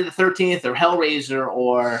Friday the 13th or Hellraiser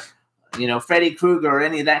or, Freddy Krueger or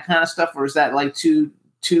any of that kind of stuff? Or is that like too,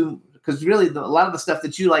 because really a lot of the stuff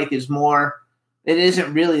that you like is more, it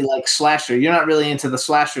isn't really like slasher. You're not really into the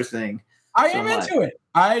slasher thing. I am into it.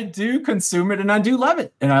 I do consume it and I do love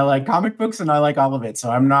it. And I like comic books and I like all of it.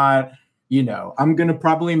 So I'm not, I'm going to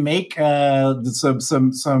probably make some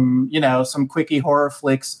quickie horror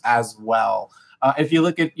flicks as well. If you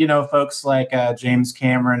look at, folks like James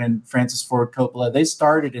Cameron and Francis Ford Coppola, they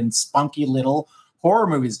started in spunky little horror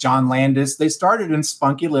movies. John Landis, they started in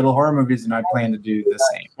spunky little horror movies, and I plan to do the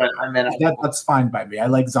same. That's fine by me. I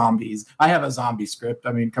like zombies. I have a zombie script.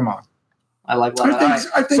 I mean, come on. I like. I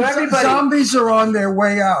think zombies are on their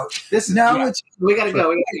way out. We gotta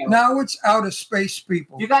go. Now it's outer space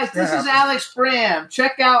people. You guys, this is Alex Bram.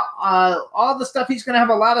 Check out all the stuff. He's gonna have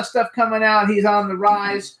a lot of stuff coming out. He's on the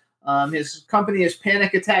rise. His company is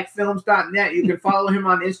panicattackfilms.net. You can follow him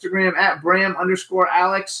on Instagram at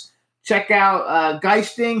Bram_Alex. Check out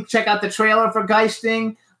Geisting. Check out the trailer for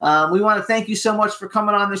Geisting. We want to thank you so much for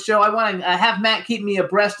coming on the show. I want to have Matt keep me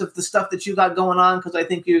abreast of the stuff that you got going on, because I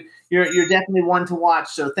think you're definitely one to watch.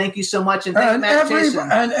 So thank you so much, and thank Matt Jason.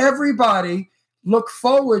 And everybody look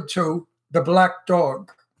forward to The Black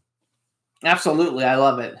Dog. Absolutely, I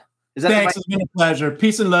love it. Is that Thanks. It's been a pleasure.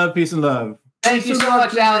 Peace and love. Peace and love. Thank you so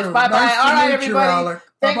much, Alex. Bye-bye. Nice to All right, meet you, everybody. Alec.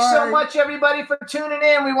 Thanks Bye-bye. so much, everybody, for tuning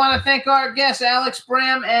in. We want to thank our guests, Alex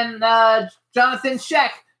Bram and Jonathon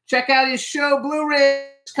Schaech. Check out his show, Blue Ridge.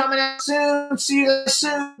 It's coming out soon. See you guys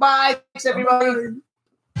soon. Bye. Thanks, everybody.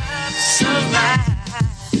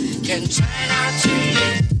 Can turn out to be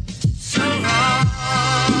so wrong.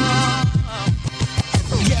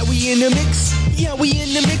 Yeah, we in the mix. Yeah, we in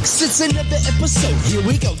the mix. It's another episode. Here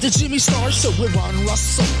we go. The Jimmy Star Show with Ron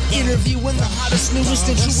Russell. Interviewing the hottest, newest,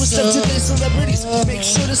 and truest of today's celebrities. Make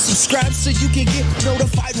sure to subscribe so you can get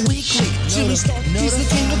notified weekly. Jimmy Star, he's the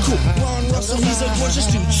king of cool. Ron Russell, he's a gorgeous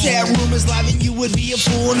dude. Chat room is live and you would be a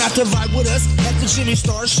fool not to vibe with us at the Jimmy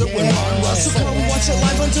Star Show with Ron Russell. Come watch it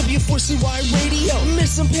live on W4CY Radio.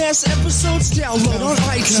 Miss some past episodes? Download on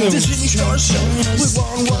iTunes. The Jimmy Star Show with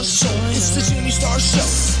Ron Russell. It's the Jimmy Star Show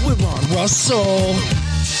with Ron Russell.